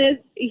My home? son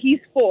he's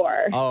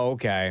 4. Oh,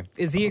 okay.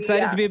 Is he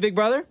excited to be a big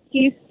brother?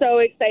 He's so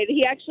excited.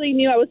 He actually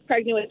knew I was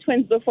pregnant with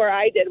twins before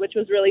I did, which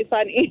was really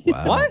funny.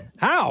 What?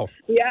 How?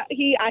 Yeah,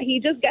 he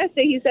just guessed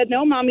it. He said,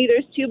 "No, Mommy,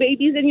 there's 2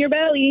 babies in your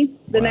belly."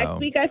 The Wow. next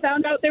week, I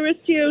found out there was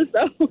 2.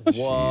 So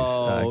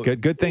Whoa.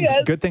 Good thing.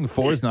 Yes. Good thing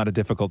 4 is not a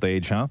difficult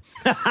age, huh?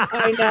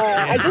 I know.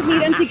 I just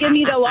need him to give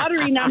me the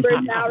lottery numbers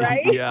now,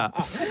 right? Yeah.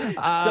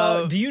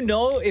 So, do you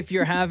know if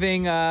you're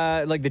having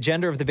like the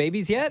gender of the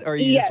babies yet, or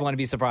you Yes. just want to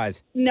be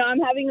surprised? No, I'm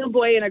having a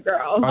boy and a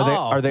girl.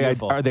 Are they?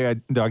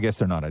 No, I guess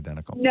they're not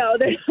identical. No,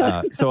 they're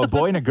So a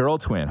boy and a girl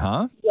twin,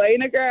 huh? boy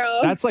and a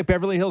girl. That's like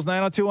Beverly Hills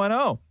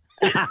 90210.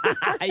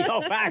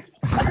 Yo, facts.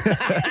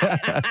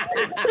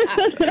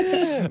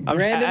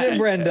 Brandon and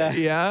Brenda.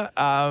 Yeah,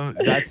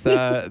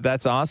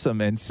 that's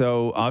awesome. And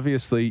so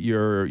obviously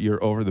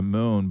you're over the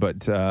moon,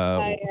 but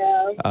I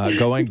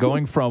am.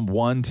 going from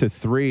 1 to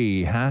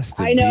 3 has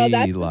to I know be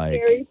that's like. the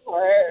scary part.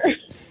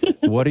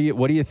 What do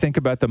you think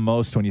about the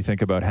most when you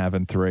think about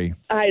having 3?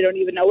 I don't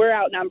even know. We're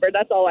outnumbered.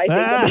 That's all I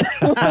think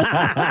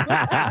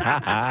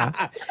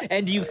about.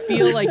 And do you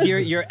feel like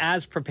you're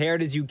as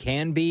prepared as you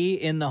can be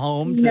in the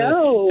home to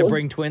No.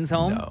 bring twins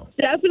home? No.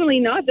 Definitely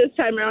not this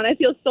time around. I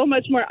feel so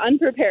much more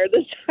unprepared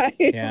this time.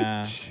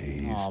 Yeah.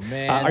 Oh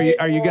man.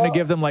 Are you going to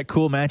give them like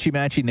cool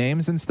matchy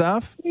names and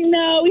stuff?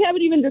 No, we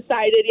haven't even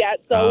decided yet,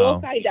 so Oh.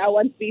 we'll find out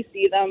once we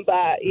see them.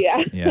 But yeah.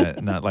 Yeah,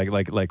 not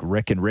like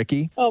Rick and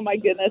Ricky. Oh my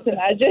goodness,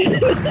 imagine.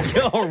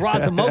 Yo,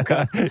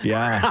 Razamoka.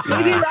 Yeah.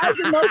 Maybe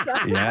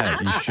Razamoka. Yeah,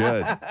 you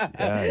should.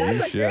 Yeah,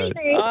 you should.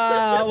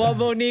 Well,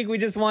 Monique, we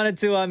just wanted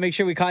to make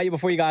sure we caught you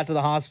before you got to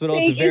the hospital.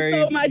 Thank it's a very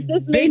you so much.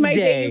 This made big my day.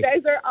 day. You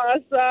guys are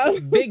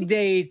awesome. Big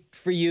day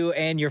for you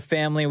and your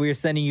family. We are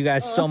sending you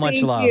guys so much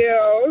Thank love.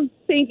 you.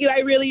 Thank you. I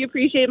really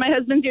appreciate it. My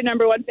husband's your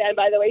number 1 fan,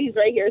 by the way. He's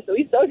right here, so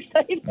he's so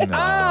excited.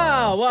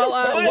 Ah, well,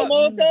 Bye,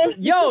 Mocha.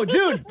 yo,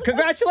 dude,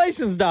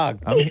 congratulations, dog.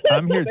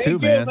 I'm here too, Thank you,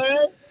 man.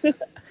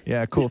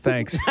 Yeah, cool.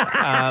 Thanks.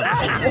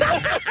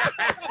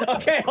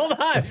 Okay, hold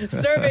on.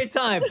 Survey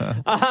time.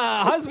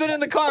 Husband in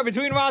the car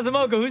between Roz and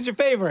Mocha. Who's your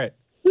favorite?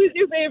 Who's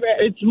your favorite?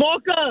 It's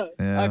Mocha.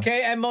 Yeah.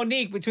 Okay, and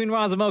Monique between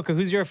Roz and Mocha.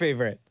 Who's your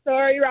favorite?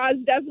 Sorry, Roz,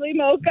 definitely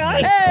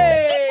Mocha.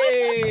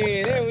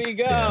 Hey, there we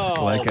go.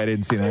 Like I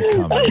didn't see that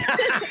coming.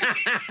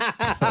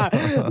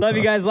 Love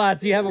you guys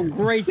lots. You have a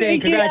great day.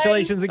 Thank you,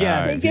 Congratulations All again.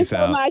 right, Thank you peace so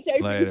out. much.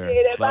 I Later.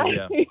 appreciate it. Love Bye.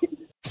 ya.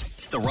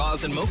 The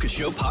Roz and Mocha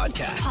Show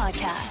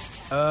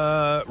podcast.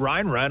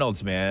 Ryan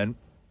Reynolds, man.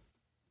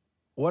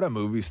 What a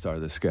movie star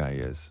this guy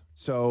is.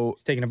 So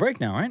he's taking a break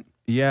now, right?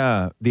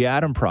 Yeah, the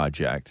Adam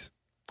Project.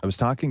 I was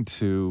talking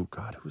to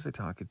who was I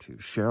talking to?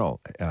 Cheryl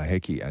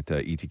Hickey at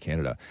ET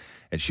Canada,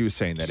 and she was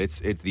saying that it's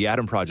the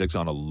Adam Project's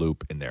on a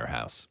loop in their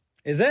house.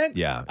 Is it?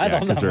 Yeah, I love that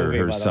because movie,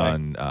 her by the way.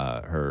 son,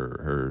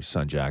 her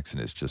son Jackson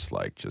is just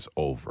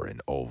over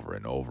and over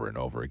and over and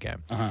over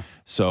again. Uh-huh.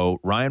 So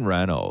Ryan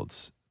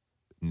Reynolds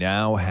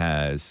now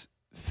has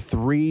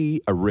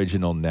 3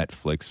 original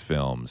Netflix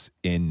films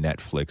in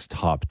Netflix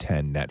top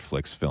 10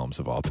 Netflix films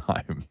of all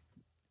time.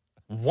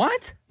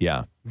 What?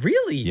 Yeah.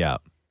 Really? Yeah.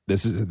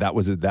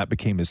 That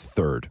became his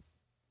third.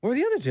 What were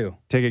the other two?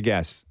 Take a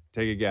guess.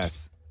 Take a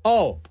guess.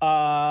 Oh,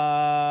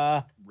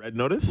 Red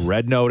Notice?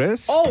 Red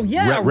Notice. Oh,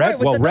 yeah, right,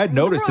 with Red the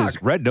Notice Rock.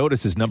 Red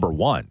Notice is number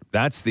 1.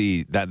 That's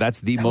the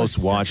most was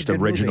such a watched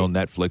good original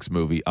movie. Netflix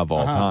movie of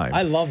all Uh-huh. time.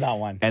 I love that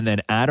one. And then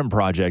Adam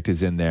Project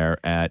is in there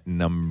at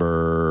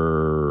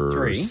number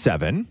 3.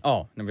 7.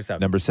 Oh, number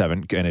 7. Number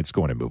 7, and it's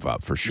going to move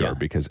up for sure Yeah.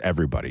 because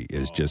everybody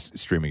is just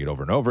streaming it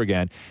over and over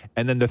again.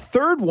 And then the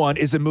third one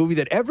is a movie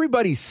that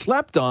everybody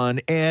slept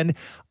on, and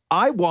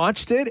I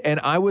watched it,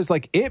 and I was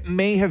like, it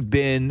may have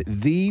been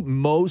the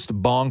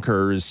most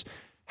bonkers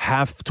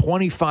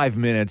 25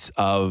 minutes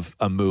of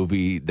a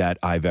movie that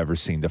I've ever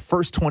seen. The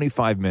first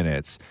 25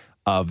 minutes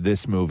of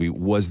this movie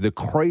was the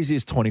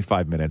craziest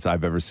 25 minutes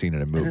I've ever seen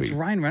in a movie. And it's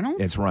Ryan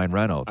Reynolds? It's Ryan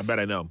Reynolds. I bet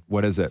I know.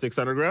 What is it? 6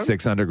 Underground?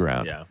 6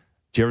 Underground. Yeah.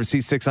 Did you ever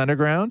see 6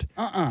 Underground?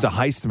 Uh-uh. It's a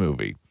heist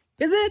movie.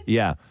 Is it?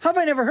 Yeah. How have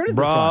I never heard of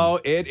this one? Bro,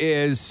 it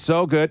is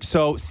so good.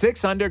 So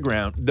 6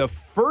 Underground, the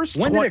first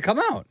When did it come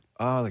out?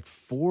 Like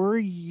 4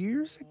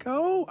 years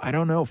ago? I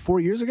don't know. 4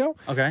 years ago?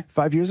 Okay.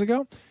 5 years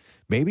ago?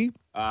 Maybe?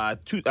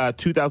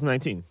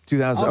 2019.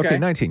 2000. Okay,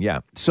 19, yeah.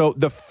 So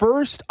the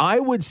first, I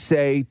would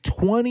say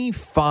 20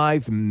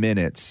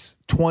 minutes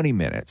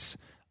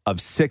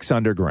of 6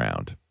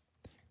 Underground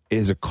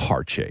is a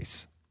car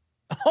chase.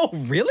 Oh,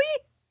 really?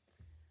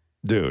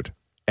 Dude.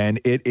 And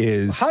it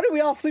is. How did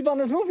we all sleep on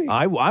this movie?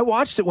 I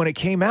watched it when it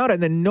came out,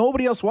 and then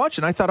nobody else watched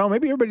it. And I thought,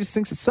 maybe everybody just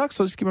thinks it sucks,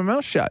 so I'll just keep my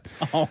mouth shut.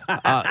 Oh.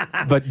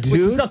 But dude,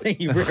 Which is something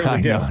you rarely I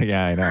do. know,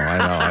 yeah,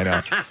 I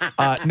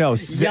know. No,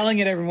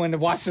 Yelling at everyone to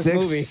watch this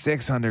movie.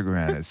 6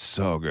 Underground is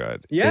so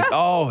good. Yeah?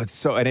 It's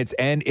so, and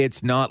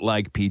it's not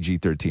like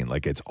PG-13,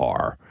 like it's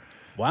R.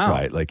 Wow.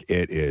 Right, like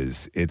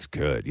it's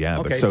good. Yeah.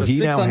 Okay, but so, so he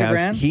 6 now Underground?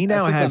 has he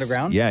now That's 6 has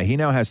Underground? yeah, he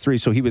now has 3.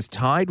 So he was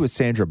tied with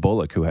Sandra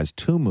Bullock, who has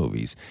 2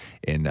 movies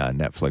in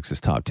Netflix's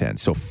top 10.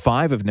 So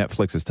 5 of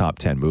Netflix's top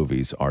 10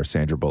 movies are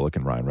Sandra Bullock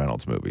and Ryan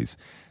Reynolds movies.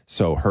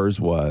 So hers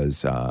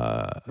was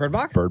Bird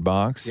Box? Bird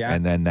Box, Yeah.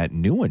 and then that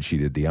new one she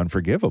did, The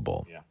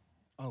Unforgivable. Yeah.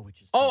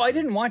 Oh, I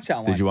didn't watch that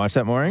one. Did you watch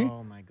that, Maury?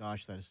 Oh my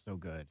gosh, that is so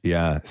good.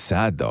 Yeah,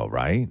 sad though,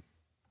 right?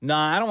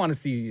 Nah, I don't want to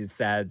see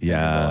sad. Sandra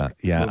Yeah, Bullock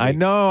yeah. movie. I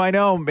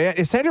know, man.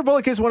 If Sandra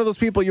Bullock is one of those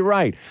people, you're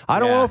right. I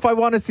don't know if I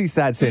want to see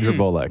sad Sandra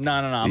Bullock. No.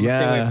 I'm gonna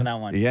stay away from that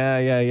one.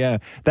 Yeah.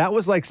 That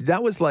was like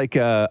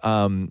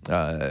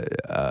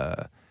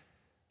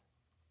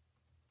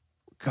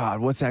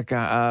God, what's that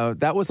guy?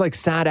 That was like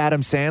sad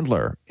Adam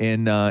Sandler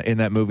in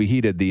that movie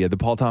he did, the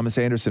Paul Thomas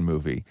Anderson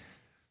movie.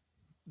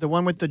 The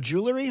one with the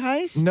jewelry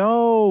heist?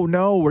 No,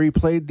 where he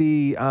played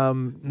the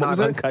Not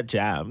Uncut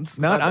Jams.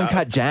 Not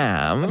Uncut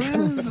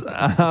Jams.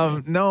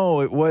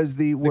 No, it was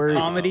the where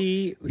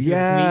comedy. He was a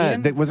Yeah,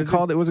 comedian? was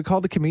it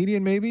called The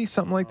Comedian? Maybe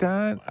something like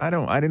that. I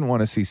didn't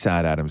want to see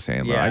sad Adam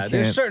Sandler. I Yeah, can't,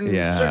 there's certain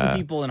yeah.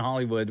 people in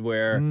Hollywood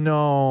where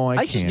No,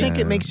 I just think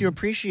it makes you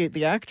appreciate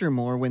the actor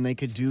more when they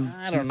could do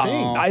I don't two know.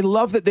 things. I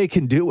love that they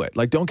can do it.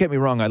 Like, don't get me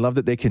wrong. I love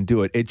that they can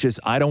do it. It just,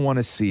 I don't want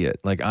to see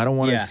it. Like, I don't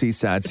want to Yeah. see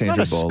sad It's not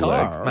Sandra a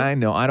Bullock. scar. I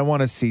know. I don't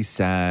want to see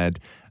sad.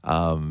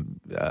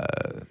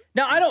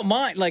 Now I don't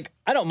mind. Like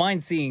I don't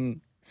mind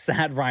seeing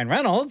sad Ryan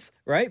Reynolds,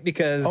 right?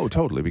 Because Oh,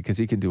 totally. Because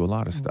he can do a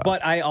lot of stuff.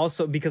 but I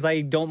also because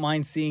I don't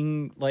mind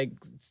seeing like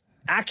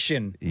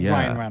action Yeah.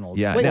 Ryan Reynolds.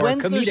 Yeah. Wait, Now-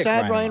 when's there comedic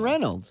sad Ryan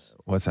Reynolds?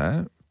 What's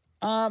that?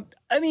 I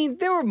mean,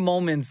 there were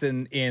moments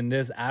in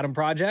this Adam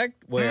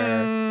project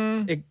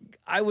where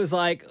I was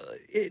like,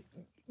 it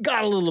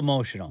got a little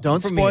emotional.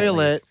 Don't for me, at spoil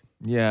it. least.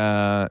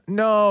 Yeah.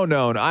 No. I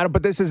don't,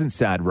 but this isn't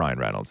sad Ryan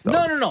Reynolds, though.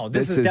 No.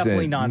 This is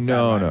definitely isn't- not sad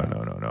No, Ryan no,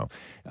 Reynolds.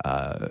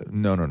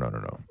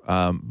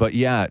 No. But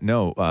yeah,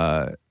 no.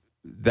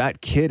 That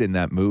kid in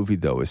that movie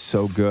though is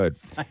so good,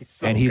 So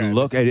and he good.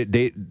 looked at it.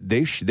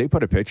 They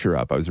put a picture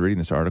up. I was reading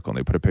this article, and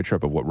they put a picture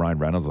up of what Ryan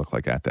Reynolds looked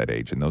like at that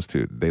age, and those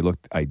two they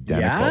looked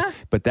identical. Yeah?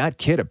 But that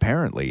kid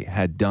apparently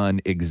had done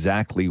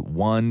exactly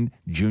one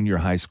junior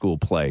high school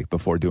play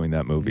before doing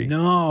that movie.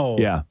 No.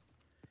 Yeah.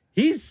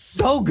 He's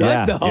so good,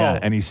 yeah, though. Yeah,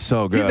 and he's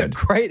so good. He's a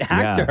great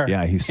actor.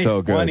 Yeah, he's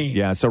so good. funny.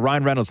 Yeah, so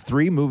Ryan Reynolds,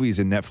 3 movies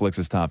in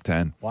Netflix's top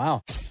 10.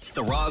 Wow.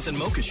 The Roz and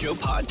Mocha Show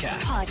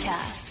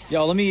podcast.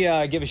 Yo, let me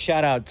give a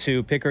shout out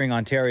to Pickering,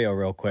 Ontario,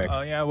 real quick.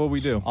 Oh, yeah, what we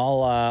do?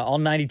 All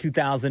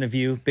 92,000 of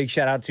you. Big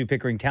shout out to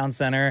Pickering Town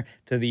Center,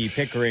 to the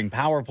Pickering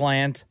Power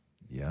Plant.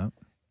 Yeah.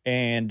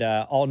 And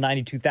all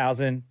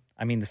 92,000.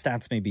 I mean, the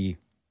stats may be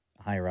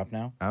higher up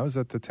now. I was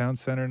at the town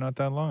center not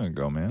that long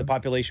ago, man. The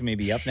population may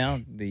be up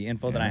now. The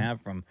info that I have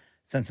from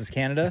Census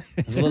Canada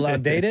is a little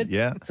outdated.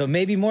 Yeah. So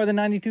maybe more than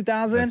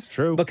 92,000. That's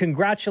true. But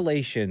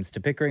congratulations to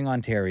Pickering,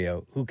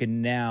 Ontario, who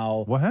can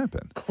now What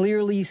happened?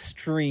 clearly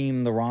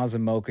stream the Roz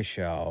and Mocha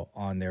Show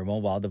on their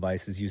mobile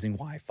devices using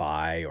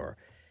Wi-Fi or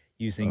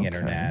using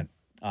internet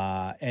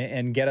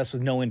and get us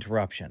with no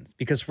interruptions.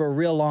 Because for a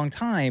real long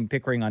time,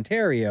 Pickering,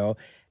 Ontario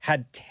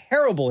had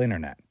terrible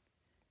internet.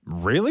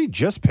 Really?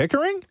 Just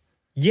Pickering?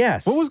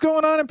 Yes. What was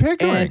going on in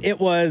Pickering? And it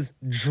was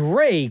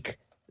Drake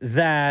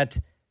that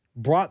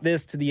brought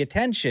this to the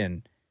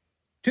attention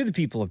to the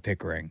people of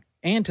Pickering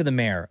and to the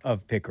mayor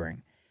of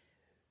Pickering,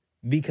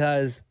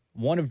 because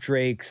one of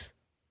Drake's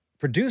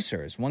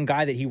producers, one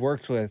guy that he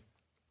worked with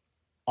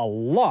a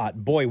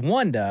lot, Boy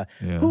Wonder,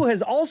 who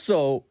has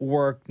also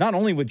worked not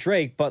only with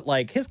Drake, but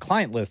like his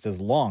client list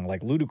is long,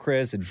 like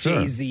Ludacris and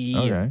Jay-Z.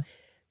 Okay.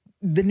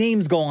 The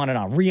names go on and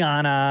on.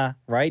 Rihanna,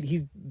 right?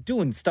 He's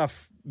doing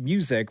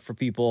music for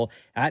people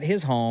at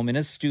his home, in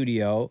his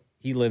studio.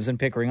 He lives in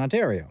Pickering,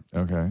 Ontario.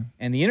 Okay.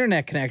 And the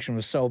internet connection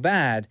was so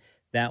bad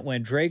that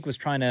when Drake was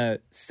trying to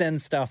send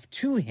stuff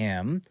to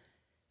him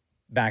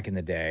back in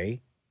the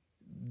day,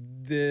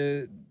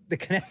 the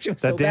connection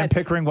was That so damn bad.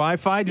 Pickering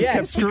Wi-Fi just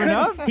kept screwing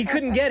up? He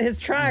couldn't get his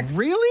tracks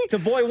Really? to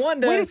Boy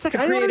Wonder Wait a second.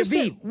 to I don't create a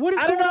understand. beat. What is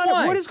I going don't know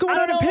on? why. What is going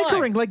I on don't in know why.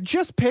 Pickering? Like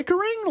just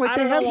Pickering? Like I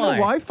they don't have know no why.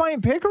 Wi-Fi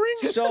in Pickering?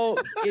 So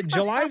in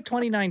July of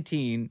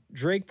 2019,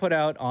 Drake put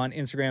out on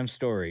Instagram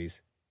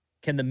stories,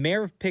 can the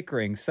mayor of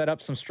Pickering set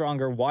up some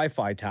stronger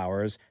Wi-Fi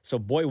towers so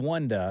Boy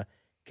Wonder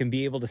can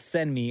be able to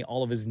send me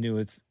all of his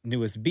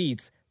newest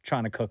beats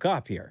trying to cook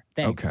up here?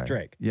 Thanks, Okay.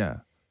 Drake. Yeah.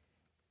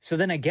 So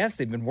then I guess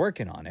they've been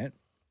working on it.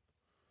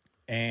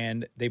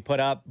 And they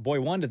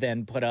Boy Wonder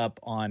then put up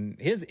on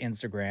his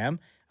Instagram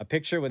a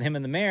picture with him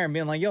and the mayor and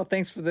being like, yo,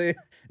 thanks for the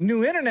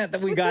new internet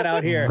that we got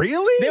out here.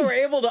 Really? They were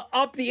able to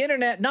up the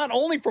internet not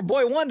only for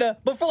Boy Wonder,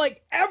 but for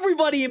like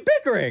everybody in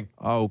Pickering.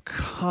 Oh,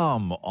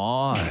 come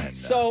on.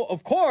 So,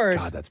 of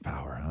course, God, that's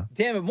power, huh?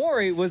 Dammit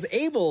Maury was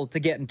able to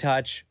get in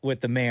touch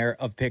with the mayor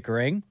of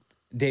Pickering,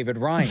 David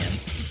Ryan.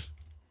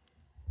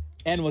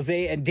 And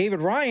David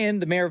Ryan,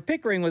 the mayor of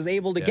Pickering, was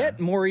able to get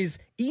Maury's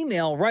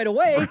email right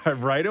away.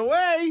 Right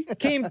away.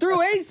 Came through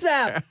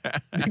ASAP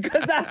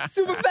because that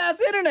super fast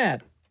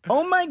internet.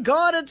 Oh my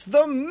God, it's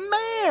the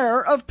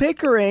mayor of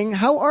Pickering.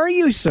 How are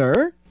you,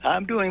 sir?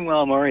 I'm doing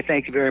well, Maury.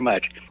 Thank you very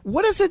much.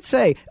 What does it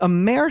say? A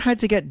mayor had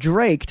to get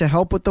Drake to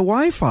help with the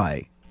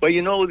Wi-Fi. Well,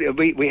 you know,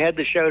 we had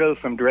the shout out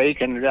from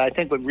Drake, and I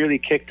think what really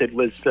kicked it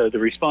was the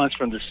response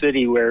from the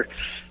city, where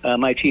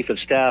my chief of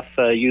staff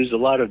used a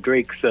lot of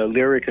Drake's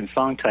lyric and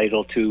song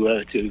title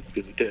to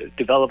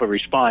develop a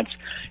response,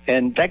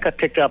 and that got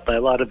picked up by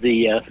a lot of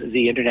the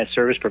internet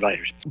service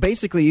providers.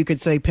 Basically, you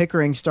could say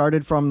Pickering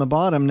started from the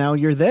bottom. Now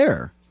you're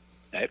there.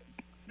 I'd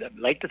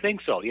like to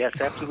think so. Yes,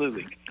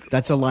 absolutely.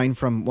 That's a line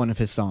from one of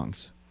his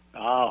songs.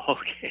 Oh,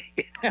 okay.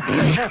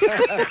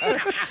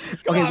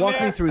 Okay,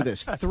 walk me through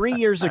this. 3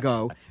 years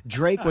ago,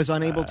 Drake was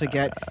unable to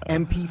get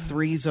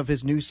MP3s of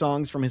his new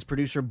songs from his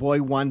producer,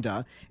 Boy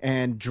Wonder,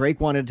 and Drake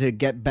wanted to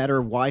get better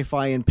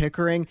Wi-Fi in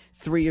Pickering.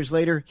 3 years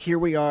later, here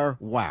we are.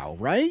 Wow,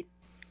 right?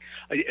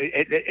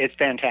 It's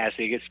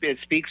fantastic. It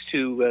speaks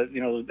to,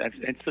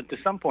 it's to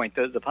some point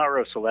the power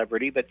of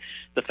celebrity, but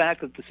the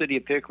fact that the city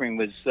of Pickering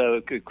was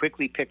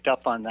quickly picked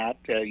up on that,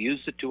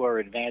 used it to our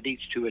advantage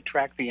to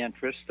attract the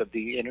interest of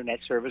the internet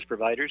service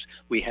providers.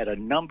 We had a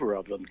number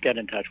of them get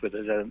in touch with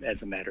us,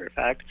 as a matter of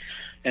fact.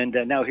 And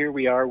now here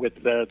we are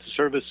with the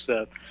service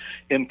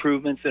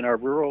improvements in our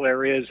rural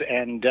areas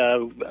and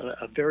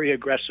a very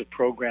aggressive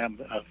program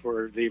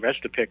for the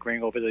rest of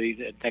Pickering over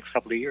the next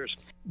couple of years.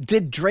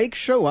 Did Drake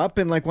show up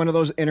in like one of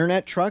those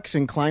internet trucks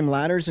and climb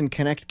ladders and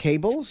connect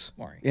cables?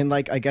 In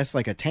like, I guess,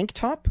 like a tank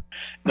top?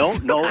 No,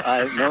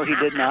 he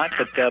did not.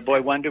 But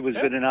Boy Wonder was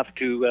good enough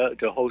to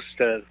host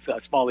a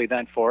small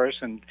event for us,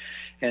 and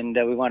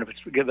we want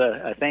to give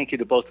a thank you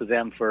to both of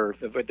them for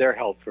their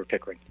help for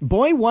Pickering.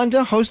 Boy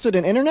Wonder hosted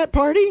an internet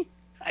party?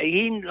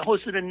 He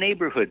hosted a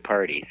neighborhood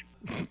party.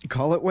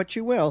 Call it what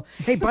you will.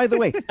 Hey, by the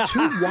way, 2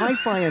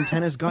 Wi-Fi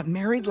antennas got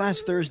married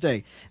last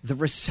Thursday. The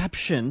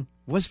reception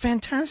was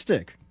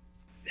fantastic.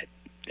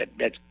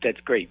 That's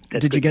great.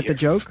 That's Did you good get the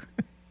joke?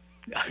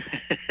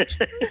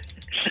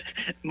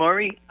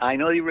 Maury, I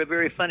know you were a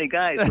very funny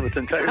guy, so it's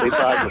entirely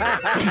possible.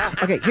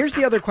 Okay, here's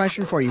the other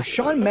question for you.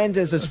 Shawn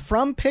Mendes is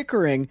from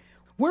Pickering.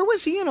 Where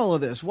was he in all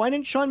of this? Why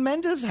didn't Shawn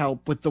Mendes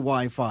help with the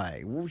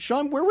Wi-Fi?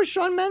 Where was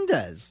Shawn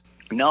Mendes?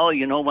 No,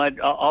 you know what?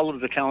 All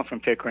of the talent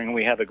from Pickering,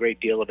 we have a great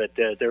deal of it.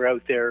 They're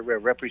out there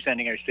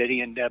representing our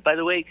city. And by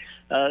the way,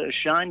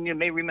 Sean, you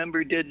may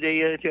remember, did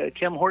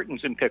Tim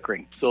Hortons in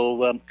Pickering.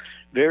 So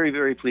very,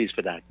 very pleased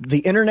for that. The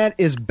internet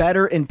is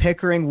better in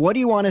Pickering. What do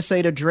you want to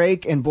say to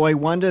Drake and Boy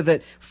Wonder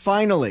that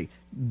finally,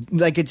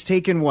 like it's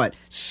taken,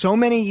 so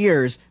many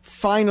years,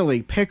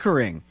 finally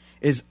Pickering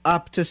is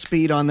up to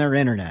speed on their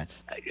internet?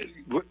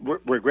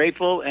 We're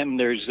grateful, and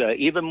there's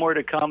even more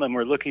to come, and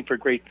we're looking for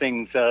great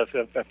things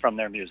from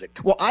their music.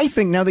 Well, I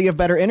think now that you have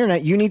better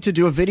internet, you need to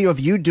do a video of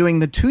you doing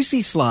the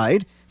Tootsie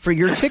slide for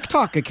your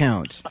TikTok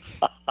account.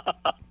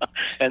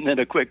 And then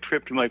a quick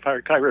trip to my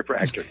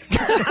chiropractor.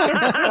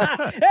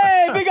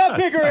 Hey, big up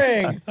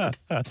Pickering!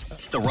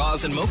 The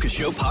Roz and Mocha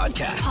Show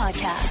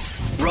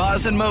podcast.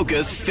 Roz and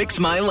Mocha's Fix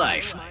My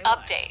Life.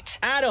 Update.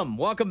 Adam,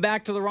 welcome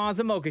back to the Roz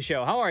and Mocha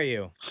Show. How are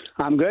you?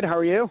 I'm good. How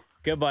are you?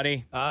 Good,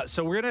 buddy.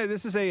 So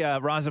this is a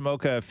Roz and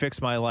Mocha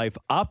Fix My Life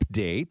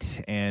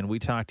update, and we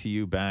talked to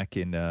you back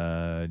in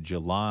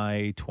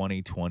July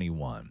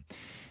 2021.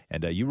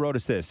 And you wrote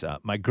us this.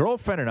 My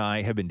girlfriend and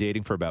I have been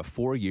dating for about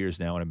 4 years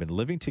now and have been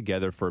living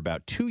together for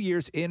about 2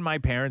 years in my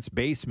parents'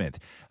 basement.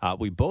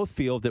 We both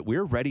feel that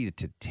we're ready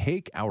to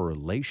take our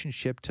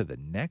relationship to the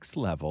next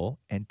level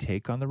and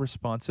take on the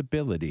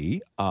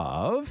responsibility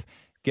of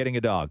getting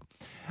a dog.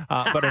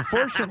 But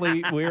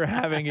unfortunately, we're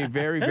having a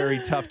very,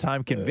 very tough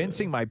time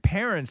convincing my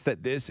parents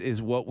that this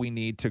is what we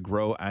need to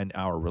grow in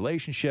our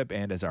relationship.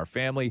 And as our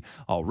family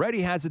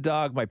already has a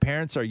dog, my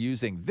parents are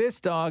using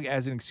this dog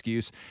as an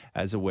excuse,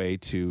 as a way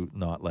to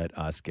not let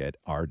us get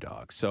our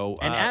dog. So,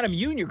 And Adam,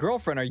 you and your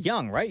girlfriend are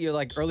young, right? You're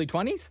like early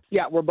 20s?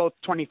 Yeah, we're both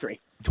 23.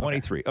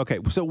 23. Okay.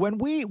 So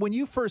when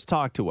you first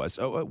talked to us,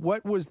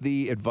 what was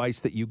the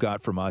advice that you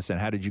got from us, and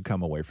how did you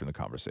come away from the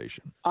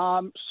conversation?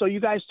 So you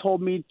guys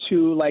told me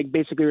to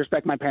basically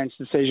respect my parents'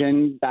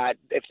 decision, that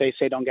if they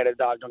say don't get a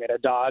dog, don't get a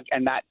dog,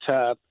 and that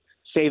to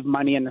save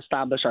money and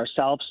establish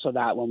ourselves so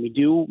that when we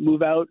do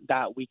move out,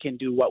 that we can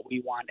do what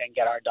we want and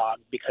get our dog,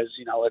 because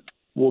it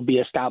will be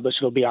established,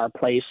 it'll be our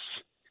place.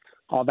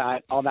 All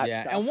that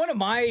yeah, stuff. And one of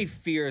my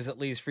fears, at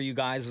least for you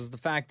guys, was the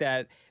fact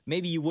that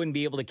maybe you wouldn't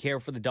be able to care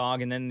for the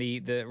dog, and then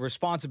the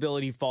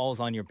responsibility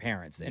falls on your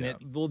parents, and it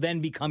will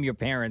then become your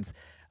parents'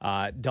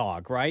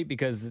 dog, right?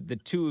 Because the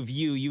two of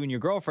you and your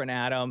girlfriend,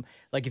 Adam,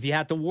 like if you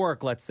had to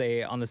work, let's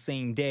say, on the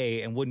same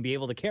day and wouldn't be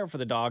able to care for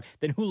the dog,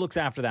 then who looks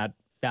after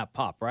that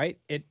pup, right?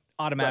 It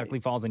automatically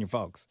falls on your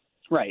folks.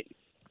 Right.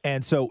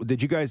 And so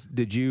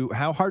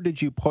how hard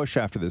did you push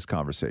after this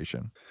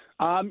conversation?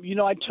 I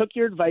took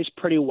your advice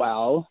pretty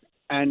well.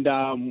 And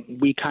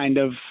we kind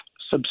of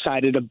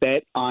subsided a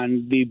bit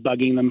on the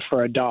bugging them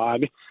for a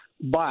dog.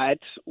 But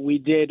we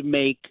did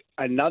make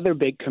another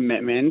big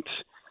commitment.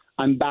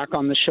 I'm back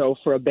on the show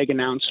for a big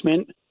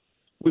announcement.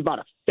 We bought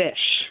a fish.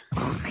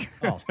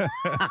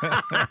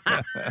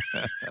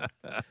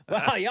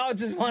 Wow, y'all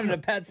just wanted a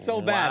pet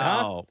so bad,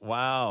 huh?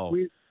 Wow.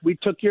 We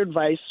took your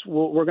advice.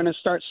 We're going to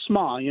start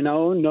small,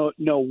 no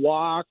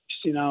walks,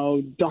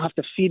 don't have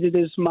to feed it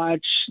as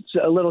much. It's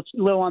a little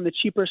on the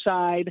cheaper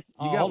side.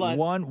 You got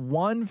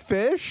one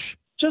fish?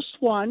 Just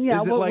one,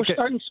 yeah. We're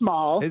starting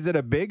small. Is it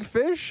a big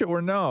fish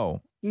or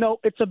no? No,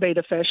 it's a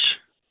beta fish.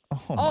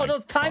 Oh,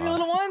 those tiny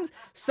little ones?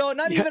 So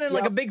not even in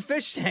like a big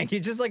fish tank.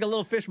 It's just like a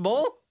little fish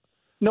bowl?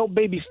 No,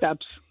 baby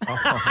steps. Okay.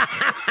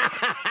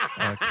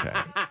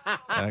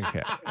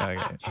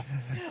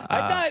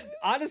 I thought,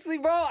 honestly,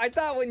 bro,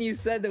 when you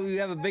said that we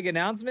have a big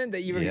announcement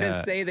that you were going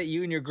to say that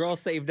you and your girl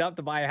saved up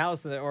to buy a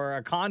house or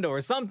a condo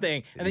or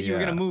something, and that you were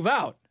going to move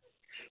out.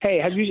 Hey,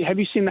 have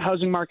you seen the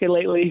housing market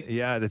lately?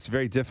 Yeah, that's a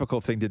very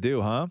difficult thing to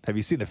do, huh? Have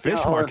you seen the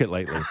fish market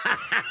lately?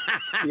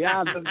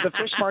 Yeah, the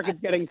fish market's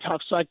getting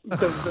tough, so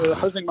the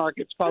housing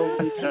market's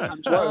probably 10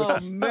 times worse. Oh,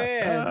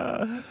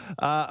 man.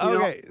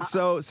 Okay,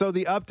 so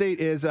the update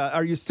is,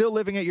 are you still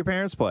living at your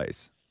parents'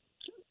 place?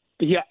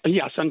 Yeah,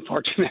 yes,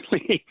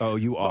 unfortunately. Oh,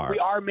 you are.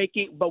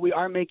 But we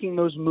are making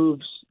those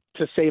moves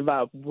to save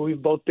up.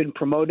 We've both been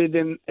promoted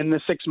in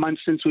the 6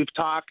 months since we've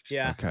talked.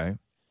 Yeah. Okay.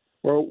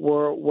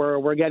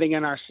 We're getting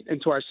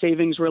into our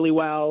savings really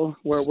well.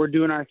 We're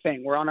doing our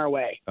thing. We're on our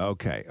way.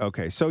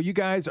 Okay. So you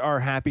guys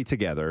are happy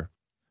together.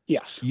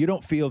 Yes. You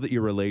don't feel that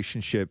your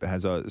relationship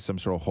has some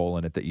sort of hole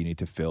in it that you need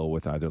to fill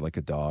with either like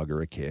a dog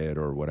or a kid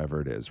or whatever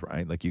it is,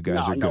 right? Like you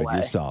guys are good.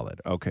 You're solid.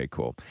 Okay,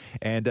 cool.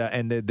 And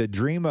the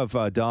dream of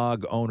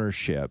dog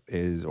ownership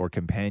or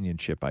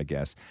companionship, I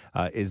guess,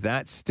 is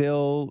that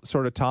still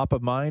sort of top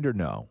of mind or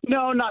no?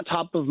 No, not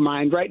top of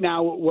mind. Right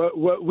now,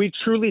 we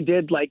truly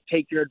did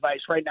take your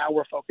advice. Right now,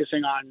 we're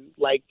focusing on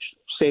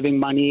saving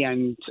money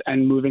and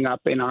moving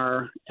up in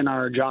our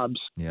jobs.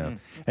 Yeah. Okay.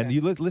 And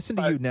you listen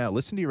to you now.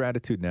 Listen to your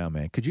attitude now,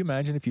 man. Could you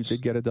imagine if you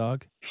did get a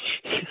dog?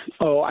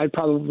 Oh, I'd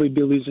probably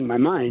be losing my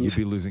mind. You'd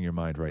be losing your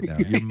mind right now.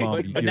 Your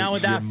mom, but now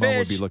with that your fish, mom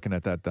would be looking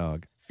at that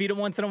dog. Feed it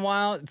once in a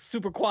while. It's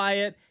super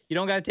quiet. You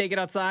don't got to take it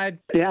outside.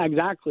 Yeah,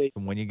 exactly.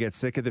 And when you get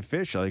sick of the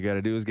fish, all you got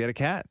to do is get a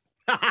cat.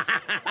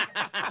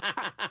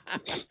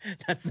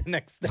 That's the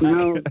next step.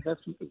 No,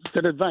 that's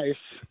good advice.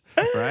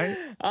 Right?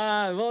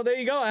 Well, there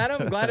you go,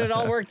 Adam. Glad it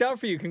all worked out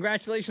for you.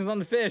 Congratulations on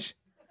the fish.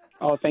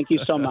 Oh, thank you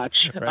so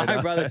much. All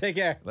right, brother. Take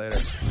care. Later.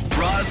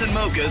 Roz and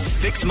Mocha's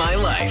Fix My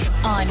Life.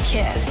 On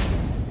Kiss.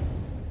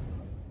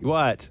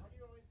 What?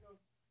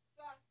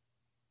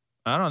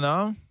 I don't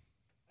know.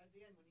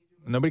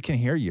 Nobody can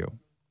hear you.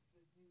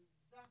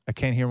 I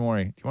can't hear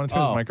Maury. Do you want to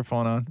turn his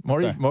microphone on?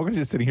 Mocha's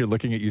just sitting here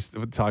looking at you,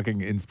 talking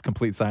in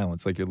complete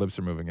silence, like your lips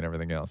are moving and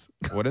everything else.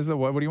 What is it?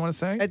 What do you want to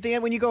say? At the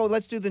end, when you go,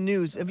 let's do the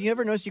news. Have you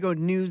ever noticed you go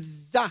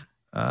news?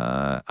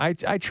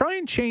 I try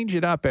and change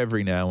it up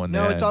every now and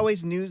then. No, it's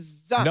always news.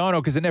 No,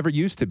 because it never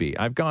used to be.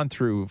 I've gone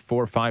through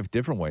 4 or 5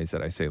 different ways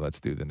that I say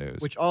let's do the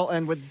news. Which all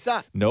end with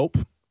za. Nope.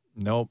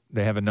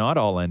 They have not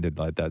all ended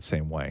like that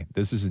same way.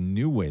 This is a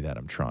new way that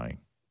I'm trying.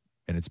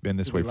 And it's been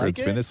this way for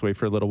been this way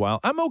for a little while.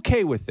 I'm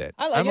okay with it.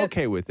 I'm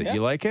okay with it. Yeah.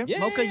 You like it? Yeah,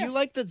 Mocha, you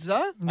like the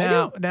za?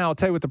 Now I'll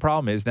tell you what the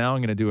problem is. Now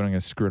I'm going to do it. I'm going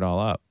to screw it all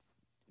up.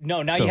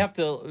 No, now you have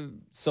to.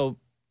 So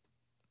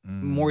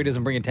Maury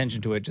doesn't bring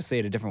attention to it. Just say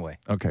it a different way.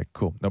 Okay,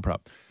 cool. No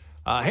problem.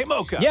 Hey,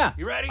 Mocha. Yeah.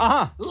 You ready?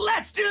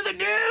 Let's do the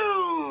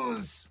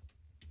news.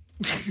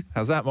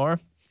 How's that, Maura?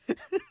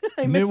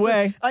 I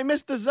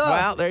missed the za.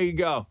 Well, there you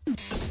go.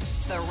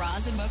 The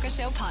Roz and Mocha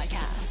Show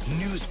podcast.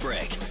 News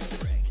break.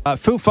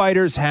 Foo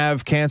Fighters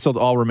have canceled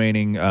all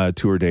remaining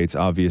tour dates.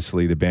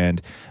 Obviously, the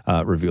band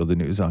revealed the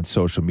news on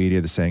social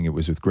media, saying it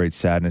was with great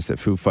sadness that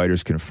Foo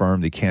Fighters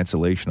confirmed the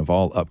cancellation of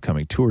all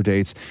upcoming tour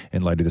dates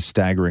in light of the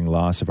staggering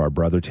loss of our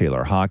brother,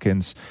 Taylor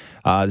Hawkins.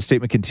 The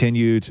statement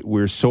continued,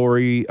 "We're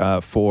sorry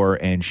for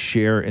and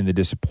share in the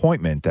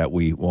disappointment that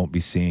we won't be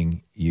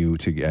seeing you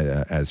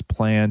as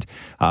planned."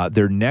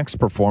 Their next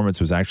performance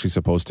was actually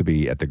supposed to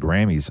be at the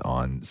Grammys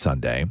on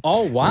Sunday.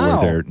 Oh,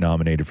 wow. Where they're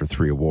nominated for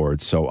 3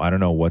 awards. So I don't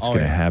know what's going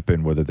to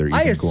happen, whether they're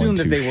even going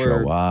to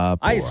show up.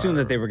 I assumed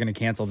that they were going to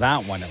cancel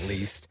that one at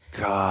least.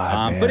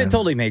 God, but man. it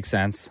totally makes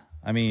sense.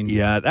 I mean,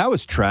 yeah, that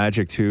was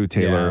tragic too,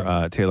 Taylor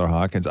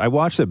Hawkins. I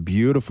watched a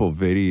beautiful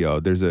video.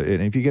 And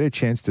if you get a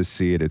chance to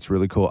see it, it's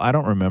really cool. I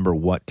don't remember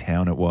what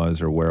town it was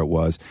or where it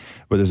was,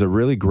 but there's a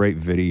really great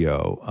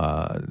video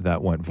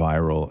that went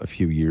viral a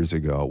few years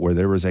ago where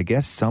there was, I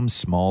guess, some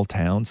small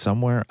town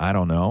somewhere. I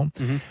don't know,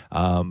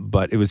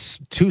 but it was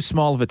too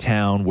small of a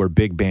town where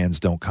big bands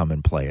don't come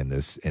and play in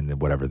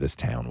whatever this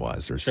town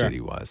was or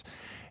city was.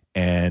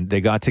 And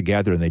they got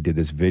together and they did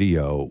this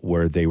video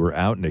where they were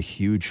out in a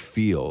huge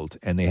field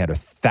and they had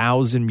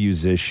 1,000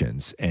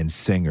 musicians and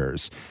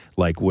singers,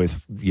 like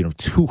with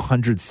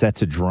 200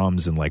 sets of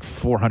drums and like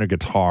 400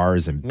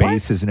 guitars and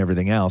basses and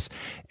everything else.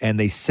 And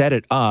they set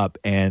it up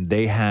and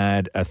they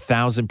had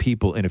 1,000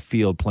 people in a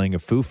field playing a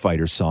Foo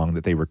Fighters song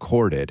that they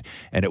recorded,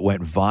 and it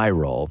went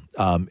viral.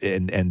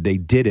 And they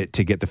did it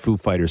to get the Foo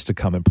Fighters to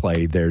come and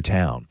play their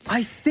town.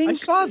 I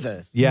saw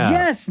this. Yeah.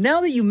 Yes.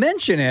 Now that you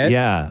mention it.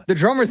 Yeah. The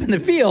drummer's in the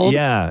field.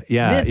 Yeah.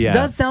 This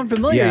does sound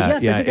familiar.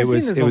 Yes, I think I've seen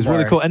this It was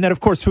really cool. And then, of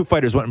course, Foo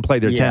Fighters went and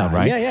played their town,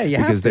 right? Yeah, you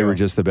because have they to. were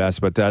just the best.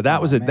 But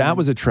that was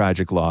a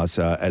tragic loss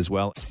as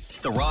well.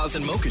 The Roz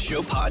and Mocha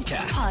Show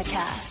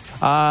podcast.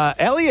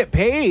 Elliot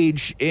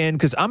Page,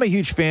 because I'm a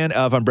huge fan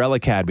of Umbrella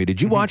Academy.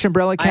 Did you watch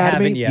Umbrella Academy? I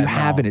haven't yet, You no.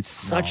 haven't. It's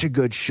such a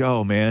good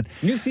show, man.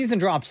 New season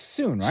drops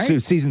soon, right? So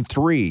season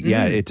 3,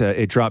 yeah,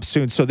 it drops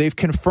soon. So they've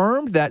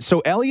confirmed that.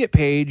 So Elliot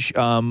Page,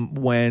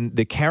 when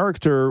the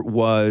character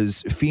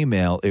was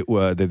female, it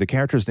was the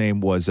character's name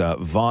was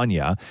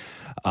Vanya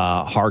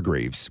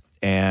Hargreaves,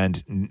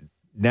 and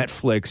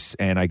Netflix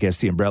and I guess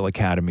the Umbrella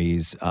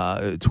Academy's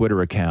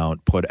Twitter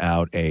account put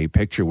out a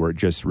picture where it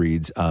just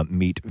reads,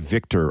 meet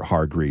Victor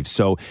Hargreaves.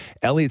 So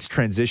Elliot's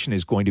transition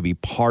is going to be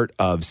part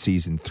of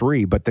season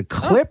 3, but the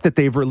clip that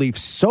they've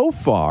released so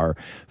far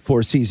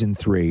for season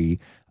 3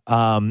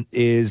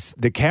 is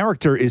the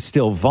character is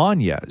still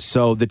Vanya.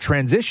 So the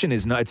transition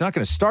is not, it's not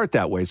going to start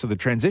that way. So the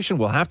transition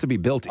will have to be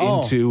built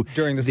into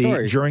during the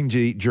story. during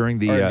the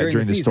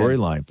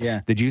storyline.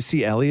 Yeah. Did you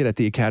see Elliot at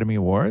the Academy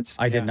Awards?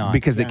 I did not.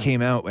 Because they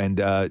came out and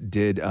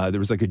did there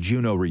was like a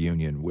Juno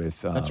reunion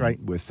with That's right.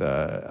 with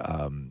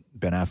Ben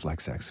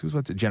Affleck's ex.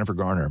 What's it? Jennifer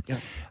Garner.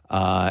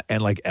 Yeah.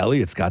 And like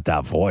Elliot's got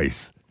that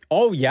voice.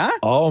 Oh, yeah?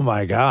 Oh,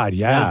 my God.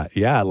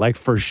 Yeah. Like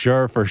for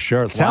sure.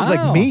 It sounds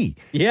like me.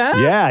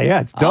 Yeah? Yeah.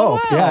 It's dope.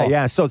 Oh, wow.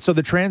 Yeah. So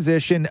the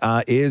transition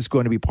is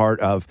going to be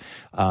part of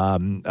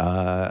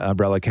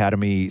Umbrella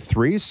Academy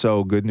 3.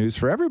 So good news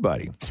for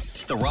everybody.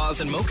 The Roz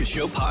and Mocha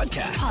Show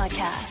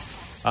podcast.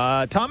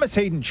 Thomas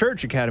Hayden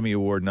Church Academy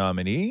Award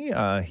nominee.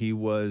 He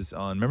was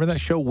on, remember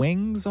that show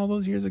Wings all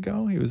those years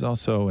ago? He was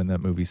also in that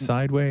movie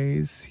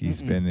Sideways.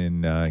 He's been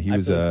in,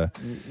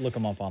 look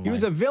him up online. he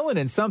was a villain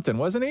in something,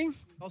 wasn't he?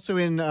 Also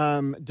in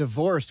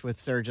Divorced with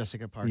Sarah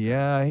Jessica Parker.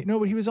 Yeah, no,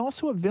 but he was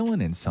also a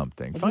villain in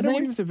something. What's Find his out what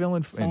name? he was a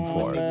villain in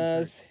for.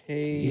 Thomas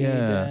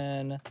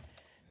Hayden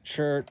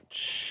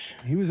Church.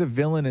 He was a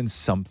villain in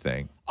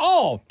something.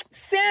 Oh,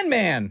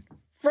 Sandman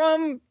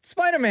from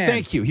Spider-Man.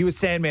 Thank you. He was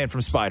Sandman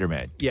from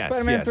Spider-Man. Yes.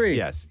 Spider-Man 3.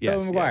 Yes.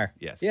 Tobey Maguire.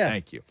 Yes. Yes.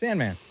 Thank you.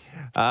 Sandman.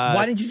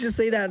 Why didn't you just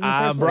say that in the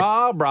first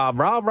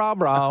place?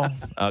 Bra.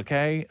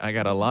 Okay. I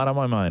got a lot on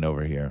my mind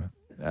over here.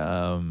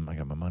 I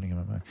got my money.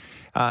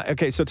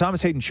 Okay, so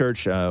Thomas Hayden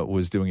Church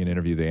was doing an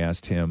interview. They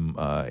asked him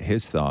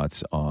his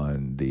thoughts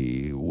on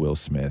the Will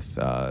Smith,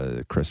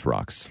 Chris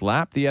Rock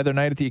slap the other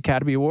night at the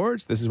Academy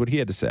Awards. This is what he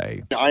had to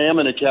say. I am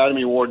an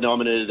Academy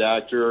Award-nominated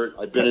actor.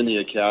 I've been in the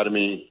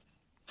Academy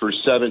for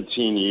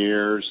 17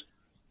 years.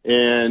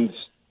 And,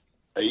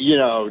 you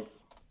know,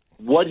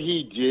 what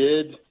he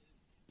did,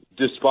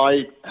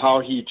 despite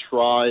how he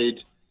tried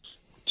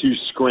to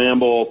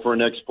scramble for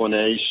an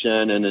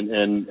explanation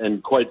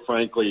and quite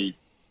frankly,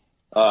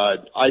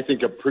 I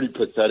think a pretty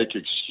pathetic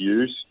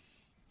excuse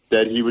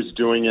that he was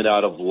doing it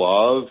out of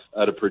love,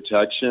 out of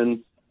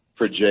protection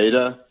for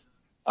Jada.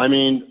 I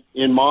mean,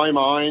 in my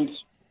mind,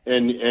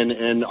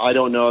 and I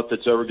don't know if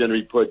it's ever going to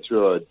be put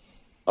to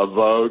a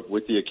vote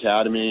with the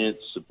Academy.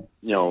 It's,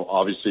 you know,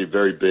 obviously a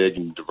very big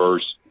and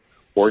diverse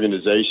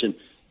organization.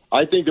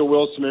 I think that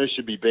Will Smith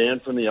should be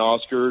banned from the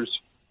Oscars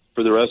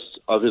for the rest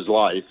of his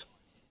life.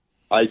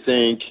 I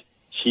think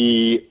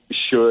he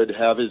should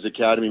have his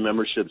Academy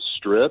membership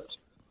stripped,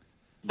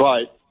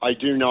 but I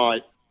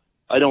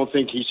don't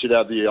think he should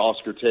have the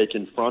Oscar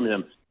taken from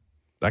him.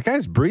 That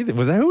guy's breathing.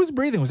 Who was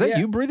breathing? Was that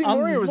you breathing,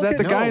 Maury, or was that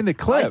the guy in the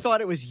clip? I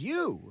thought it was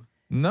you.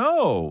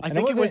 No. I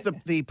think it was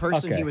the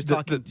person he was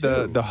talking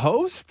to. The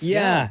host?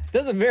 Yeah.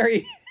 That's a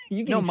very...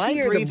 You can my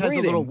hear breathe the has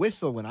breathing. a little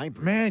whistle when I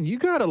breathe. Man, you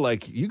gotta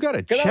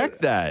check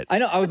that. I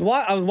know. I was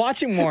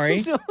watching Maury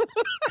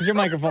because your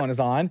microphone is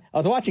on. I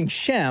was watching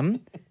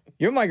Shem.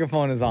 Your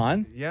microphone is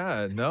on.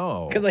 Yeah,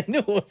 no. Because I knew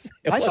it was.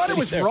 I thought it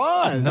was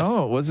Ron.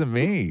 No, it wasn't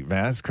me.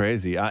 Man, that's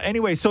crazy.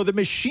 Anyway, so the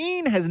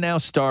machine has now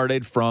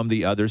started from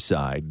the other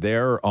side.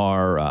 There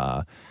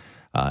are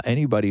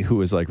anybody who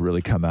has like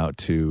really come out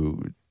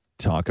to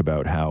talk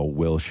about how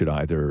Will should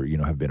either, you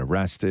know, have been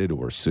arrested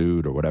or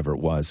sued or whatever it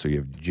was. So you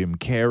have Jim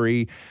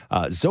Carrey,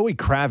 Zoe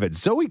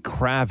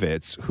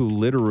Kravitz, who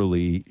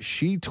literally,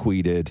 she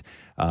tweeted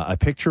a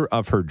picture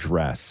of her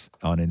dress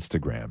on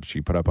Instagram.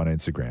 She put up on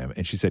Instagram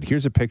and she said,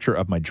 here's a picture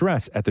of my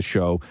dress at the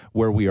show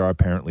where we are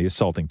apparently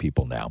assaulting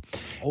people now.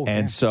 Oh,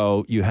 and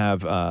so you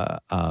have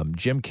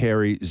Jim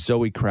Carrey,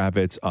 Zoe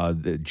Kravitz,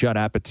 Judd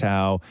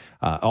Apatow,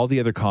 all the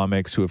other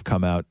comics who have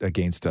come out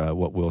against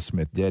what Will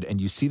Smith did. And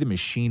you see the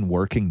machine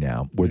working now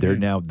where they're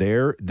now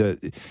there.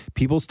 The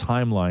people's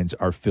timelines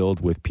are filled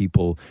with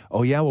people.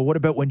 Oh yeah. Well, what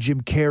about when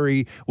Jim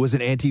Carrey was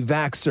an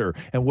anti-vaxxer?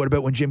 And what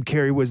about when Jim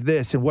Carrey was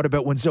this? And what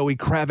about when Zoe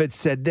Kravitz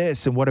said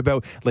this? And what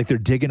about, like, they're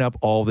digging up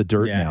all the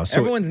dirt now. So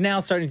everyone's now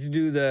starting to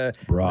do the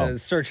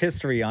search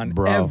history on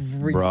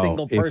every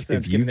single person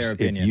that's giving their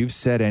opinion. If you've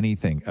said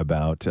anything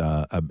about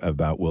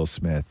Will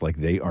Smith, like,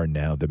 they are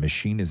now, the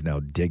machine is now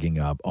digging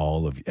up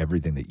all of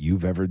everything that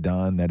you've ever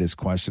done that is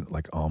questioned.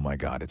 Like, oh my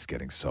God, it's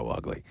getting so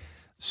ugly.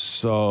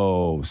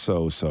 So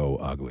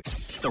ugly.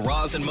 The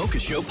Roz and Mocha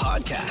Show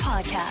podcast.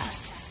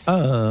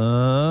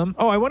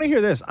 I want to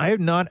hear this. I have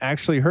not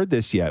actually heard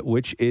this yet,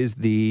 which is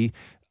the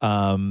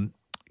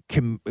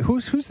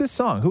who's this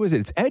song? Who is it?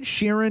 It's Ed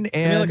Sheeran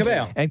and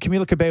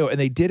Camila Cabello, and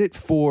they did it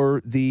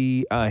for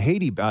the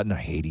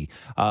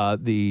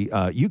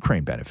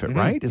Ukraine benefit,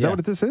 right? Is that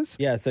what this is?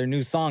 Yeah, it's their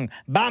new song,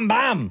 Bam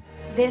Bam.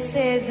 This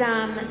is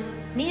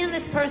me and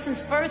this person's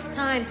first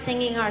time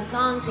singing our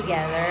song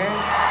together.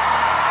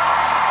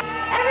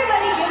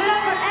 Everybody give it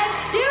up for Ed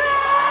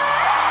Sheeran!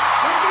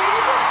 This is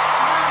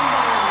Bam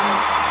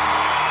Bam.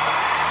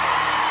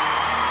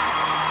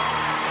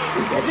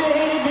 You said you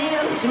hated the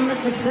ocean, but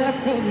you're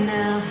surfing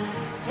now.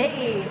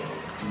 Hey,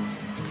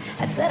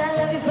 I said I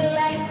love you for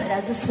life, but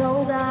I just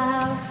sold our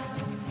house.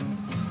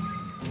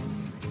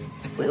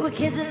 We were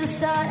kids at the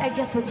start, I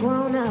guess we're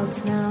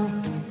grown-ups now.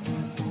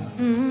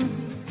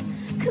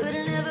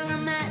 Couldn't ever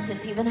imagine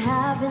even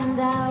having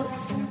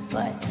doubts,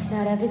 but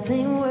not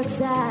everything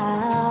works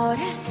out.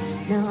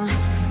 No,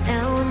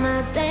 now I'm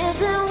not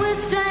dancing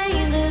with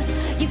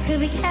strangers. You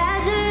could be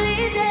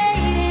casually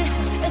dating.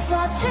 It's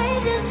all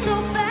changing so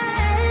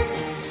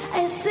fast.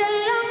 I said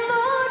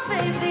l'amor,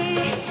 baby,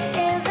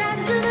 and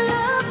that's just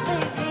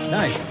love, baby.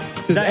 Nice.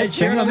 Does Ed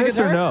sing on this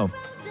or no?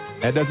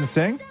 Ed doesn't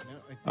sing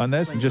on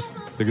this, and just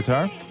the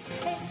guitar?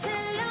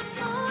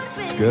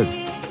 It's good.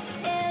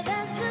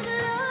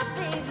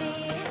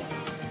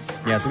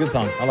 Yeah, it's a good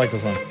song. I like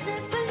this one.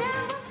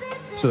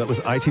 So that was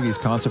ITV's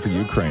concert for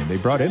Ukraine. They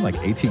brought in like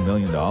 $18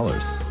 million.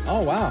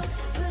 Oh, wow.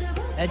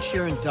 Ed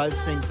Sheeran does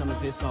sing some of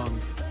his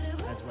songs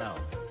as well.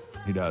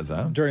 He does,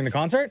 huh? During the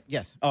concert?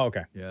 Yes. Oh,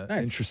 okay. Yeah.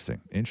 Nice.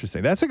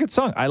 Interesting. That's a good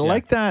song. I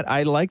like that.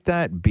 I like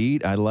that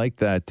beat. I like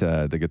that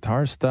the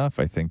guitar stuff.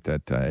 I think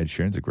that Ed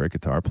Sheeran's a great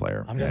guitar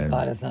player. I'm just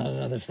glad it's not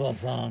another slow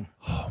song.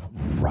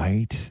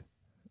 Right.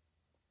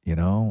 You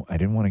know, I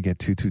didn't want to get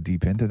too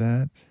deep into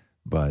that.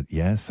 But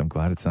yes, I'm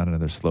glad it's not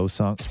another slow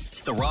song.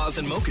 The Roz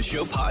and Mocha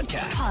Show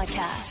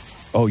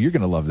podcast. Oh, you're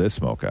going to love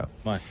this, Mocha.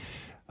 Why?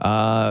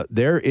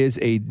 There is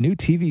a new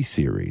TV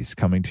series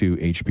coming to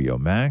HBO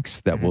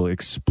Max that will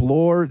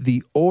explore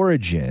the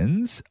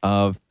origins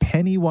of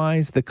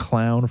Pennywise the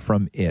Clown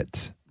from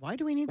It. Why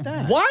do we need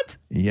that? What?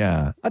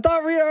 Yeah. I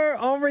thought we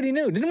already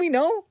knew. Didn't we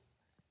know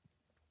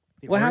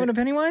what happened to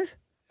Pennywise?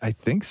 I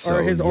think so.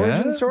 Or his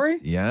origin story?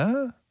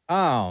 Yeah.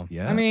 Oh,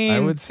 Yeah, I mean, I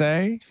would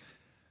say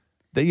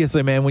that yes,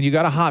 man. When you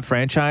got a hot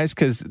franchise,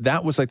 because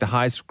that was like the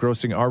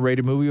highest-grossing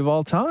R-rated movie of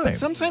all time. But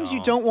sometimes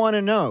you don't want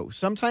to know.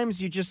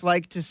 Sometimes you just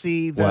like to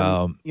see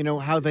them,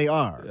 how they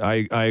are.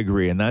 I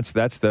agree, and that's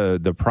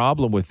the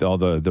problem with all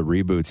the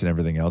reboots and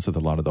everything else with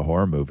a lot of the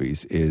horror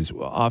movies is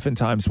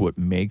oftentimes what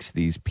makes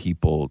these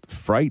people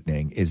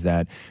frightening is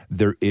that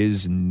there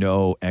is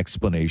no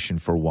explanation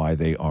for why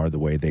they are the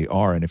way they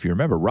are. And if you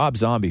remember Rob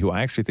Zombie, who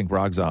I actually think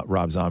Rob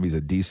Zombie's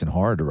a decent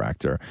horror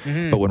director,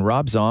 but when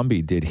Rob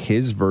Zombie did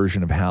his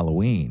version of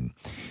Halloween,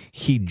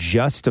 he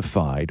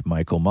justified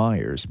Michael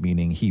Myers,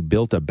 meaning he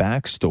built a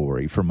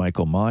backstory for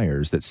Michael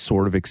Myers that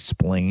sort of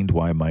explained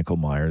why Michael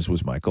Myers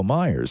was Michael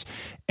Myers.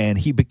 And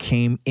he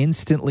became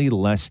instantly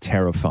less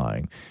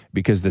terrifying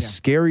because the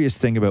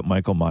scariest thing about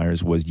Michael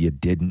Myers was you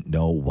didn't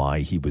know why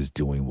he was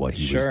doing what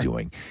he was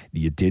doing.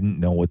 You didn't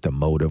know what the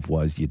motive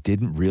was. You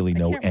didn't really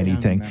know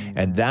anything.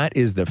 And that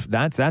is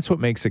that's what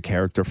makes a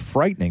character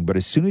frightening. But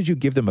as soon as you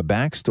give them a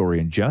backstory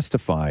and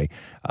justify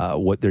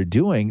what they're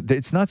doing,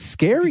 it's not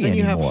scary Then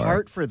you anymore. have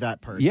heart for that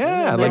person.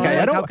 Yeah, And like then I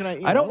how don't,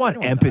 can I don't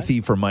want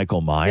empathy for Michael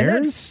In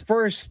Myers. that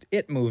first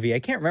It movie, I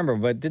can't remember,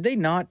 but did they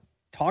not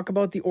talk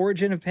about the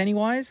origin of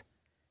Pennywise?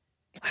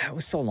 It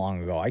was so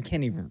long ago. I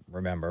can't even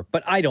remember,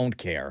 but I don't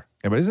care.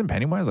 Yeah, but isn't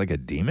Pennywise like a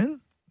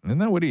demon? Isn't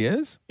that what he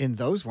is? In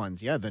those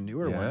ones, yeah, the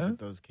newer ones with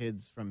those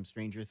kids from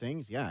Stranger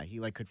Things, yeah, he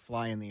like could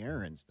fly in the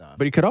air and stuff.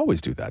 But he could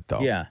always do that, though.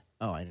 Yeah.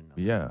 Oh, I didn't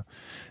know.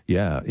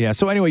 Yeah.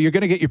 So anyway, you're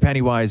going to get your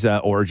Pennywise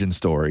origin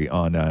story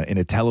on in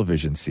a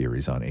television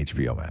series on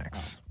HBO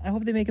Max. I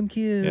hope they make him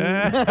cute.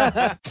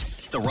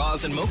 The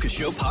Roz and Mocha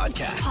Show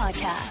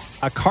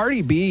podcast. A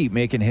Cardi B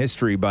making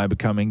history by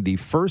becoming the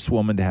first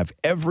woman to have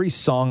every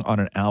song on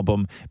an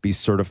album be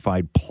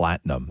certified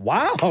platinum.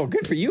 Wow,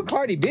 good for you,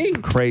 Cardi B.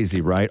 Crazy,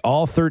 right?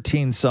 All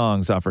 13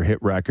 songs off her hit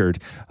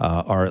record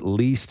are at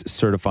least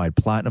certified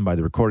platinum by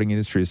the Recording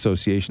Industry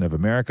Association of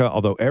America,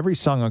 although every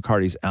song on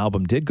Cardi's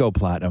album did go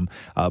platinum.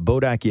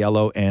 Bodak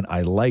Yellow and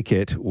I Like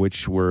It,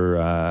 which were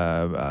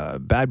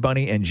Bad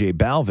Bunny and J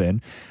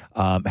Balvin,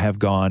 have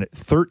gone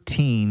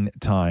 10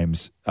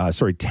 times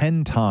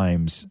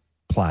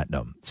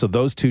platinum. So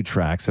those two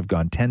tracks have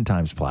gone 10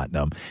 times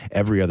platinum.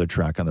 Every other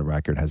track on the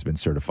record has been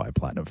certified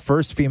platinum.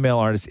 First female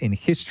artist in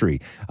history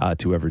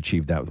to ever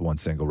achieve that with one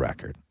single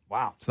record.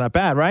 Wow. It's not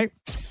bad, right?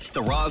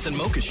 The Roz and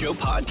Mocha Show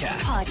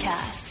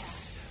podcast.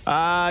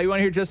 You want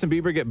to hear Justin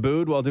Bieber get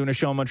booed while doing a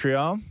show in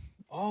Montreal?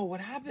 Oh,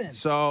 what happened?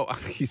 So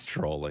he's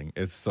trolling.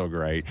 It's so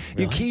great.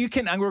 Really? You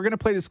can. We're going to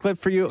play this clip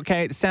for you.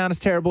 Okay, the sound is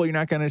terrible. You're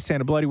not going to understand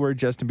a bloody word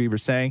Justin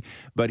Bieber's saying.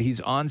 But he's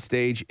on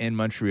stage in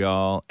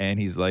Montreal, and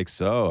he's like,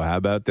 "So, how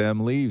about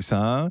them Leafs,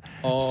 huh?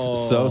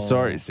 So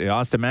sorry. See,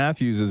 Austin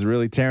Matthews is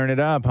really tearing it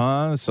up,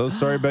 huh? So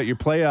sorry about your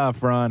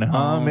playoff run,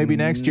 huh? Maybe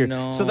next year."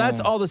 No. So that's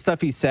all the stuff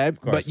he said.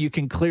 But you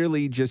can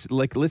clearly just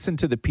listen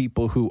to the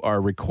people who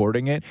are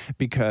recording it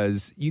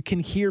because you can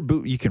hear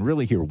boo. You can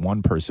really hear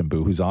one person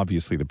boo, who's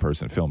obviously the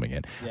person filming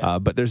it. Yeah.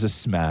 But there's a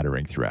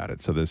smattering throughout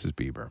it. So this is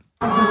Bieber.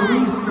 And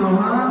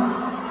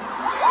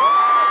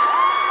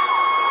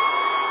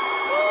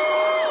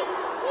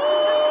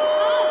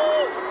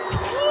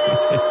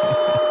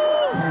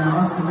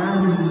Austin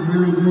Matthews is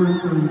really doing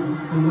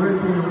some work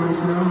here in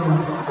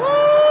Montreal.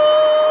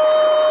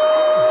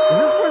 Is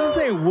this person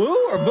saying woo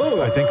or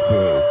boo? I think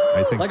boo.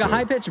 I think like boo. a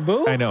high pitched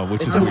boo? I know,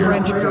 which it's is a weird.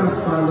 French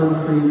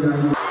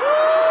boo.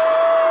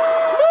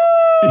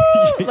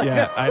 Yeah,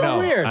 that's I so know.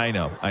 weird. I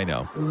know.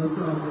 Well,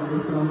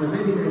 it's all good.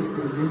 Maybe next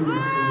year.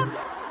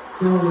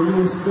 Go,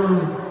 let's go.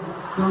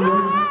 Go,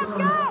 let's go.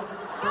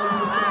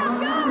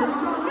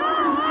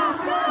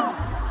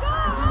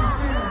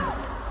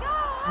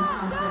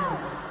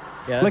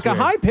 Yeah, like weird.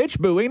 a high pitch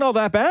boo ain't all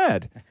that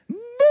bad. Boo!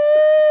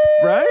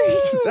 Right?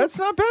 That's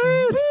not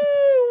bad. Boo!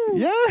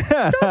 Yeah.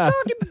 Stop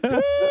talking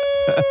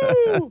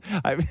boo!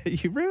 I mean,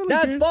 you really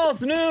That's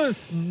false news.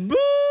 Boo!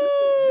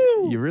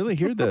 You really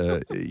hear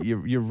the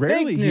you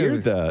rarely Fake hear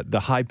news. the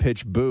high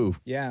pitched boo.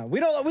 Yeah, we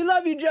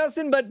love you,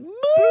 Justin, but boo!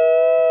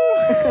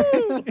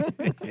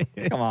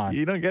 Come on.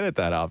 You don't get it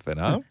that often,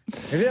 huh?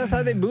 Maybe that's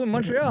how they boo in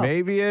Montreal.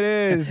 Maybe it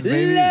is.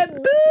 Maybe. Le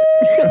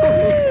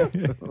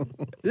boo!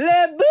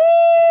 Le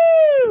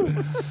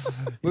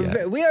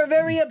boo! We are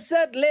very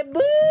upset. Le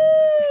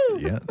boo!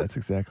 Yeah, that's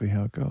exactly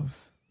how it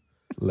goes.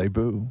 Le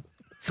boo.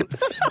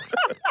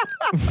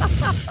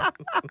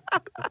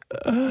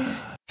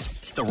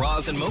 The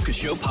Roz and Mocha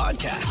Show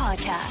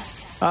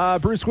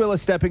podcast. Bruce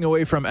Willis stepping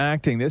away from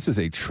acting. This is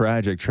a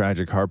tragic,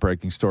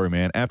 heartbreaking story,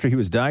 man. After he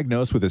was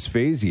diagnosed with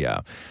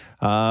dysphagia,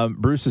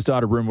 Bruce's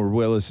daughter, Rumor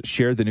Willis,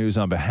 shared the news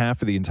on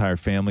behalf of the entire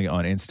family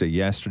on Insta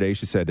yesterday.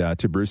 She said,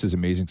 to Bruce's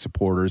amazing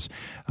supporters,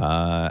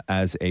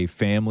 as a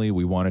family,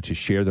 we wanted to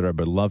share that our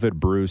beloved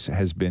Bruce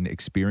has been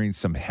experiencing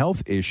some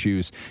health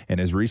issues and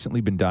has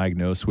recently been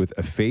diagnosed with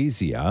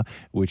aphasia,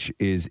 which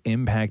is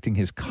impacting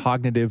his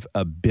cognitive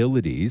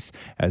abilities.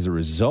 As a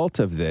result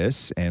of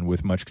this, and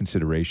with much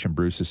consideration,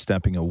 Bruce is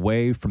stepping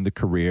away from the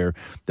career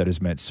that has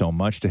meant so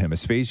much to him.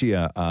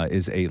 Aphasia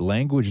is a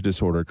language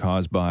disorder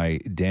caused by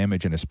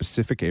damage in a specific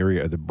specific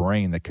area of the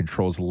brain that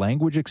controls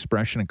language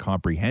expression and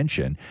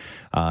comprehension.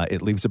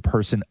 It leaves a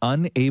person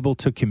unable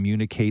to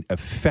communicate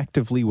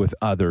effectively with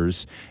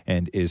others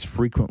and is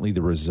frequently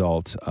the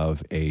result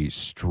of a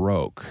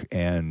stroke.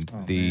 And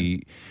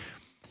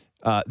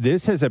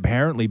this has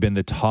apparently been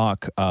the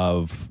talk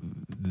of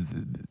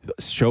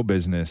show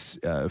business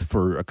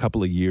for a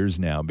couple of years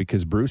now,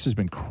 because Bruce has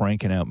been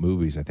cranking out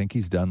movies. I think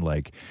he's done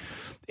like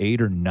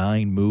 8 or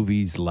 9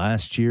 movies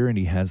last year, and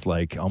he has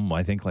I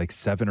think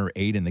 7 or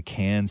 8 in the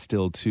can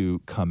still to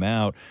come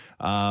out.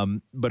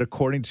 But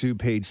according to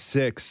Page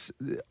Six,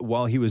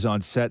 while he was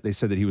on set, they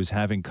said that he was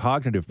having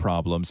cognitive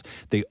problems.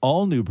 They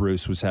all knew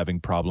Bruce was having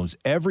problems.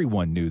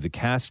 Everyone knew. The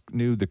cast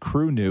knew, the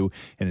crew knew,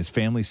 and his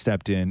family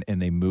stepped in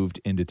and they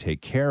moved in to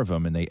take care of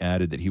him. And they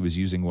added that he was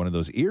using one of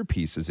those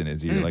earpieces in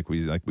his ear, like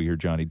we hear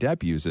Johnny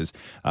Depp uses,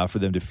 for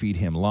them to feed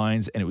him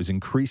lines. And it was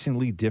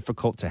increasingly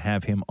difficult to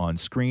have him on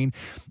screen.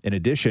 In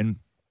addition,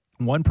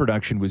 one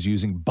production was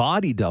using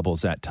body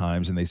doubles at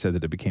times, and they said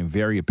that it became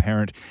very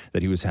apparent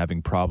that he was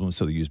having problems,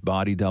 so they used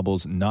body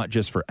doubles, not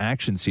just for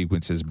action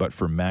sequences, but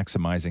for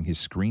maximizing his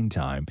screen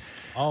time.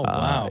 Oh,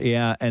 wow.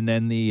 Yeah, and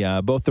then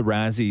both the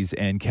Razzies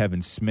and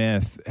Kevin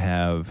Smith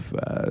have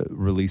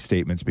released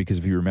statements, because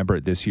if you remember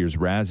at this year's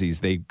Razzies,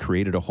 they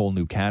created a whole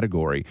new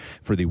category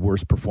for the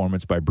worst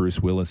performance by Bruce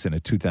Willis in a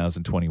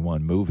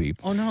 2021 movie.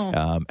 Oh,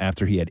 no.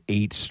 After he had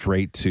 8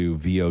 straight-to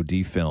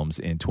VOD films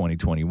in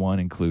 2021,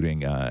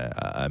 including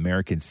American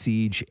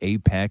Siege,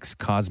 Apex,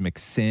 Cosmic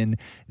Sin,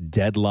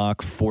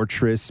 Deadlock,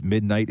 Fortress,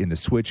 Midnight in the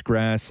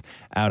Switchgrass,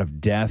 Out of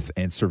Death,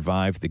 and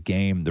Survive the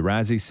Game. The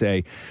Razzies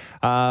say,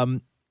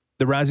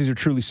 the Razzies are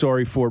truly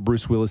sorry for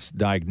Bruce Willis'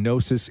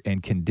 diagnosis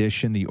and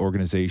condition, the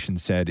organization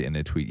said in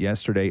a tweet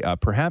yesterday.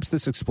 Perhaps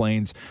this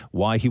explains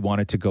why he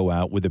wanted to go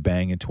out with a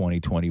bang in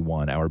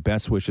 2021. Our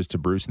best wishes to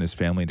Bruce and his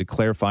family. And to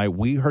clarify,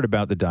 we heard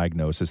about the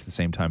diagnosis the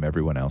same time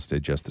everyone else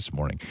did just this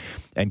morning.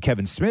 And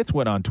Kevin Smith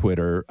went on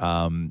Twitter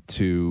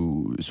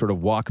to sort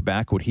of walk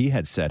back what he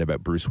had said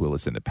about Bruce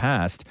Willis in the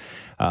past.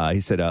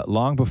 He said,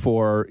 long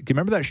before, do you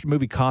remember that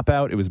movie Cop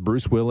Out? It was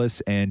Bruce Willis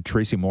and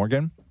Tracy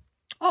Morgan.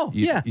 Oh,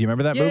 You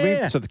remember that movie?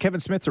 Yeah. So Kevin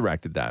Smith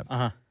directed that.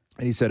 Uh-huh.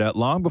 And he said,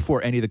 long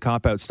before any of the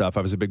cop-out stuff,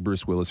 I was a big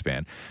Bruce Willis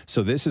fan.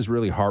 So this is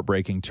really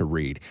heartbreaking to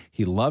read.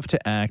 He loved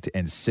to act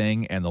and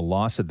sing, and the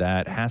loss of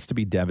that has to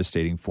be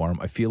devastating for him.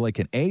 I feel like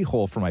an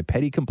a-hole for my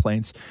petty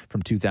complaints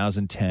from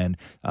 2010.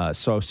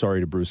 So sorry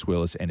to Bruce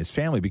Willis and his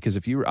family, because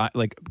if you were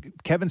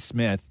Kevin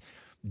Smith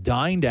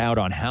dined out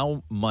on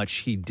how much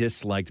he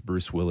disliked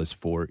Bruce Willis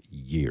for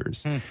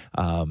years.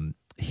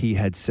 He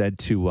had said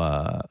to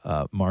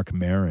Mark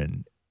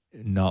Maron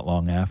not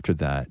long after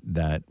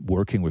that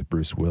working with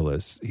Bruce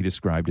Willis, he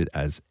described it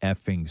as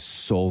effing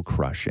soul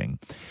crushing.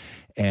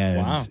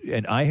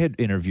 And I had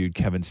interviewed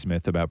Kevin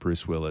Smith about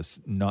Bruce Willis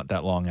not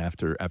that long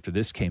after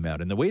this came out.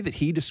 And the way that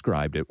he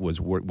described it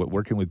was what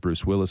working with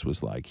Bruce Willis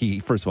was like.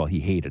 First of all, he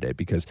hated it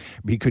because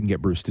he couldn't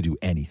get Bruce to do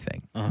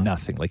anything,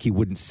 nothing. Like he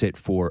wouldn't sit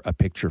for a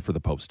picture for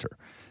the poster,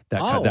 that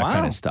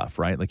kind of stuff,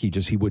 right? Like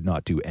he would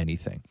not do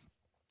anything.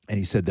 And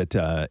he said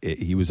that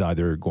he was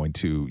either going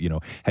to,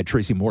 had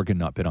Tracy Morgan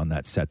not been on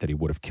that set, that he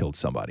would have killed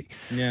somebody.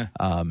 Yeah.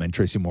 And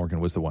Tracy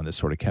Morgan was the one that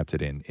sort of kept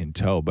it in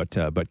tow.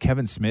 But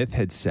Kevin Smith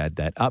had said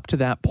that up to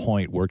that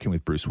point, working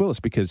with Bruce Willis,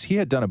 because he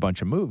had done a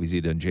bunch of movies. He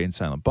had done Jay and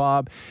Silent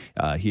Bob.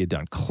 He had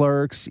done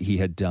Clerks. He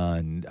had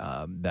done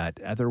that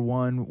other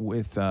one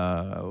with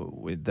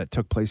that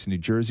took place in New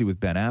Jersey with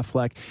Ben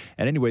Affleck.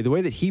 And anyway, the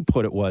way that he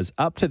put it was,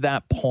 up to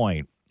that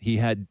point, he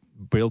had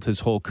built his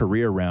whole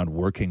career around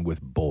working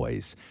with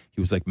boys. He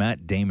was like,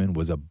 Matt Damon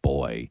was a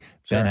boy.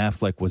 Ben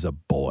Affleck was a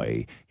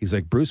boy. He's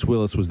like, Bruce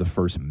Willis was the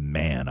first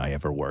man I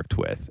ever worked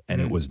with,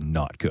 and it was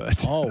not good.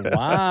 Oh,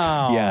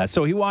 wow. Yeah,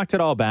 so he walked it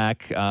all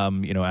back,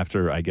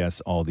 after, I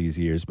guess, all these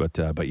years.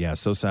 But yeah,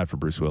 so sad for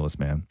Bruce Willis,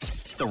 man.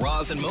 The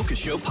Roz and Mocha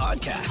Show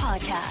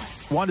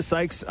podcast. Wanda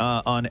Sykes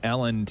on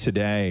Ellen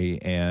today,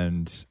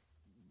 and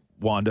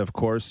Wanda, of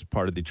course,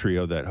 part of the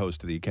trio that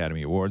hosted the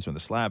Academy Awards when the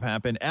slap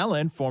happened.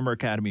 Ellen, former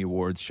Academy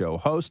Awards show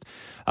host.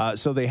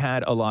 So they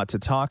had a lot to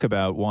talk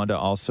about. Wanda,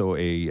 also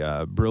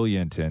a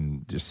brilliant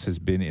and just has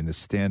been in the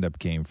stand-up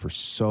game for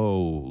so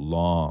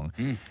long.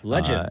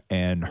 Legend.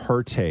 And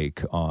her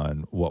take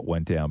on what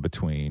went down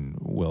between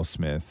Will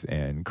Smith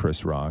and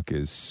Chris Rock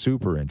is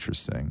super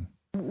interesting.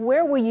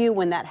 Where were you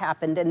when that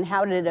happened, and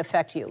how did it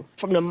affect you?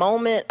 From the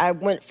moment I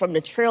went from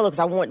the trailer, because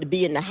I wanted to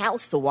be in the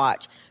house to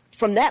watch,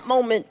 from that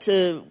moment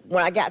to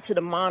when I got to the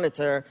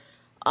monitor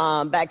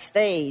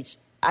backstage,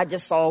 I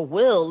just saw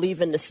Will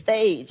leaving the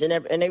stage, and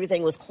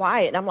everything was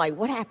quiet. And I'm like,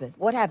 what happened?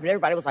 What happened?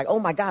 Everybody was like, oh,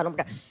 my God, oh, my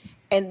God.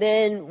 And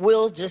then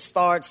Will just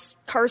starts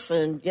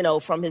cursing,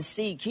 from his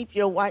seat, keep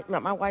your wife,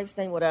 my wife's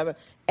name, whatever.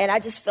 And I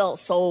just felt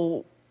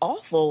so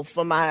awful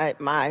for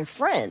my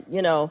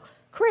friend,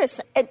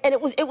 Chris. And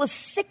it was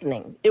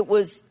sickening. It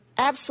was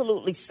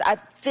absolutely, I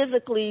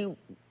physically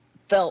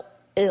felt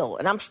ill,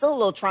 and I'm still a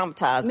little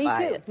traumatized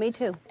by it. Me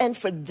too. And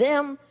for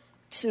them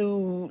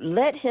to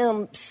let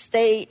him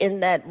stay in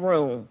that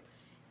room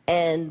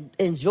and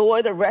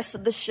enjoy the rest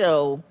of the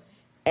show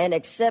and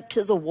accept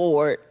his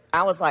award,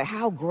 I was like,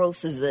 how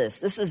gross is this?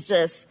 This is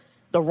just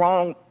the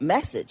wrong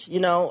message, you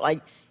know?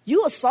 Like,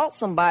 you assault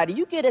somebody,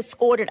 you get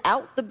escorted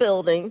out the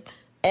building,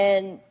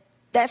 and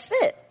that's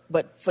it.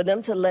 But for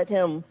them to let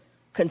him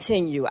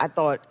continue, I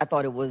thought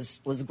it was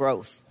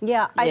gross.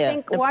 Yeah, I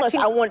think and watching...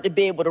 Plus, I wanted to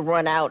be able to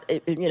run out,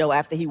 you know,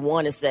 after he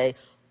won and say,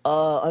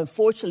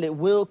 unfortunately,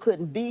 Will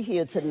couldn't be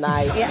here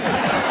tonight.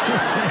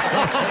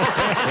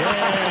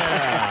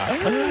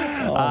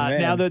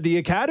 Now, the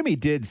Academy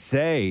did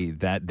say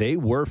that they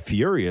were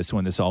furious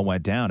when this all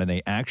went down, and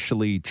they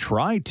actually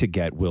tried to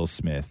get Will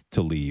Smith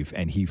to leave,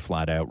 and he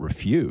flat out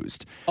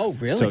refused. Oh,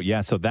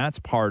 really? So that's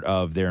part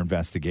of their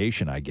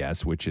investigation, I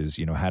guess, which is,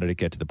 you know, how did it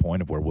get to the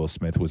point of where Will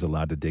Smith was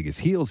allowed to dig his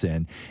heels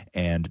in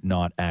and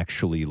not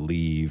actually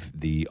leave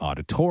the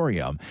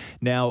auditorium?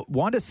 Now,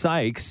 Wanda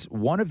Sykes,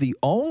 one of the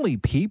only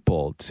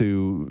people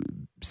to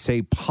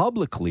say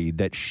publicly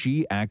that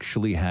she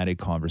actually had a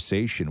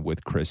conversation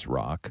with Chris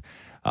Rock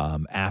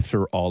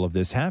after all of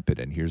this happened.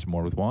 And here's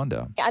more with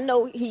Wanda. I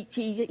know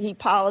he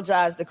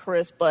apologized to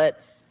Chris, but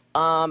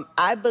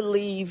I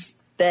believe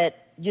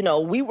that, you know,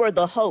 we were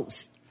the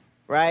host,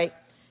 right?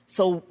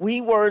 So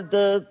we were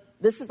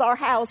this is our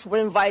house.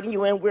 We're inviting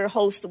you in. We're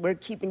hosts. We're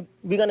going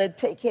to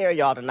take care of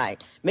y'all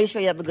tonight. Make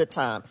sure you have a good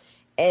time.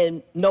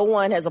 And no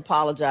one has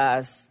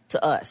apologized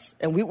to us.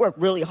 And we worked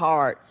really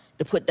hard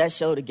to put that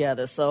show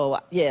together. So,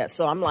 yeah,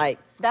 so I'm like...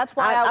 That's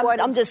why I'm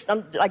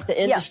like the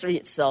industry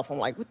itself. I'm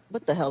like,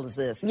 what the hell is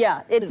this?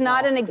 Yeah, it's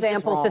not an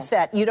example to wrong.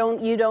 set. You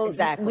don't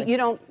Exactly. You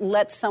don't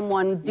let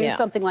someone do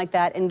something like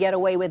that and get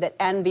away with it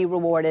and be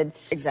rewarded.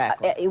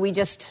 Exactly. We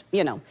just,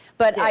 you know.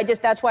 But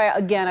that's why,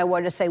 again, I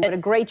wanted to say what a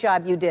great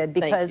job you did,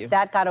 because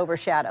that got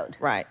overshadowed.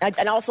 Right. And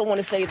I also want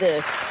to say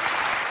this.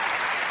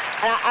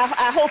 And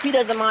I hope he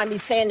doesn't mind me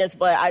saying this,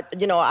 but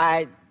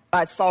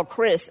I saw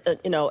Chris,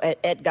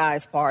 at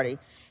Guy's party.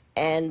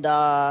 And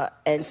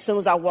as soon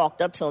as I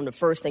walked up to him, the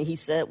first thing he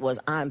said was,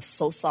 "I'm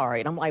so sorry."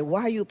 And I'm like,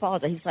 "Why are you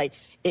apologizing?" He's like,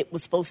 "It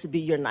was supposed to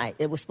be your night.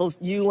 It was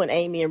you and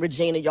Amy and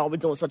Regina, y'all were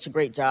doing such a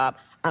great job.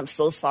 I'm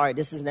so sorry.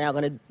 This is now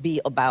going to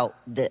be about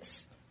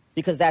this."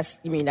 Because that's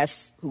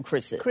who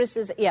Chris is.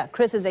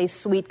 Chris is a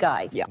sweet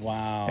guy. Yeah.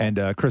 Wow.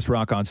 And Chris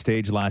Rock on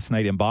stage last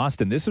night in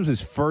Boston. This was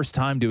his first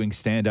time doing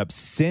stand-up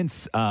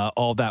since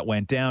all that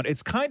went down.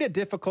 It's kind of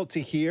difficult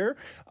to hear.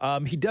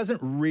 He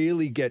doesn't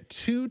really get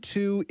too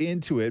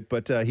into it,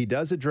 but he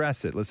does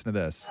address it. Listen to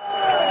this.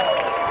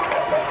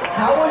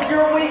 How was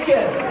your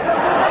weekend?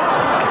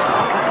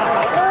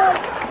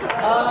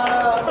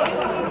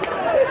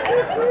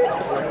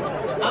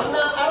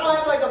 I don't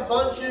have like a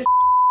bunch of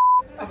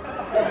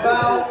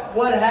about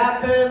what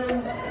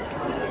happened,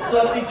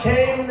 so if you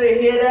came to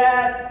hear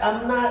that,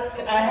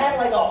 I had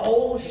like a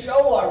whole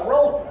show I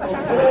wrote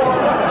before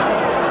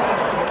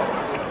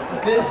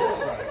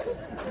this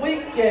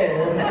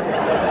weekend,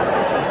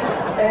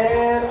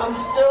 and I'm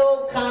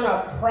still kind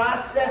of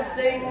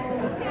processing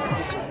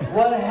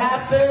what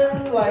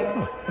happened,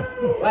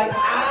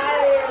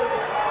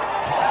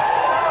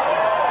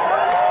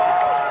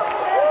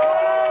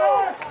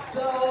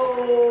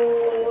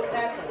 so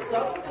at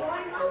some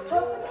point I'll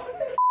talk about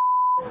it.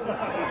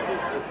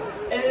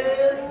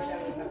 And,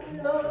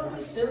 it'll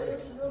be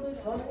serious, and it'll be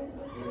funny.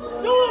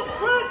 Sue him,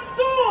 Chris,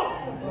 sue him!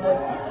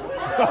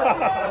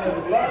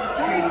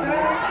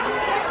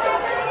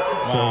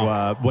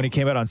 So when he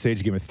came out on stage,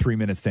 he gave him a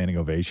 3-minute standing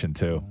ovation,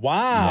 too.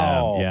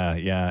 Wow.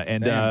 Yeah.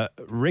 And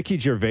Ricky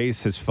Gervais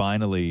has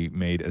finally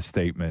made a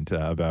statement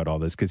about all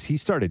this, because he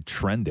started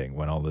trending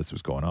when all this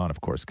was going on,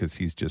 of course, because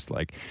he's just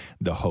like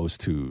the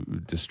host who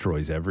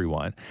destroys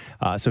everyone.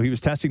 So he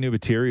was testing new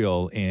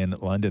material in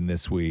London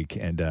this week,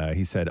 and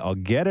he said, "I'll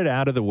get it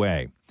out of the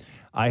way.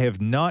 I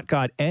have not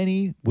got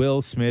any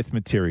Will Smith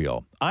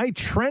material. I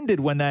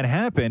trended when that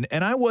happened,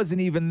 and I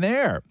wasn't even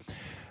there.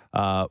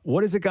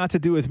 What has it got to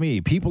do with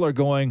me? People are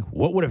going,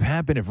 what would have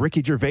happened if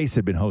Ricky Gervais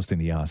had been hosting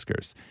the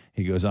Oscars?"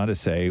 He goes on to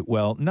say,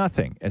 "Well,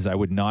 nothing, as I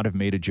would not have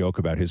made a joke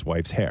about his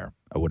wife's hair.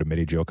 I would have made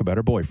a joke about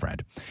her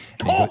boyfriend."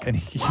 And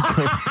he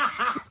goes,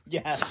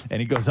 yes. And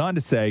he goes on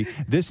to say,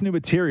 "This new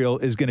material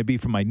is going to be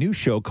from my new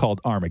show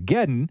called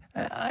Armageddon.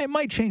 I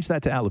might change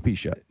that to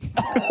alopecia."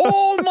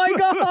 Oh my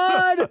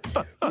God!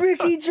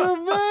 Ricky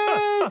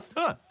Gervais!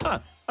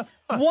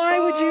 Why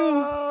would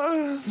you?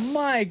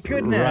 My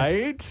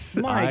goodness.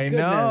 Right? My I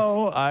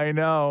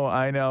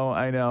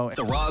know.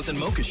 The Roz and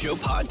Mocha Show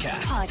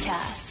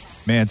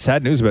podcast. Man,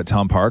 sad news about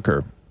Tom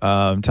Parker.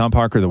 Tom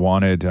Parker, the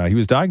wanted, he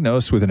was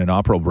diagnosed with an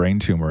inoperable brain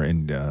tumor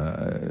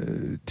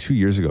in 2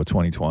 years ago,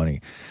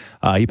 2020.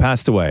 He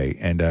passed away,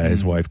 and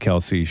his wife,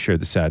 Kelsey,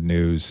 shared the sad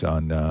news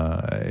on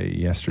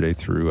yesterday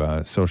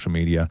through social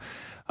media.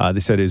 They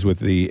said it is with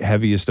the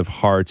heaviest of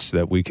hearts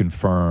that we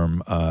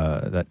confirm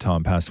that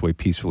Tom passed away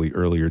peacefully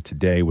earlier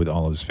today with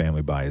all of his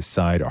family by his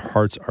side. Our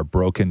hearts are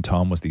broken.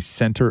 Tom was the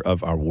center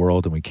of our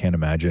world, and we can't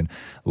imagine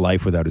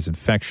life without his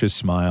infectious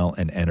smile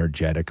and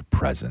energetic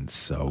presence.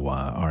 So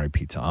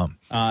R.I.P. Tom.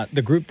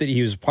 The group that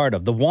he was part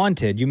of, The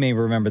Wanted, you may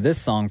remember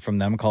this song from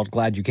them called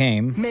Glad You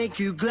Came. Make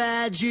you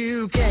glad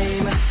you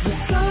came. The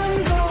sun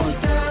goes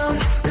down,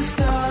 the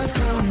stars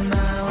come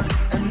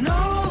out, and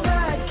all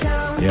that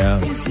counts. Yeah,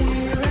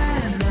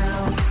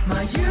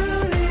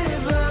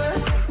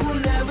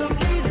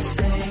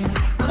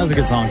 That was a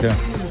good song,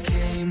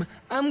 too.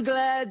 I'm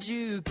glad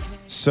you.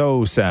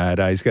 So sad.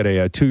 He's got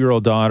a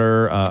 2-year-old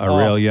daughter,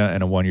 Aurelia,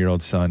 and a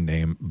 1-year-old son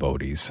named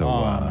Bodie. So,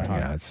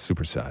 yeah, it's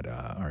super sad.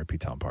 R.I.P.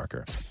 Tom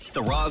Parker.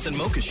 The Roz and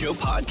Mocha Show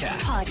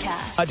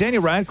podcast.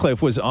 Daniel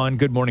Radcliffe was on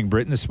Good Morning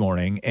Britain this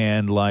morning,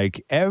 and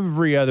like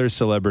every other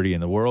celebrity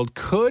in the world,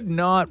 could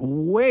not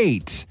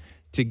wait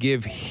to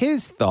give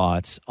his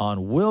thoughts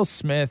on Will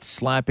Smith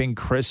slapping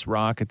Chris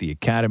Rock at the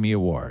Academy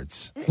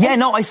Awards. Yeah,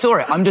 no, I saw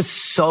it. I'm just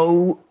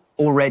so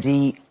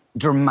already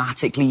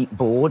dramatically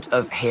bored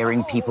of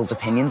hearing people's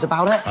opinions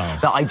about it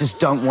that I just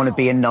don't want to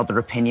be another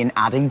opinion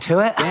adding to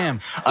it. Damn.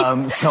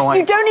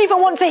 You don't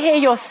even want to hear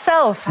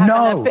yourself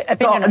have an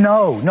opinion.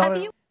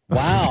 No.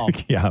 Wow.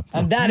 Yeah.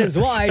 And that is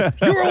why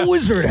you're a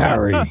wizard,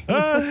 Harry.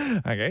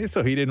 Okay,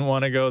 so he didn't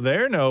want to go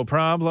there. No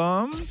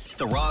problem.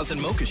 The Roz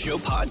and Mocha Show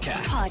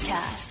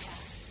podcast.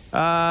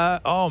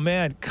 Oh,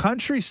 man.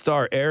 Country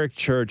star Eric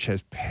Church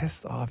has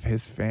pissed off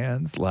his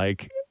fans.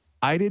 Like,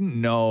 I didn't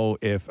know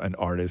if an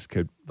artist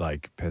could,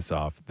 like, piss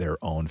off their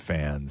own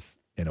fans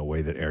in a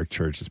way that Eric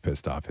Church has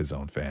pissed off his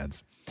own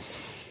fans.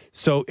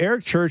 So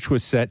Eric Church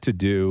was set to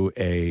do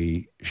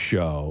a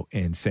show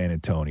in San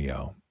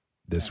Antonio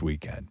this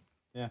weekend.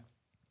 Yeah.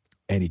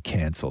 And he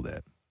canceled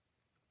it.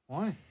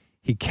 Why?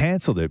 He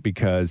canceled it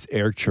because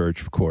Eric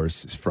Church, of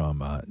course, is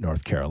from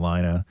North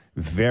Carolina.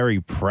 Very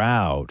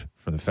proud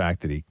from the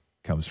fact that he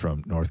comes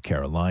from North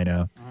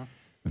Carolina.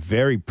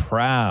 Very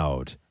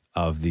proud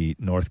of the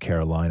North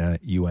Carolina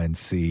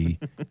UNC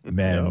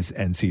men's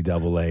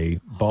NCAA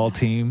ball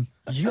team.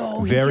 Yo,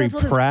 very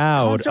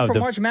proud of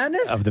March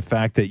Madness? of the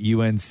fact that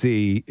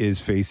UNC is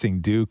facing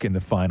Duke in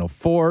the Final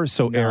Four.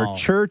 So Eric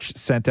Church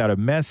sent out a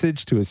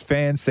message to his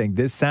fans saying,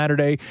 this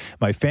Saturday,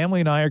 my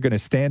family and I are going to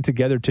stand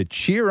together to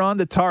cheer on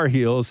the Tar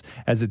Heels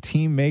as a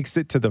team makes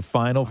it to the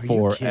Final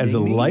Four. As a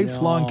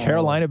lifelong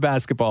Carolina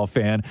basketball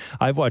fan,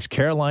 I've watched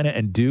Carolina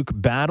and Duke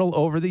battle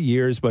over the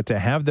years, but to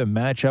have them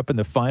match up in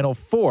the Final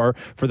Four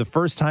for the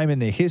first time in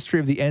the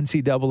history of the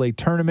NCAA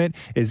tournament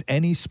is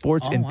any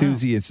sports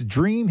enthusiast's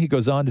dream. He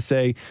goes on to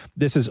say,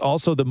 this is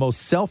also the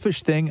most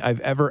selfish thing I've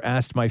ever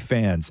asked my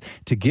fans,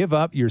 to give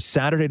up your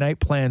Saturday night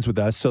plans with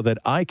us so that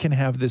I can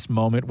have this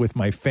moment with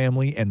my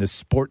family and the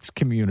sports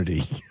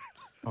community.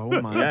 Oh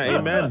my God.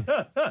 Amen.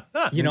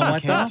 You know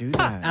what, though? Can't do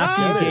that.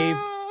 After you gave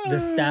the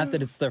stat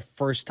that it's their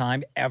first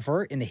time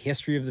ever in the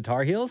history of the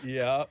Tar Heels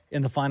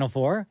in the Final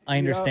Four, I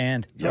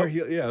understand. Are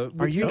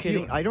you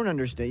kidding? I don't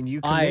understand. You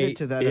committed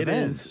to that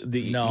event. Is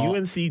the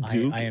UNC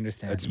Duke. I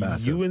understand. It's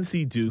massive.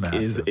 UNC Duke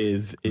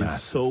is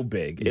so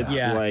big. It's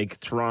Yeah. like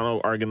Toronto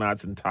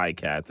Argonauts and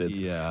Ticats.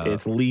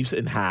 It's Leafs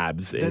and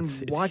Habs. Then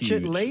It's watch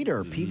huge. it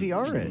later.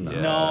 PVR it.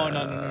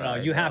 No.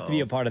 You have to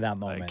be a part of that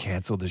moment.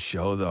 Canceled the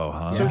show, though,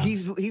 huh? So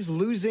he's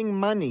losing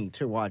money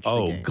to watch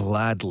the game.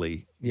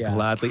 Gladly. Yeah.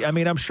 Gladly. I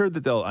mean, I'm sure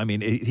that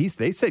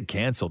they said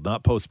canceled,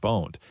 not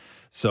postponed.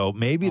 So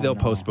maybe they'll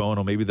postpone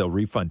or maybe they'll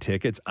refund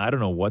tickets. I don't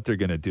know what they're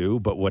going to do,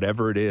 but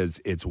whatever it is,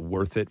 it's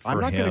worth it for him.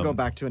 I'm not going to go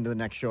back into the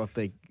next show if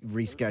they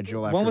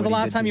reschedule. After When was the what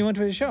he last did time to- you went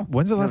to a show?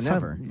 When's the last time?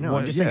 Never. No,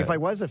 I'm just saying if I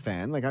was a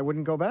fan, like I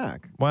wouldn't go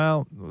back.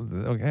 Well,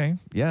 okay,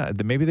 yeah,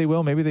 maybe they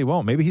will, maybe they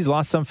won't. Maybe he's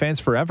lost some fans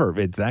forever.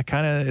 It's that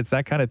kind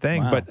of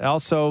thing. Wow. But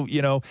also,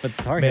 But the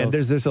Tar man,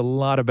 Heels- there's a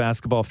lot of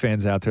basketball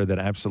fans out there that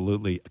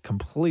absolutely,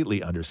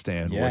 completely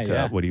understand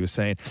what he was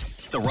saying.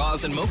 The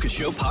Roz and Mocha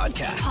Show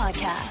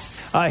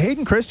podcast.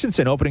 Hayden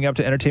Christensen opening up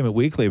to Entertainment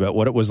Weekly about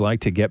what it was like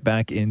to get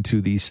back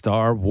into the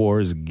Star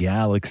Wars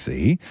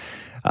galaxy.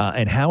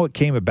 And how it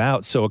came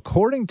about. So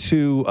according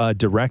to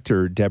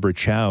director Deborah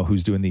Chow,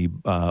 who's doing the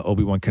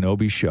Obi-Wan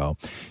Kenobi show,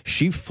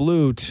 she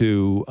flew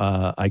to,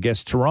 I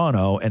guess,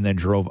 Toronto and then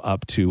drove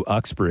up to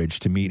Uxbridge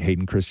to meet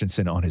Hayden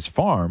Christensen on his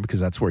farm because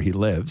that's where he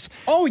lives.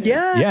 Oh,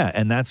 yeah? Yeah,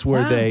 and that's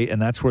where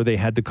they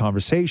had the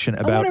conversation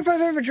I about. wonder if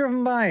I've ever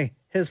driven by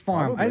his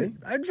farm.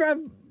 I drive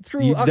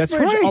through That's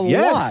Uxbridge right. a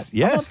lot.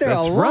 Yes, I'm up there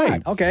that's a lot.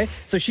 right. Okay,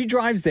 so she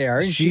drives there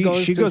and she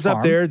goes to his up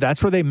farm. there.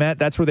 That's where they met.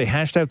 That's where they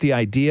hashed out the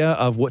idea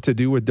of what to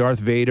do with Darth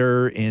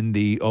Vader in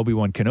the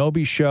Obi-Wan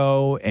Kenobi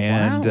show,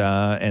 and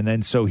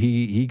then so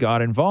he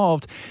got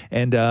involved.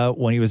 And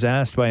when he was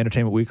asked by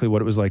Entertainment Weekly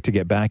what it was like to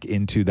get back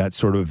into that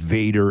sort of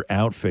Vader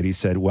outfit, he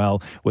said, "Well,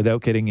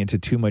 without getting into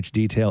too much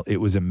detail, it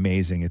was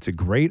amazing. It's a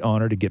great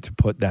honor to get to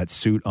put that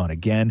suit on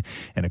again."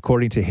 And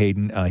according to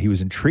Hayden, he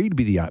was intrigued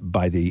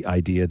by the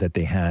idea that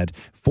they had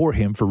for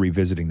him for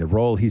revisiting the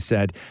role. He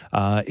said,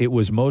 it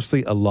was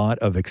mostly a lot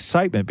of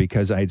excitement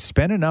because I had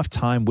spent enough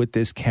time with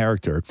this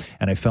character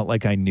and I felt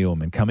like I knew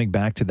him, and coming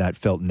back to that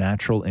felt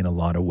natural in a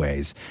lot of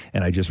ways.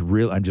 And I'm just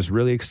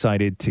really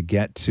excited to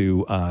get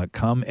to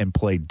come and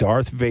play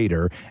Darth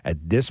Vader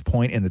at this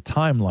point in the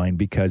timeline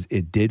because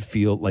it did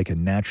feel like a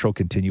natural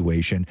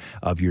continuation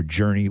of your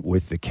journey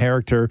with the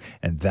character,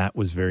 and that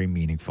was very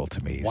meaningful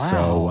to me.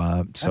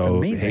 Wow. That's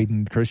amazing.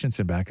 Hayden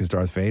Christensen back as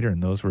Darth Vader,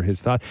 and those were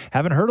his thoughts.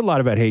 Haven't heard a lot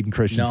about Hayden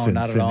Christensen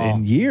not at all.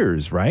 in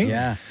years, right?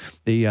 Yeah.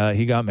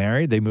 He got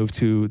married. They moved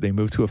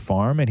to a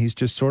farm, and he's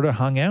just sort of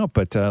hung out.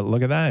 But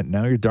look at that!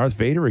 Now you're Darth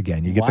Vader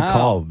again. You get the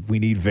call. We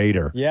need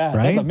Vader. Yeah,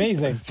 right? that's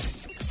amazing.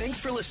 Thanks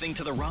for listening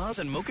to the Roz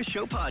and Mocha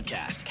Show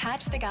podcast.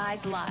 Catch the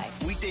guys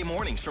live Weekday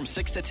mornings from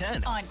 6 to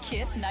 10 on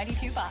Kiss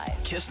 92.5.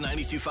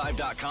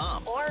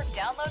 Kiss925.com. Or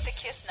download the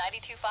Kiss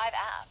 92.5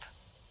 app.